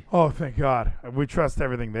CDC. Oh, thank God. We trust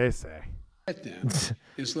everything they say. Them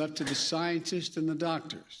is left to the scientists and the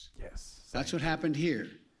doctors. Yes. That's what happened here.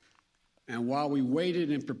 And while we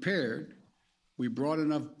waited and prepared, we bought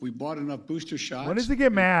enough booster shots. When does he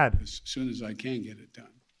get mad? As soon as I can get it done.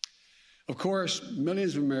 Of course,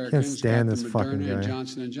 millions of Can't Americans stand got this the fucking Moderna and guy.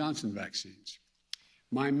 Johnson & Johnson vaccines.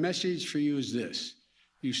 My message for you is this.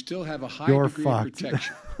 You still have a high You're degree fucked. of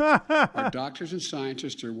protection. Our doctors and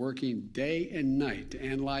scientists are working day and night to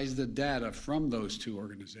analyze the data from those two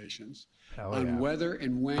organizations on whether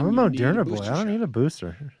and when I'm a you need a Moderna boy. booster I don't need a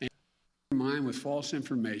booster. shot. In mind with false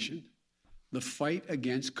information, the fight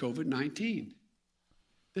against COVID-19.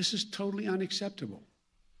 This is totally unacceptable.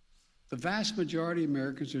 The vast majority of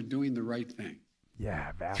Americans are doing the right thing.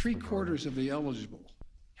 Yeah, vast Three-quarters of the eligible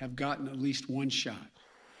have gotten at least one shot.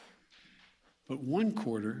 But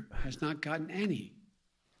 1/4 has not gotten any.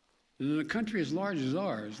 And in a country as large as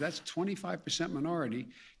ours, that's 25% minority,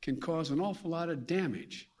 can cause an awful lot of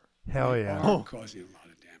damage. Hell They yeah. are causing a lot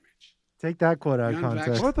of damage. Take that quote out of Beyond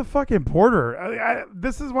context. What the fucking Porter?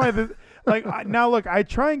 This is why this. Now look, I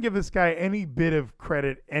try and give this guy any bit of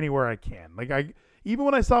credit anywhere I can. Even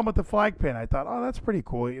when I saw him with the flag pin, I thought, oh, that's pretty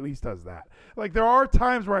cool. He at least does that. Like, there are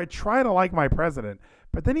times where I try to like my president,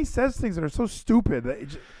 but then he says things that are so stupid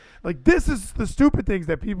that this is the stupid things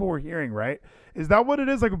that people were hearing, right? Is that what it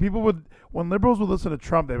is? Like when liberals would listen to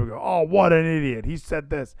Trump, they would go, oh, what an idiot. He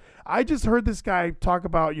said this. I just heard this guy talk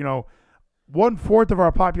about, 1/4 of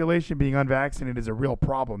our population being unvaccinated is a real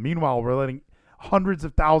problem. Meanwhile, we're letting hundreds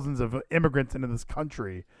of thousands of immigrants into this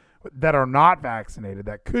country that are not vaccinated,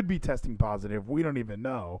 that could be testing positive. We don't even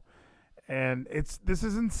know. And this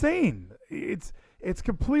is insane. It's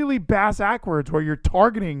completely bass-ackwards where you're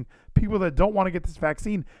targeting people that don't want to get this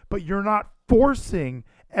vaccine, but you're not forcing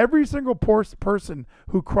every single person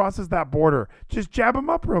who crosses that border. Just jab them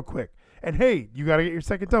up real quick. And, hey, you got to get your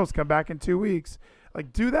second dose. Come back in 2 weeks.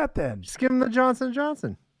 Do that then. Just give him the Johnson &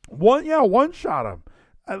 Johnson. One shot him.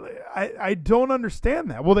 I don't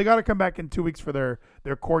understand that. Well, they got to come back in 2 weeks for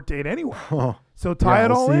their court date anyway. So tie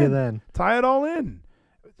it all see in. you then. Tie it all in.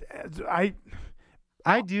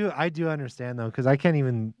 I do understand though, because I can't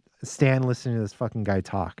even stand listening to this fucking guy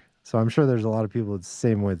talk. So I'm sure there's a lot of people that's the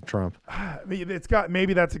same with Trump. Maybe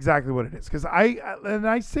that's exactly what it is. Because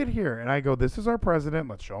I sit here and I go, this is our president.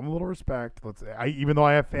 Let's show him a little respect. Even though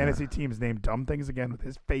I have fantasy teams named dumb things again with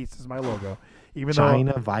his face as my logo. Even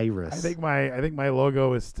China though virus. I think my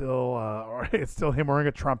logo is still it's still him wearing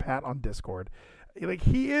a Trump hat on Discord. Like,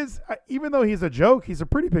 he is, even though he's a joke, he's a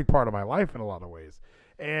pretty big part of my life in a lot of ways.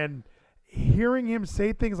 And hearing him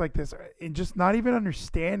say things like this and just not even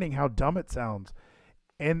understanding how dumb it sounds,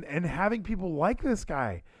 and having people like this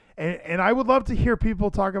guy. And I would love to hear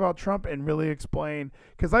people talk about Trump and really explain,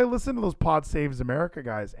 because I listen to those Pod Saves America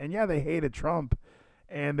guys, and yeah, they hated Trump,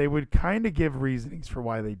 and they would kind of give reasonings for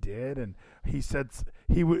why they did. And he said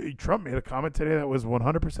Trump made a comment today that was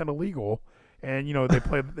 100% illegal, and they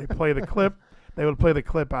play the clip. They would play the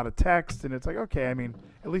clip out of text, and it's like, okay, I mean,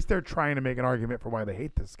 at least they're trying to make an argument for why they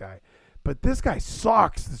hate this guy. But this guy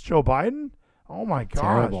sucks. This Joe Biden? Oh, my gosh.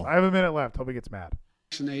 Terrible. I have a minute left. Hope he gets mad.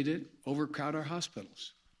 Vaccinated, overcrowd our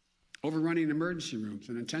hospitals, overrunning emergency rooms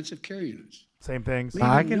and intensive care units. Same things. Leaving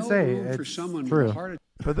I can no say room for it's someone true. with a heart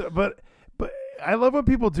attack. But I love when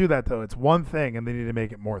people do that, though. It's one thing, and they need to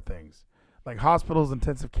make it more things. Like hospitals,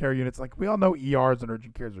 intensive care units. Like, we all know ERs and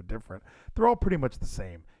urgent cares are different. They're all pretty much the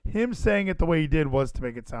same. Him saying it the way he did was to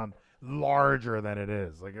make it sound larger than it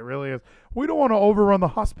is. Like, it really is. We don't want to overrun the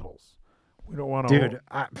hospitals. We don't want to. Dude,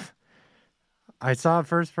 I saw it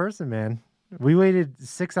first person, man. We waited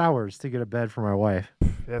 6 hours to get a bed for my wife.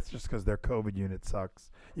 That's just because their COVID unit sucks.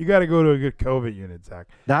 You got to go to a good COVID unit, Zach.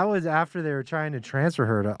 That was after they were trying to transfer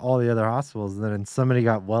her to all the other hospitals, and then somebody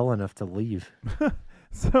got well enough to leave.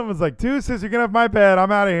 Someone's like, Deuces, you're going to have my bed.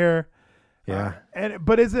 I'm out of here. Yeah.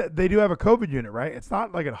 But they do have a COVID unit, right? It's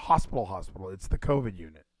not like a hospital. It's the COVID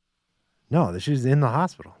unit. No, she's in the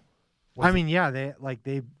hospital.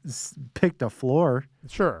 They picked a floor,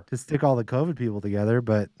 sure, to stick all the COVID people together,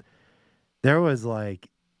 but there was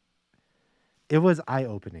it was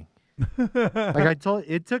eye-opening.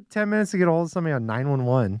 It took 10 minutes to get a hold of somebody on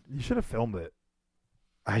 911. You should have filmed it.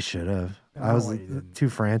 I should have. I was too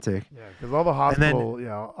frantic. Yeah, because all the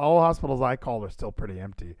hospitals I call are still pretty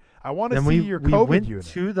empty. I want to see your COVID we went unit.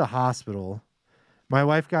 To the hospital. My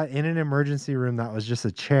wife got in an emergency room that was just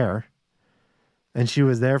a chair. and she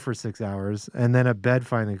was there for 6 hours, and then a bed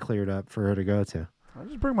finally cleared up for her to go to. I'll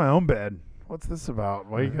just bring my own bed. What's this about?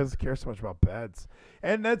 Why do you guys care so much about beds?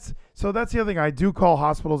 And that's the other thing. I do call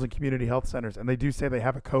hospitals and community health centers, and they do say they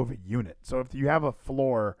have a COVID unit. So if you have a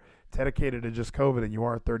floor dedicated to just COVID and you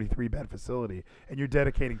are a 33-bed facility and you're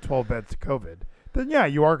dedicating 12 beds to COVID, then yeah,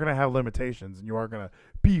 you are going to have limitations and you are going to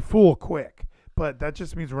be full quick. But that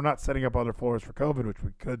just means we're not setting up other floors for COVID, which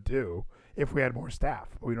we could do if we had more staff.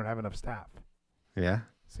 But we don't have enough staff. Yeah.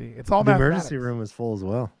 See, it's all the mathematics. emergency room is full as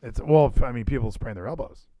well. People spraying their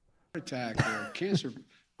elbows. Attack or cancer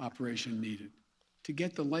operation needed to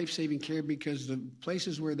get the life-saving care, because the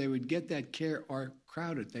places where they would get that care are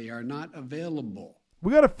crowded. They are not available.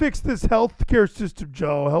 We got to fix this healthcare system,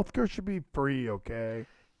 Joe. Healthcare should be free, okay?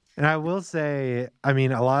 And I will say, I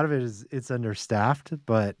mean, a lot of it is it's understaffed,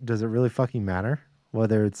 but does it really fucking matter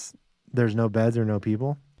whether there's no beds or no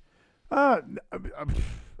people?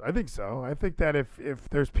 I think so. I think that if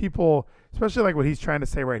there's people, especially like what he's trying to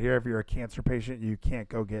say right here, if you're a cancer patient, you can't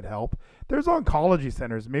go get help. There's oncology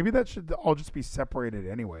centers. Maybe that should all just be separated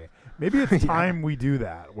anyway. Maybe it's time we do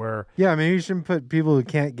that. Where maybe you shouldn't put people who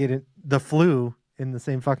can't get the flu in the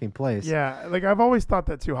same fucking place. Yeah, like I've always thought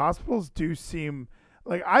that too. Hospitals do seem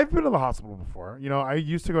like, I've been to the hospital before. You know, I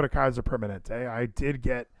used to go to Kaiser Permanente. I did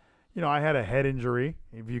get, I had a head injury,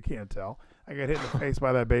 if you can't tell. I got hit in the face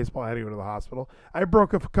by that baseball. I had to go to the hospital. I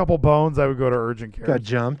broke a couple bones. I would go to urgent care. Got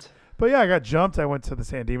jumped. But yeah, I got jumped. I went to the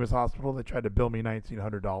San Dimas Hospital. They tried to bill me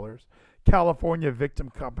 $1,900. California Victim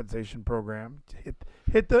Compensation Program.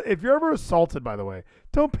 If you're ever assaulted, by the way,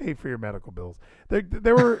 don't pay for your medical bills.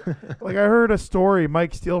 They were like, I heard a story.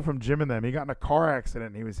 Mike Steele from Jim and them. He got in a car accident.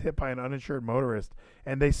 And he was hit by an uninsured motorist,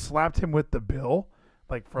 and they slapped him with the bill,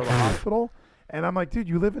 like for the hospital. And I'm like, dude,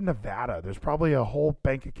 you live in Nevada. There's probably a whole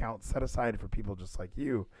bank account set aside for people just like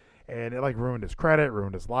you. And it like ruined his credit,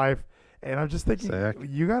 ruined his life. And I'm just thinking,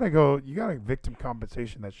 you got to victim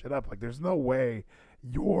compensation that shit up. Like, there's no way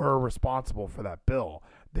you're responsible for that bill.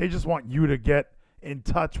 They just want you to get in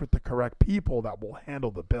touch with the correct people that will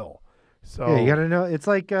handle the bill. So yeah, you got to know. It's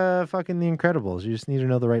like fucking The Incredibles. You just need to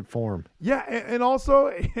know the right form. Yeah. And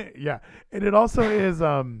also, yeah. And it also is,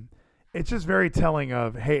 it's just very telling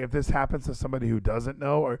of, hey, if this happens to somebody who doesn't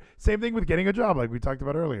know, or same thing with getting a job, like we talked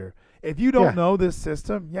about earlier. If you don't know this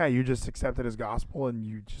system, you just accept it as gospel and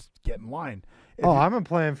you just get in line. I'm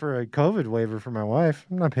applying for a COVID waiver for my wife.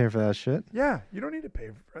 I'm not paying for that shit. Yeah, you don't need to pay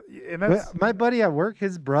for it. And that's, my buddy at work,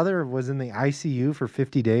 his brother was in the ICU for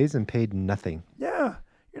 50 days and paid nothing. Yeah,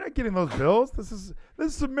 you're not getting those bills. This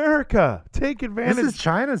is America. Take advantage. This is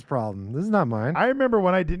China's problem. This is not mine. I remember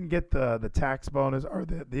when I didn't get the tax bonus or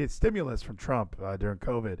the stimulus from Trump during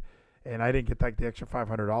COVID, and I didn't get like the extra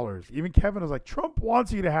 $500. Even Kevin was like, Trump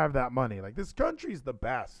wants you to have that money. Like, this country's the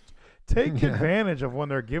best. Take advantage of when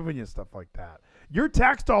they're giving you stuff like that. Your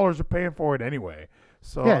tax dollars are paying for it anyway.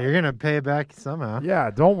 So yeah, you're gonna pay it back somehow. Yeah,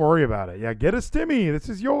 don't worry about it. Yeah, get a stimmy. This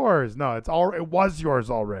is yours. No, it was yours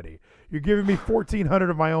already. You're giving me $1,400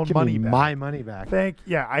 of my own money back. My money back.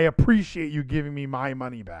 I appreciate you giving me my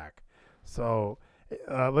money back. So,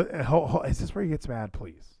 is this where he gets mad,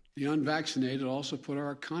 please? The unvaccinated also put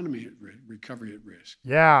our economy at recovery at risk.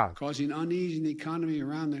 Yeah, causing unease in the economy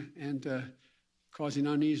causing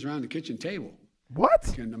unease around the kitchen table. What?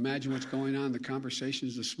 You can imagine what's going on in the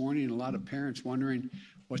conversations this morning, and a lot of parents wondering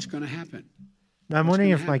what's going to happen. I'm wondering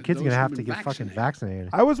if my kid's going to have to get fucking vaccinated.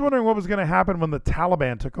 I was wondering what was going to happen when the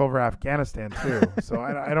Taliban took over Afghanistan, too. So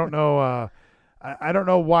I don't know. I don't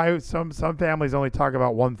know why some families only talk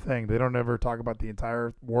about one thing. They don't ever talk about the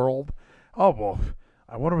entire world. Oh, well,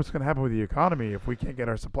 I wonder what's going to happen with the economy if we can't get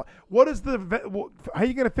our supply. How are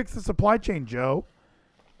you going to fix the supply chain, Joe?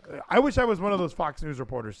 I wish I was one of those Fox News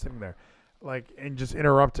reporters sitting there, and just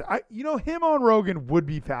interrupt. Him on Rogan would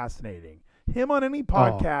be fascinating. Him on any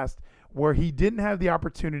podcast where he didn't have the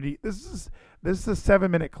opportunity. This is a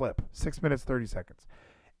 7-minute clip, 6 minutes 30 seconds.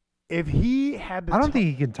 If he had to, I don't think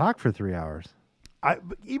he can talk for 3 hours.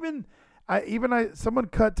 Someone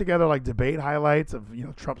cut together like debate highlights of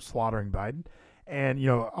Trump slaughtering Biden, and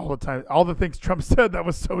all the things Trump said that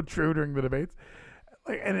was so true during the debates,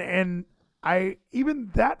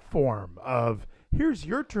 even that form of here's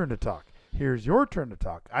your turn to talk. Here's your turn to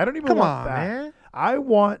talk. I don't even want that. Man. I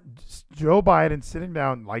want Joe Biden sitting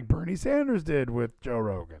down like Bernie Sanders did with Joe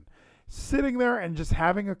Rogan, sitting there and just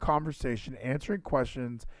having a conversation, answering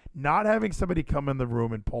questions, not having somebody come in the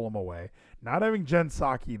room and pull him away, not having Jen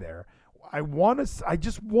Psaki there. I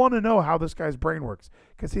just want to know how this guy's brain works,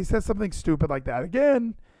 because he says something stupid like that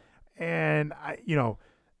again, and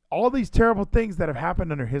all these terrible things that have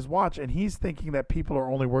happened under his watch, and he's thinking that people are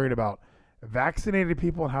only worried about vaccinated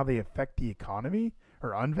people and how they affect the economy,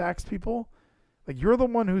 or unvaxxed people. Like, you're the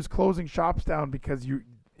one who's closing shops down because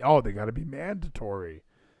they got to be mandatory.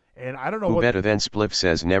 And I don't know Who better than Spliff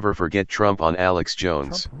says never forget Trump on Alex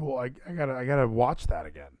Jones. Trump rule. I gotta watch that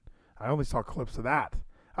again. I only saw clips of that.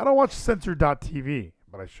 I don't watch censored.tv,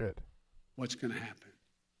 but I should. What's going to happen?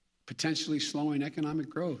 Potentially slowing economic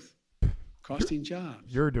growth, costing jobs.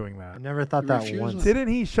 You're doing that. I never thought that once. Didn't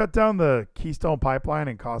he shut down the Keystone Pipeline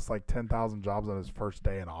and cost like 10,000 jobs on his first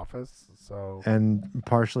day in office? So And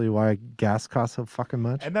partially why gas costs so fucking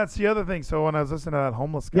much. And that's the other thing. So when I was listening to that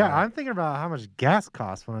homeless guy. Yeah, I'm thinking about how much gas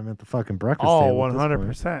costs when I'm at the fucking breakfast Oh, table.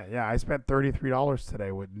 100%. Yeah, I spent $33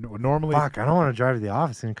 today. Normally, fuck, I don't want to drive to the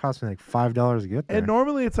office, and it costs me like $5 to get there. And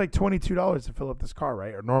normally it's like $22 to fill up this car,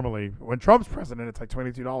 right? Or normally when Trump's president, it's like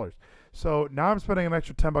 $22. So now I'm spending an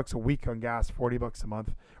extra $10 a week on gas, $40 a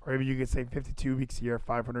month, or maybe you could say 52 weeks a year,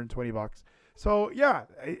 $520. So yeah,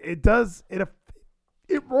 it does.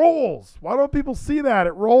 It rolls. Why don't people see that?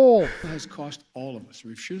 It rolls. It has cost all of us.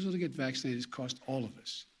 Refusal to get vaccinated has cost all of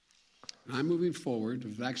us. And I'm moving forward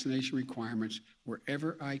with vaccination requirements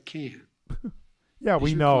wherever I can. Yeah, we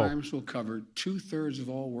These know. requirements will cover 2/3 of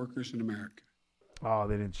all workers in America. Oh,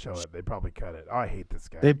 they didn't show it. They probably cut it. Oh, I hate this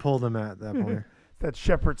guy. They pulled him at that point. That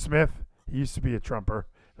Shepard Smith. He used to be a Trumper.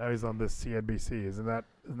 Now he's on this CNBC. Isn't that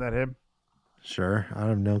him? Sure. I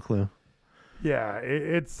have no clue. Yeah,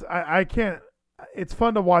 I can't. It's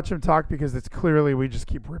fun to watch him talk because it's clearly we just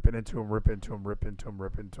keep ripping into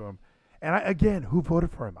him. And again, who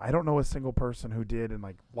voted for him? I don't know a single person who did and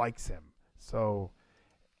likes him. So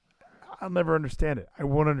I'll never understand it. I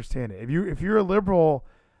won't understand it. If you're a liberal,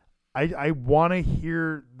 I want to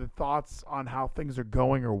hear the thoughts on how things are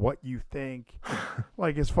going or what you think.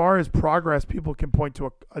 Like, as far as progress, people can point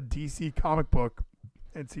to a DC comic book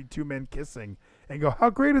and see two men kissing and go, how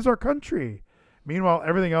great is our country? Meanwhile,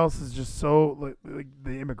 everything else is just so, like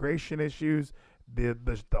the immigration issues, the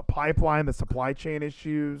pipeline, the supply chain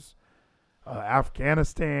issues,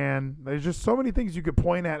 Afghanistan. There's just so many things you could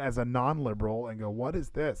point at as a non-liberal and go, what is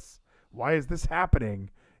this? Why is this happening?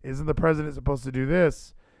 Isn't the president supposed to do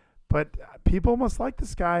this? But people must like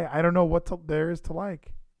this guy. I don't know what there is to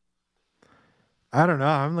like. I don't know.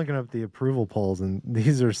 I'm looking up the approval polls, and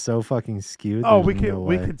these are so fucking skewed. Oh, There's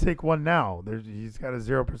we can take one now. He's got a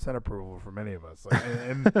 0% approval for many of us,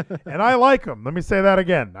 and I like him. Let me say that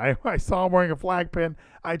again. I saw him wearing a flag pin.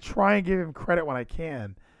 I try and give him credit when I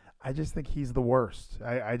can. I just think he's the worst.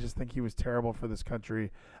 I just think he was terrible for this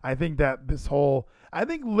country. I think that I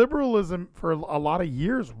think liberalism for a lot of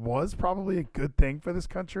years was probably a good thing for this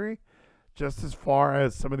country, just as far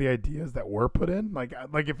as some of the ideas that were put in. Like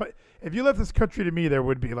if you left this country to me, there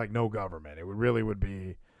would be no government. It would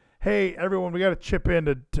be, hey, everyone, we got to chip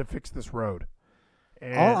in to fix this road.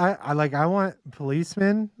 And I want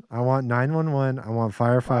policemen. I want 911. I want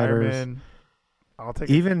firefighters. Firemen. I'll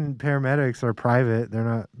take even paramedics are private. They're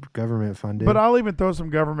not government funded. But I'll even throw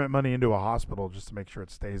some government money into a hospital just to make sure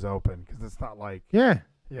it stays open, because it's not like yeah.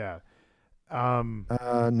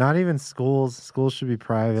 Not even schools. Schools should be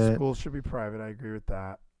private. Schools should be private. I agree with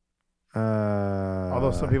that.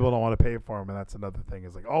 Although some people don't want to pay for them, and that's another thing.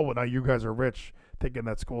 Is like, oh, well, now you guys are rich, thinking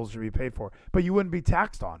that schools should be paid for, but you wouldn't be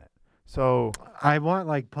taxed on it. So I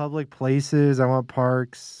want public places. I want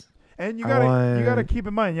parks. And you gotta keep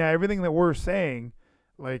in mind, everything that we're saying,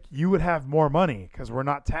 you would have more money because we're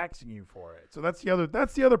not taxing you for it. So that's the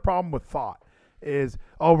other problem with thought is,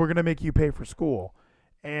 oh, we're gonna make you pay for school,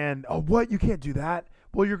 and what, you can't do that.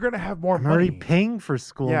 Well, you're gonna have more money. I'm already paying for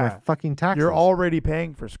school. My fucking taxes. You're already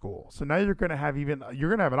paying for school, so now you're gonna have an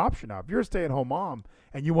option now. If you're a stay-at-home mom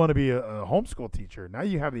and you want to be a homeschool teacher, now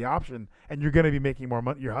you have the option, and you're gonna be making more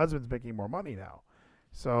money. Your husband's making more money now.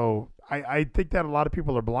 So I think that a lot of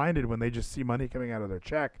people are blinded when they just see money coming out of their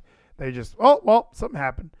check. They just, something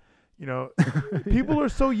happened. People are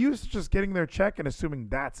so used to just getting their check and assuming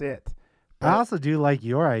that's it. But I also do like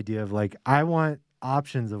your idea of I want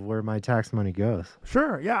options of where my tax money goes.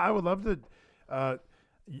 Sure. Yeah, I would love to.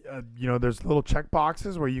 There's little check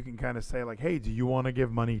boxes where you can kind of say hey, do you want to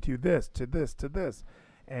give money to this, to this, to this?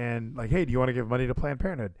 And hey, do you want to give money to Planned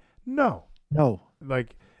Parenthood? No.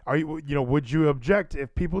 Are you, would you object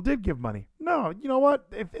if people did give money? No. You know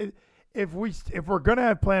what? If we're gonna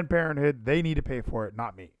have Planned Parenthood, they need to pay for it,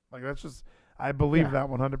 not me. That's just, I believe that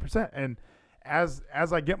 100%. And as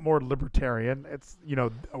I get more libertarian, it's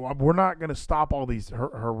we're not gonna stop all these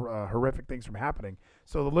horrific things from happening.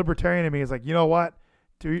 So the libertarian in me is you know what?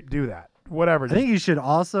 Do that. Whatever. I think you should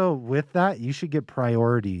also, with that, you should get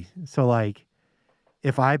priority. So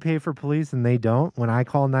if I pay for police and they don't, when I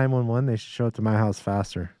call 911, they should show it to my house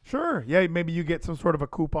faster. Sure. Yeah, maybe you get some sort of a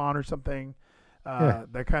coupon or something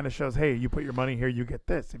that kind of shows, hey, you put your money here, you get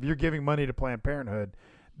this. If you're giving money to Planned Parenthood,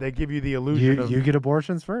 they give you the illusion you get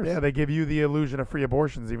abortions first. Yeah, they give you the illusion of free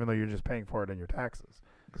abortions, even though you're just paying for it in your taxes.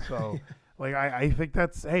 So, like, I think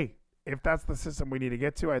that's, hey, if that's the system we need to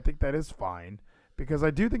get to, I think that is fine. Because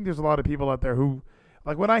I do think there's a lot of people out there who,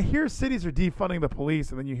 like, when I hear cities are defunding the police,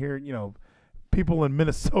 and then you hear, people in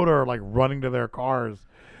Minnesota are, like, running to their cars.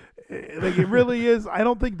 Like, it really is. I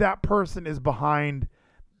don't think that person is behind.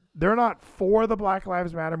 They're not for the Black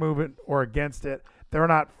Lives Matter movement or against it. They're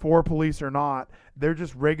not for police or not. They're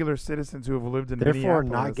just regular citizens who have lived in Minneapolis. Therefore,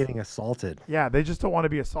 not getting assaulted. Yeah, they just don't want to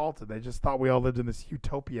be assaulted. They just thought we all lived in this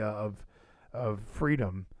utopia of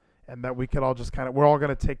freedom, and that we could all just we're all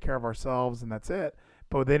going to take care of ourselves, and that's it.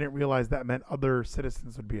 But they didn't realize that meant other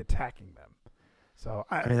citizens would be attacking them. So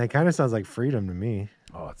I mean, that kind of sounds like freedom to me.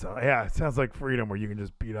 Oh, it sounds like freedom where you can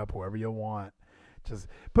just beat up whoever you want.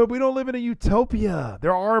 But we don't live in a utopia.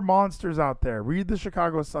 There are monsters out there. Read the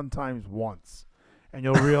Chicago Sun-Times once, and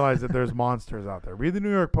you'll realize that there's monsters out there. Read the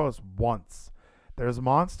New York Post once. There's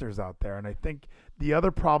monsters out there. And I think the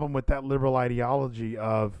other problem with that liberal ideology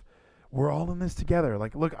of we're all in this together.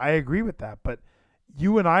 Like, look, I agree with that, but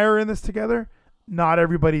you and I are in this together. Not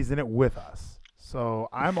everybody's in it with us. So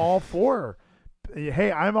I'm all for,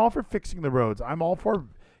 I'm all for fixing the roads. I'm all for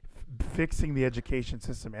fixing the education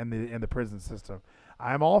system and the prison system.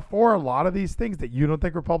 I'm all for a lot of these things that you don't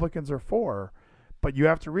think Republicans are for, but you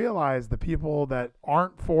have to realize the people that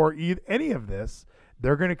aren't for any of this,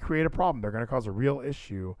 they're going to create a problem. They're going to cause a real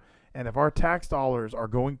issue. And if our tax dollars are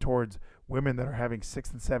going towards women that are having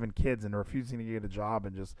 6 and 7 kids and refusing to get a job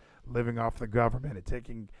and just living off the government and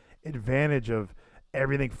taking advantage of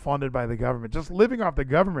everything funded by the government, just living off the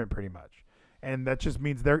government pretty much. And that just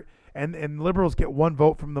means and liberals get 1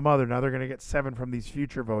 vote from the mother. Now they're going to get 7 from these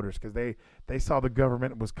future voters because they saw the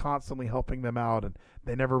government was constantly helping them out, and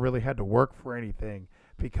they never really had to work for anything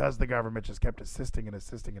because the government just kept assisting and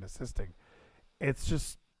assisting and assisting. It's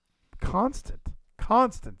just constant,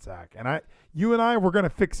 Zach. And you and I, we're going to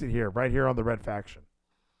fix it here, right here on the Red Faction.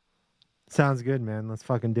 Sounds good, man. Let's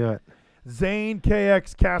fucking do it. Zane,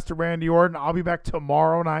 KX, Caster, Randy Orton. I'll be back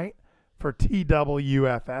tomorrow night for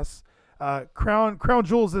TWFS. Crown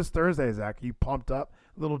Jewels this Thursday, Zach. You pumped up?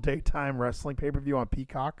 A little daytime wrestling pay-per-view on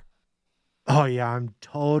Peacock. Oh, yeah. I'm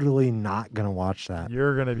totally not going to watch that.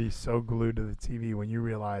 You're going to be so glued to the TV when you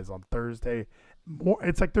realize on Thursday.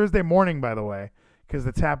 It's like Thursday morning, by the way, because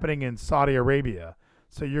it's happening in Saudi Arabia.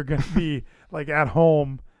 So you're going to be like at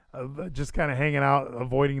home, just kind of hanging out,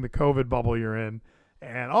 avoiding the COVID bubble you're in.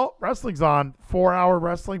 And, wrestling's on. 4-hour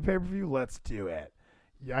wrestling pay-per-view. Let's do it.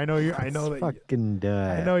 Yeah, I know you. I know that. Fucking do it.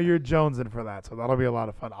 I know you're jonesing for that, so that'll be a lot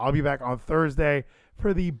of fun. I'll be back on Thursday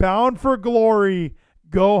for the Bound for Glory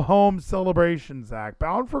Go Home celebration, Zach.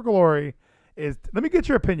 Bound for Glory is. Let me get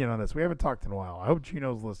your opinion on this. We haven't talked in a while. I hope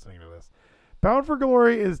Gino's listening to this. Bound for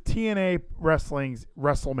Glory is TNA Wrestling's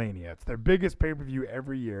WrestleMania. It's their biggest pay-per-view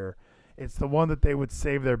every year. It's the one that they would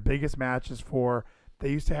save their biggest matches for.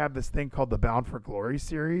 They used to have this thing called the Bound for Glory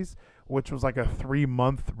series, which was like a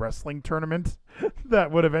 3-month wrestling tournament that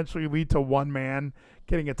would eventually lead to one man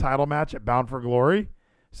getting a title match at Bound for Glory.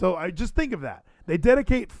 So I just think of that. They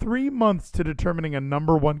dedicate 3 months to determining a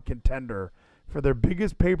number 1 contender for their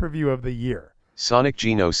biggest pay-per-view of the year. Sonic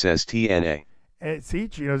Gino says TNA. And see,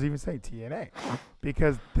 Gino's even saying TNA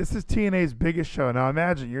because this is TNA's biggest show. Now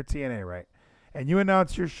imagine you're TNA, right? And you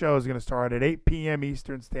announce your show is going to start at 8 p.m.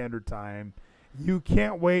 Eastern Standard Time. You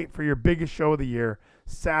can't wait for your biggest show of the year,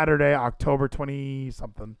 Saturday, October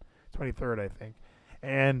 20-something, 23rd, I think.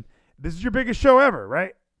 And this is your biggest show ever,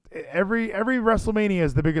 right? Every WrestleMania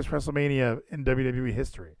is the biggest WrestleMania in WWE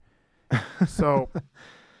history. So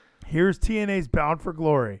here's TNA's Bound for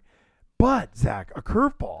Glory. But, Zach, a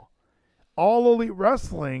curveball. All Elite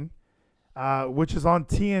Wrestling, which is on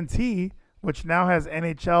TNT, which now has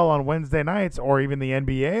NHL on Wednesday nights or even the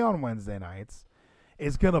NBA on Wednesday nights,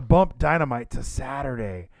 is going to bump Dynamite to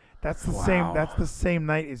Saturday. That's the same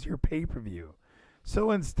night as your pay-per-view. So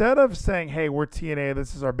instead of saying, hey, we're TNA,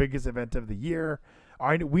 this is our biggest event of the year,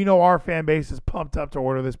 we know our fan base is pumped up to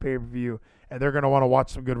order this pay-per-view, and they're going to want to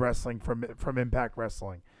watch some good wrestling from Impact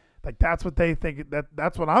Wrestling. Like, that's what they think.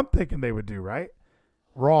 That's what I'm thinking they would do, right?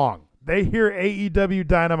 Wrong. They hear AEW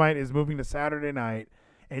Dynamite is moving to Saturday night,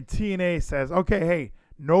 and TNA says, okay, hey,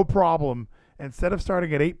 no problem. Instead of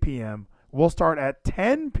starting at 8 p.m., we'll start at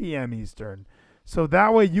 10 p.m. Eastern. So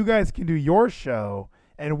that way you guys can do your show,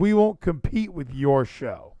 and we won't compete with your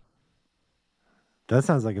show. That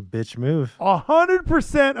sounds like a bitch move.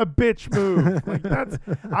 100% a bitch move. Like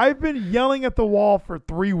I've been yelling at the wall for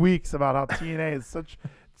 3 weeks about how TNA is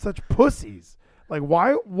such pussies. Like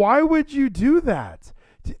why would you do that?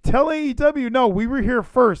 Tell AEW, no, we were here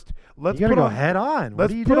first. Let's You gotta put go on, head on. What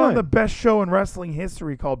Let's are you put doing? on the best show in wrestling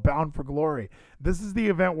history called Bound for Glory. This is the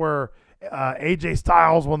event where AJ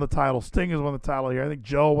Styles won the title. Sting has won the title here. I think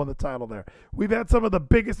Joe won the title there. We've had some of the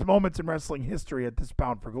biggest moments in wrestling history at this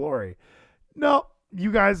Bound for Glory. No,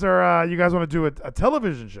 you guys want to do a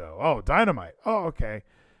television show? Oh, Dynamite. Oh, okay.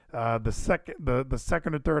 The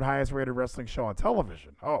second or third highest rated wrestling show on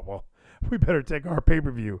television. Oh well, we better take our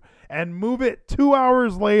pay-per-view and move it 2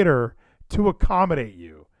 hours later to accommodate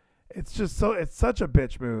you. It's such a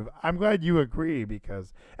bitch move. I'm glad you agree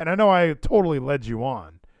and I know I totally led you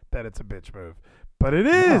on that it's a bitch move, but it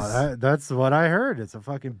is. No, that's what I heard. It's a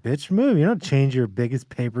fucking bitch move. You don't change your biggest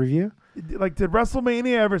pay-per-view. Like, did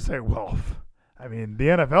WrestleMania ever say, well, I mean, the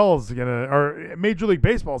NFL is or Major League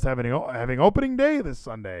Baseball is having opening day this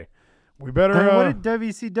Sunday. We better. What did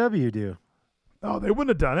WCW do? Oh, they wouldn't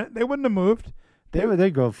have done it. They wouldn't have moved.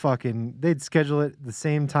 They'd go fucking. They'd schedule it the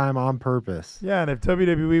same time on purpose. Yeah, and if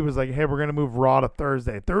WWE was like, "Hey, we're gonna move Raw to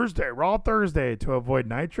Thursday, Raw Thursday to avoid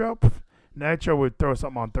Nitro," Nitro would throw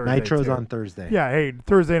something on Thursday. Nitro's too. on Thursday. Yeah, hey,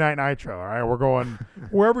 Thursday night Nitro. All right, we're going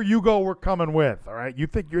wherever you go. We're coming with. All right, you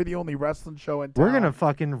think you're the only wrestling show in town? We're gonna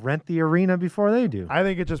fucking rent the arena before they do. I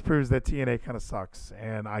think it just proves that TNA kind of sucks,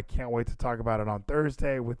 and I can't wait to talk about it on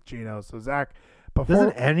Thursday with Gino. So Zach,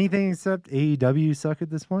 doesn't anything except AEW suck at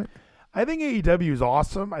this point? I think AEW is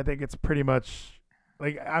awesome. I think it's pretty much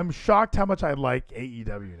like I'm shocked how much I like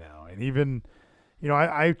AEW now, and even. You know,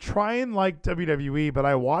 I try and like WWE, but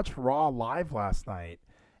I watched Raw live last night,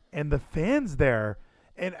 and the fans there,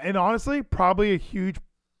 and honestly, probably a huge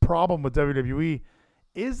problem with WWE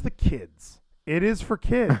is the kids. It is for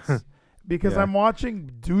kids because I'm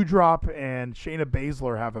watching Doudrop and Shayna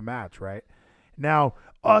Baszler have a match, right? Now,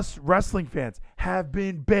 us wrestling fans have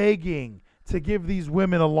been begging to give these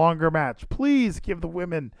women a longer match. Please give the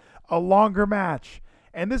women a longer match.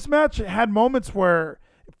 And this match had moments where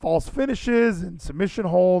false finishes and submission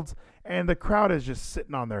holds, and the crowd is just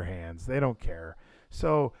sitting on their hands. They don't care.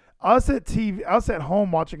 So us at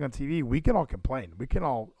home watching on TV, we can all complain. We can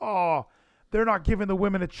all, they're not giving the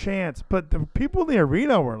women a chance. But the people in the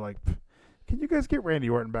arena were like, can you guys get Randy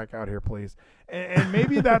Orton back out here, please? And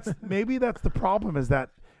maybe that's the problem, is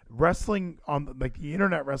that wrestling on like the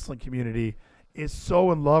internet wrestling community is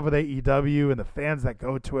so in love with AEW, and the fans that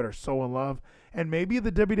go to it are so in love. And maybe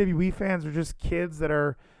the WWE fans are just kids that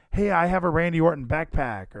are, hey, I have a Randy Orton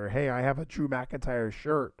backpack, or hey, I have a Drew McIntyre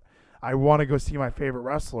shirt. I want to go see my favorite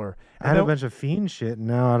wrestler. I had a bunch of Fiend shit, and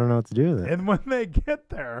now I don't know what to do with it. And when they get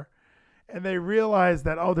there and they realize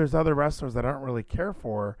that, there's other wrestlers that I don't really care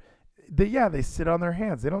for, they sit on their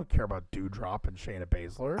hands. They don't care about Doudrop and Shayna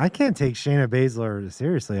Baszler. I can't take Shayna Baszler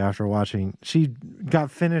seriously after watching. She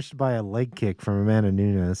got finished by a leg kick from Amanda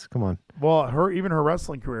Nunes. Come on. Well, her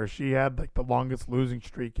wrestling career, she had like the longest losing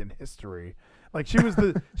streak in history. Like she was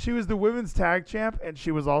the women's tag champ, and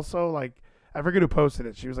she was also like, I forget who posted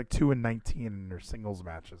it. She was like 2-19 in her singles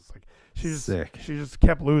matches. Like she just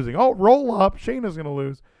kept losing. Oh, roll up, Shayna's gonna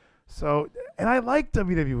lose. So, and I like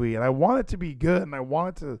WWE, and I want it to be good, and I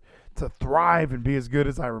want it to thrive and be as good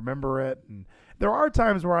as I remember it. And there are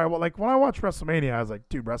times where when I watch WrestleMania, I was like,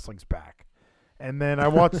 dude, wrestling's back. And then I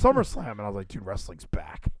watched SummerSlam, and I was like, dude, wrestling's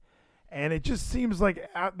back. And it just seems like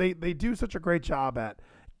they do such a great job at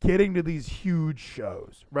getting to these huge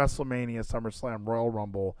shows, WrestleMania, SummerSlam, Royal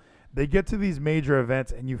Rumble. They get to these major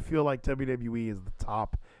events, and you feel like WWE is the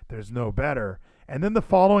top. There's no better. And then the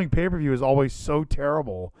following pay-per-view is always so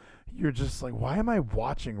terrible. You're just like, why am I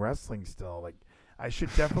watching wrestling still? Like, I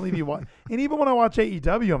should definitely be watching. And even when I watch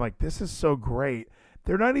AEW, I'm like, this is so great.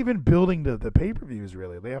 They're not even building to the pay-per-views,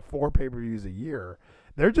 really. They have 4 pay-per-views a year.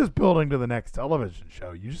 They're just building to the next television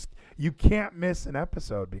show. You can't miss an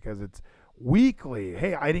episode because it's weekly.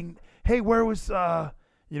 Hey, where was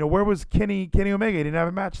Kenny Omega? He didn't have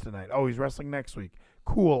a match tonight. Oh, he's wrestling next week.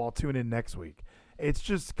 Cool, I'll tune in next week. It's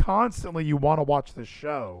just constantly you want to watch the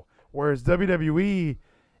show. Whereas WWE,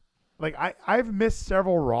 like I've missed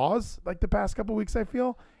several Raws like the past couple weeks, I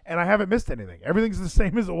feel, and I haven't missed anything. Everything's the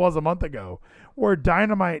same as it was a month ago. Where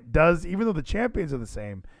Dynamite does, even though the champions are the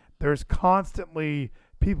same, there's constantly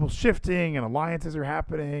people shifting and alliances are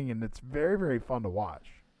happening, and it's very, very fun to watch.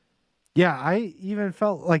 Yeah, I even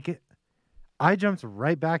felt like I jumped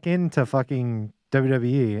right back into fucking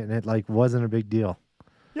WWE, and it like wasn't a big deal.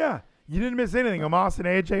 Yeah, you didn't miss anything. Omos and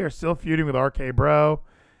AJ are still feuding with RK Bro.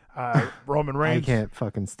 Roman Reigns. I can't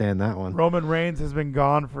fucking stand that one. Roman Reigns has been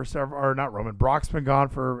gone for Brock's been gone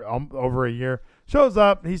for over a year. Shows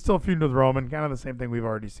up, he's still feuding with Roman. Kind of the same thing we've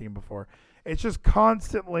already seen before. It's just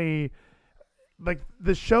constantly like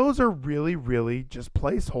the shows are really, really just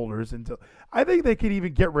placeholders until I think they could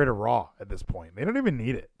even get rid of Raw at this point. They don't even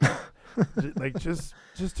need it. Like just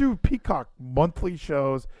do Peacock monthly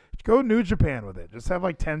shows. Go New Japan with it. Just have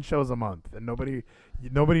like 10 shows a month, and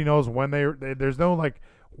nobody knows when there's no like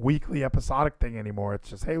weekly episodic thing anymore. It's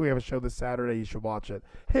just, hey, we have a show this Saturday, you should watch it.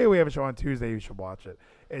 Hey, we have a show on Tuesday, you should watch it.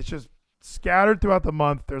 It's just scattered throughout the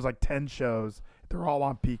month. There's like 10 shows. They're all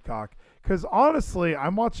on Peacock. Because honestly,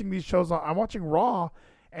 I'm watching these shows. I'm watching Raw,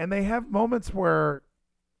 and they have moments where,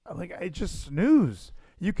 like, I just snooze.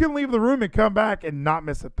 You can leave the room and come back and not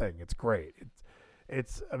miss a thing. It's great.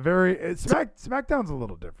 SmackDown's a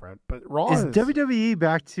little different, but Raw is WWE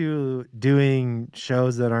back to doing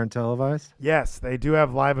shows that aren't televised? Yes, they do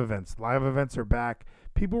have live events. Live events are back.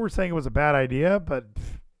 People were saying it was a bad idea, but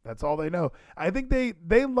that's all they know. I think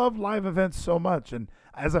they love live events so much, and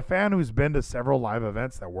as a fan who's been to several live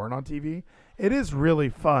events that weren't on TV, it is really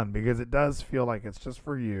fun because it does feel like it's just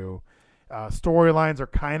for you. Storylines are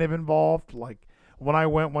kind of involved. Like when I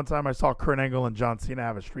went one time, I saw Kurt Angle and John Cena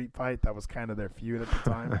have a street fight. That was kind of their feud at the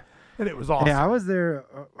time, and it was awesome. Yeah, I was there.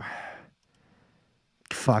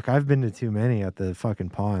 Fuck, I've been to too many at the fucking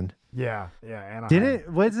pond. Yeah. Anaheim.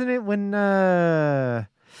 Wasn't it when? Oh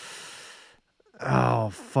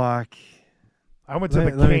fuck. I went to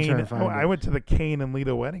I went to the Kane and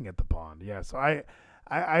Lita wedding at the pond. Yeah, so I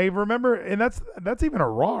remember, and that's even a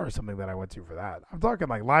Raw or something that I went to for that. I'm talking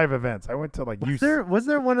like live events. I went to like. Was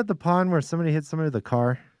there one at the pond where somebody hit somebody with a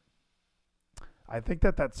car? I think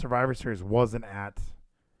that Survivor Series wasn't at.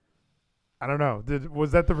 I don't know.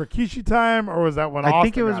 Was that the Rikishi time or was that when Austin? I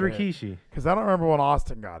think it was Rikishi. Because I don't remember when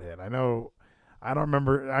Austin got hit. I don't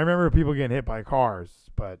remember. I remember people getting hit by cars,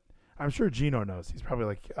 but I'm sure Gino knows. He's probably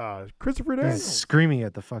like Christopher Daniels. He's screaming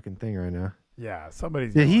at the fucking thing right now. Yeah,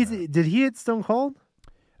 somebody's. Did he hit Stone Cold?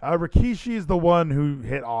 Rikishi is the one who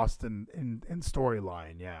hit Austin in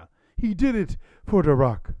storyline. Yeah, he did it for The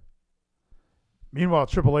Rock. Meanwhile,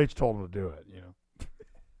 Triple H told him to do it. You know.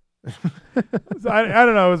 So I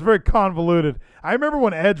don't know. It was very convoluted. I remember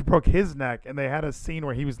when Edge broke his neck, and they had a scene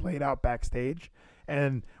where he was laid out backstage.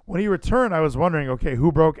 And when he returned, I was wondering, okay,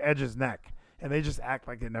 who broke Edge's neck? And they just act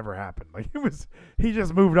like it never happened. Like he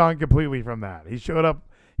just moved on completely from that. He showed up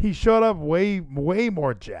way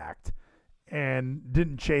more jacked and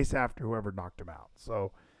didn't chase after whoever knocked him out.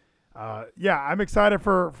 So yeah, I'm excited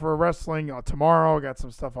for wrestling tomorrow. I got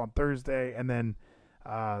some stuff on Thursday, and then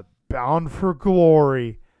Bound for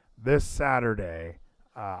Glory this Saturday.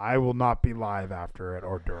 I will not be live after it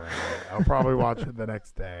or during it. I'll probably watch it the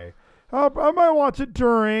next day. I might watch it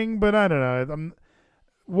during, but I don't know.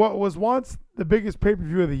 What was once the biggest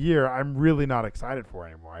pay-per-view of the year, I'm really not excited for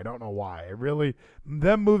anymore. I don't know why.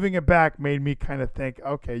 Them moving it back made me kind of think,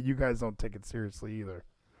 okay, you guys don't take it seriously either.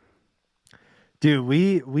 Dude,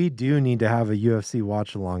 we do need to have a UFC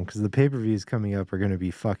watch-along because the pay-per-views coming up are going to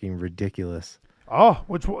be fucking ridiculous. Oh,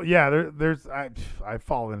 there's I've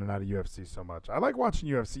fallen in and out of UFC so much. I like watching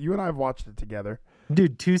UFC. You and I have watched it together.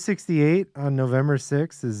 Dude, 268 on November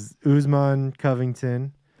 6th is Usman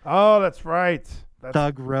Covington. Oh, that's right.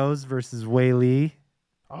 Thug Rose versus Wei Lee.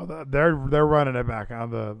 Oh, they're running it back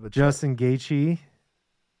on the Justin Gaethje.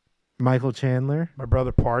 Michael Chandler. My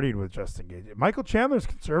brother partied with Justin Gaethje. Michael Chandler's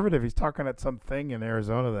conservative. He's talking at something in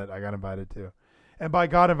Arizona that I got invited to. And by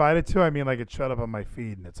got invited to, I mean like it showed up on my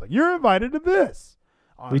feed and it's like, you're invited to this.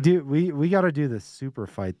 We got to do the super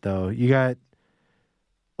fight though. You got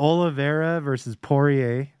Oliveira versus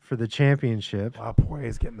Poirier for the championship. Wow,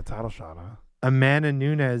 Poirier's getting the title shot, huh? Amanda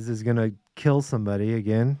Nunes is going to kill somebody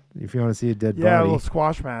again, if you want to see a dead body. Yeah, a little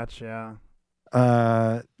squash match, yeah.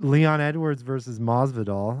 Leon Edwards versus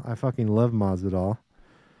Masvidal. I fucking love Masvidal.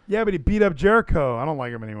 Yeah, but he beat up Jericho. I don't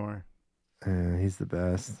like him anymore. He's the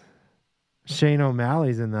best. Shane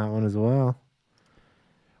O'Malley's in that one as well.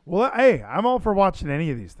 Well, hey, I'm all for watching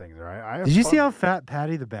any of these things, all right? Did you see how fat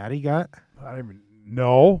Patty the Batty got? I don't even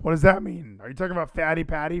know. What does that mean? Are you talking about Fatty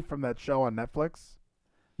Patty from that show on Netflix?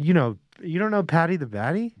 You don't know Patty the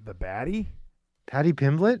Batty? The Batty? Patty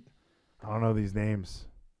Pimblett? I don't know these names.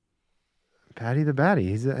 Patty the Batty.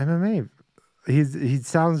 He's an MMA. He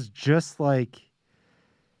sounds just like.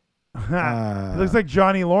 He looks like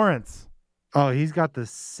Johnny Lawrence. Oh, he's got the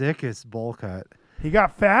sickest bowl cut. He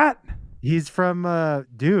got fat? He's from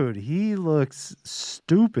dude. He looks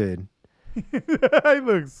stupid. He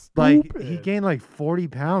looks stupid. Like he gained like 40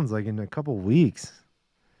 pounds like in a couple weeks.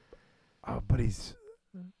 Oh, but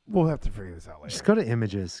we'll have to figure this out later. Just go to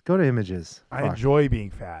images. I enjoy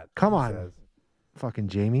being fat. Come on. Fucking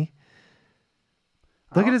Jamie.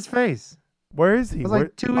 Look at his face. Where is he? It was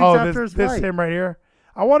like 2 weeks after his fight. This him right here?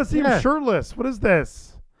 I want to see him shirtless. What is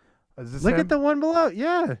this? Is this Look him? at the one below.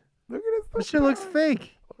 Yeah. Look at his. This shit looks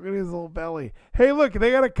fake. Look at his little belly. Hey, look,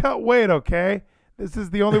 they got to cut weight, okay? This is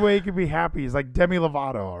the only way he can be happy. He's like Demi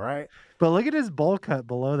Lovato, all right? But look at his bowl cut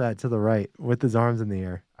below that to the right with his arms in the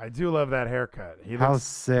air. I do love that haircut. How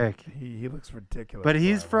sick. He looks ridiculous. But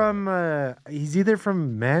he's from, he's either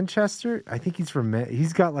from Manchester. I think he's from,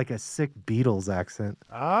 he's got like a sick Beatles accent.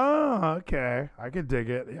 Oh, okay. I can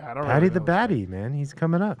dig it. Yeah, I don't know. Patty the Batty, man. He's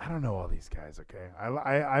coming up. I don't know all these guys, okay?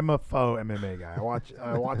 I'm a faux MMA guy.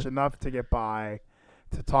 I watch enough to get by,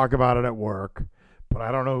 to talk about it at work. But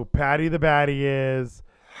I don't know who Patty the Batty is.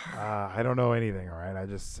 I don't know anything, all right? I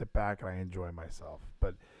just sit back and I enjoy myself.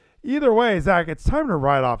 But either way, Zach, it's time to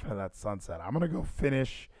ride off into that sunset. I'm going to go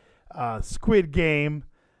finish Squid Game.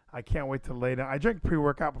 I can't wait to lay down. I drank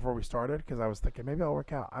pre-workout before we started because I was thinking maybe I'll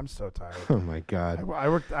work out. I'm so tired. Oh, my God. I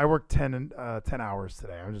worked 10 hours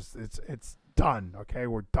today. It's done, okay?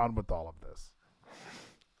 We're done with all of this.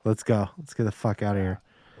 Let's go. Let's get the fuck out of here.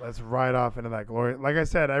 Let's ride off into that glory. Like I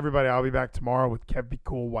said, everybody, I'll be back tomorrow with Kev Be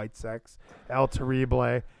Cool, White Sex, El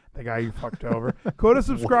Terrible, the guy you fucked over. Go to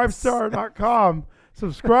subscribestar.com.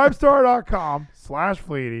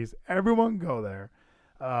 Subscribestar.com/Fleeties. Everyone go there.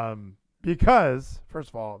 Because, first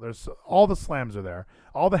of all, there's all the slams are there.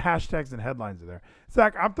 All the hashtags and headlines are there.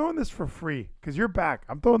 Zach, I'm throwing this for free because you're back.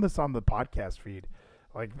 I'm throwing this on the podcast feed.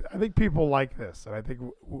 Like, I think people like this, and I think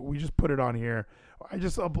we just put it on here.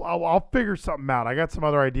 I'll figure something out. I got some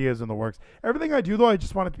other ideas in the works. Everything I do, though, I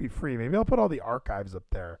just want it to be free. Maybe I'll put all the archives up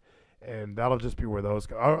there, and that'll just be where those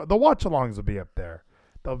go. The watch-alongs will be up there.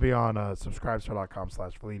 They'll be on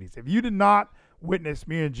subscribestar.com/Fleeties. If you did not witness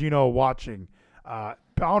me and Gino watching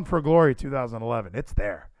Bound for Glory 2011, it's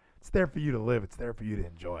there. It's there for you to live. It's there for you to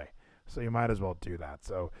enjoy. So you might as well do that.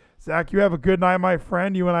 So, Zach, you have a good night, my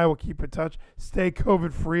friend. You and I will keep in touch. Stay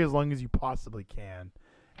COVID-free as long as you possibly can.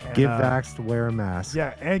 And, get vaxxed, wear a mask.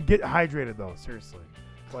 Yeah, and get hydrated, though, seriously.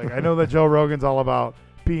 Like, I know that Joe Rogan's all about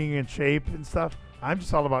being in shape and stuff. I'm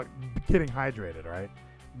just all about getting hydrated, all right?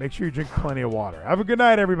 Make sure you drink plenty of water. Have a good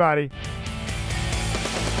night, everybody.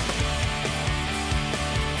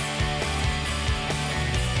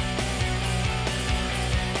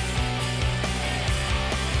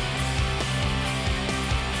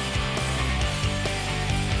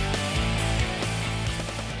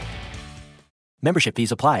 Membership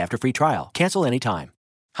fees apply after free trial. Cancel anytime.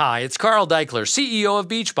 Hi, it's Carl Deichler, CEO of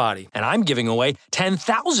Beachbody, and I'm giving away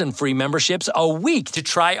 10,000 free memberships a week to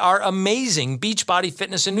try our amazing Beachbody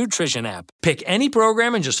fitness and nutrition app. Pick any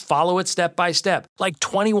program and just follow it step by step, like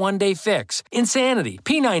 21 Day Fix, Insanity,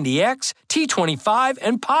 P90X, T25,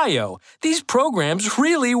 and PiYo. These programs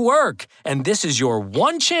really work, and this is your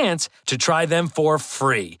one chance to try them for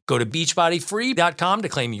free. Go to beachbodyfree.com to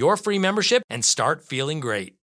claim your free membership and start feeling great.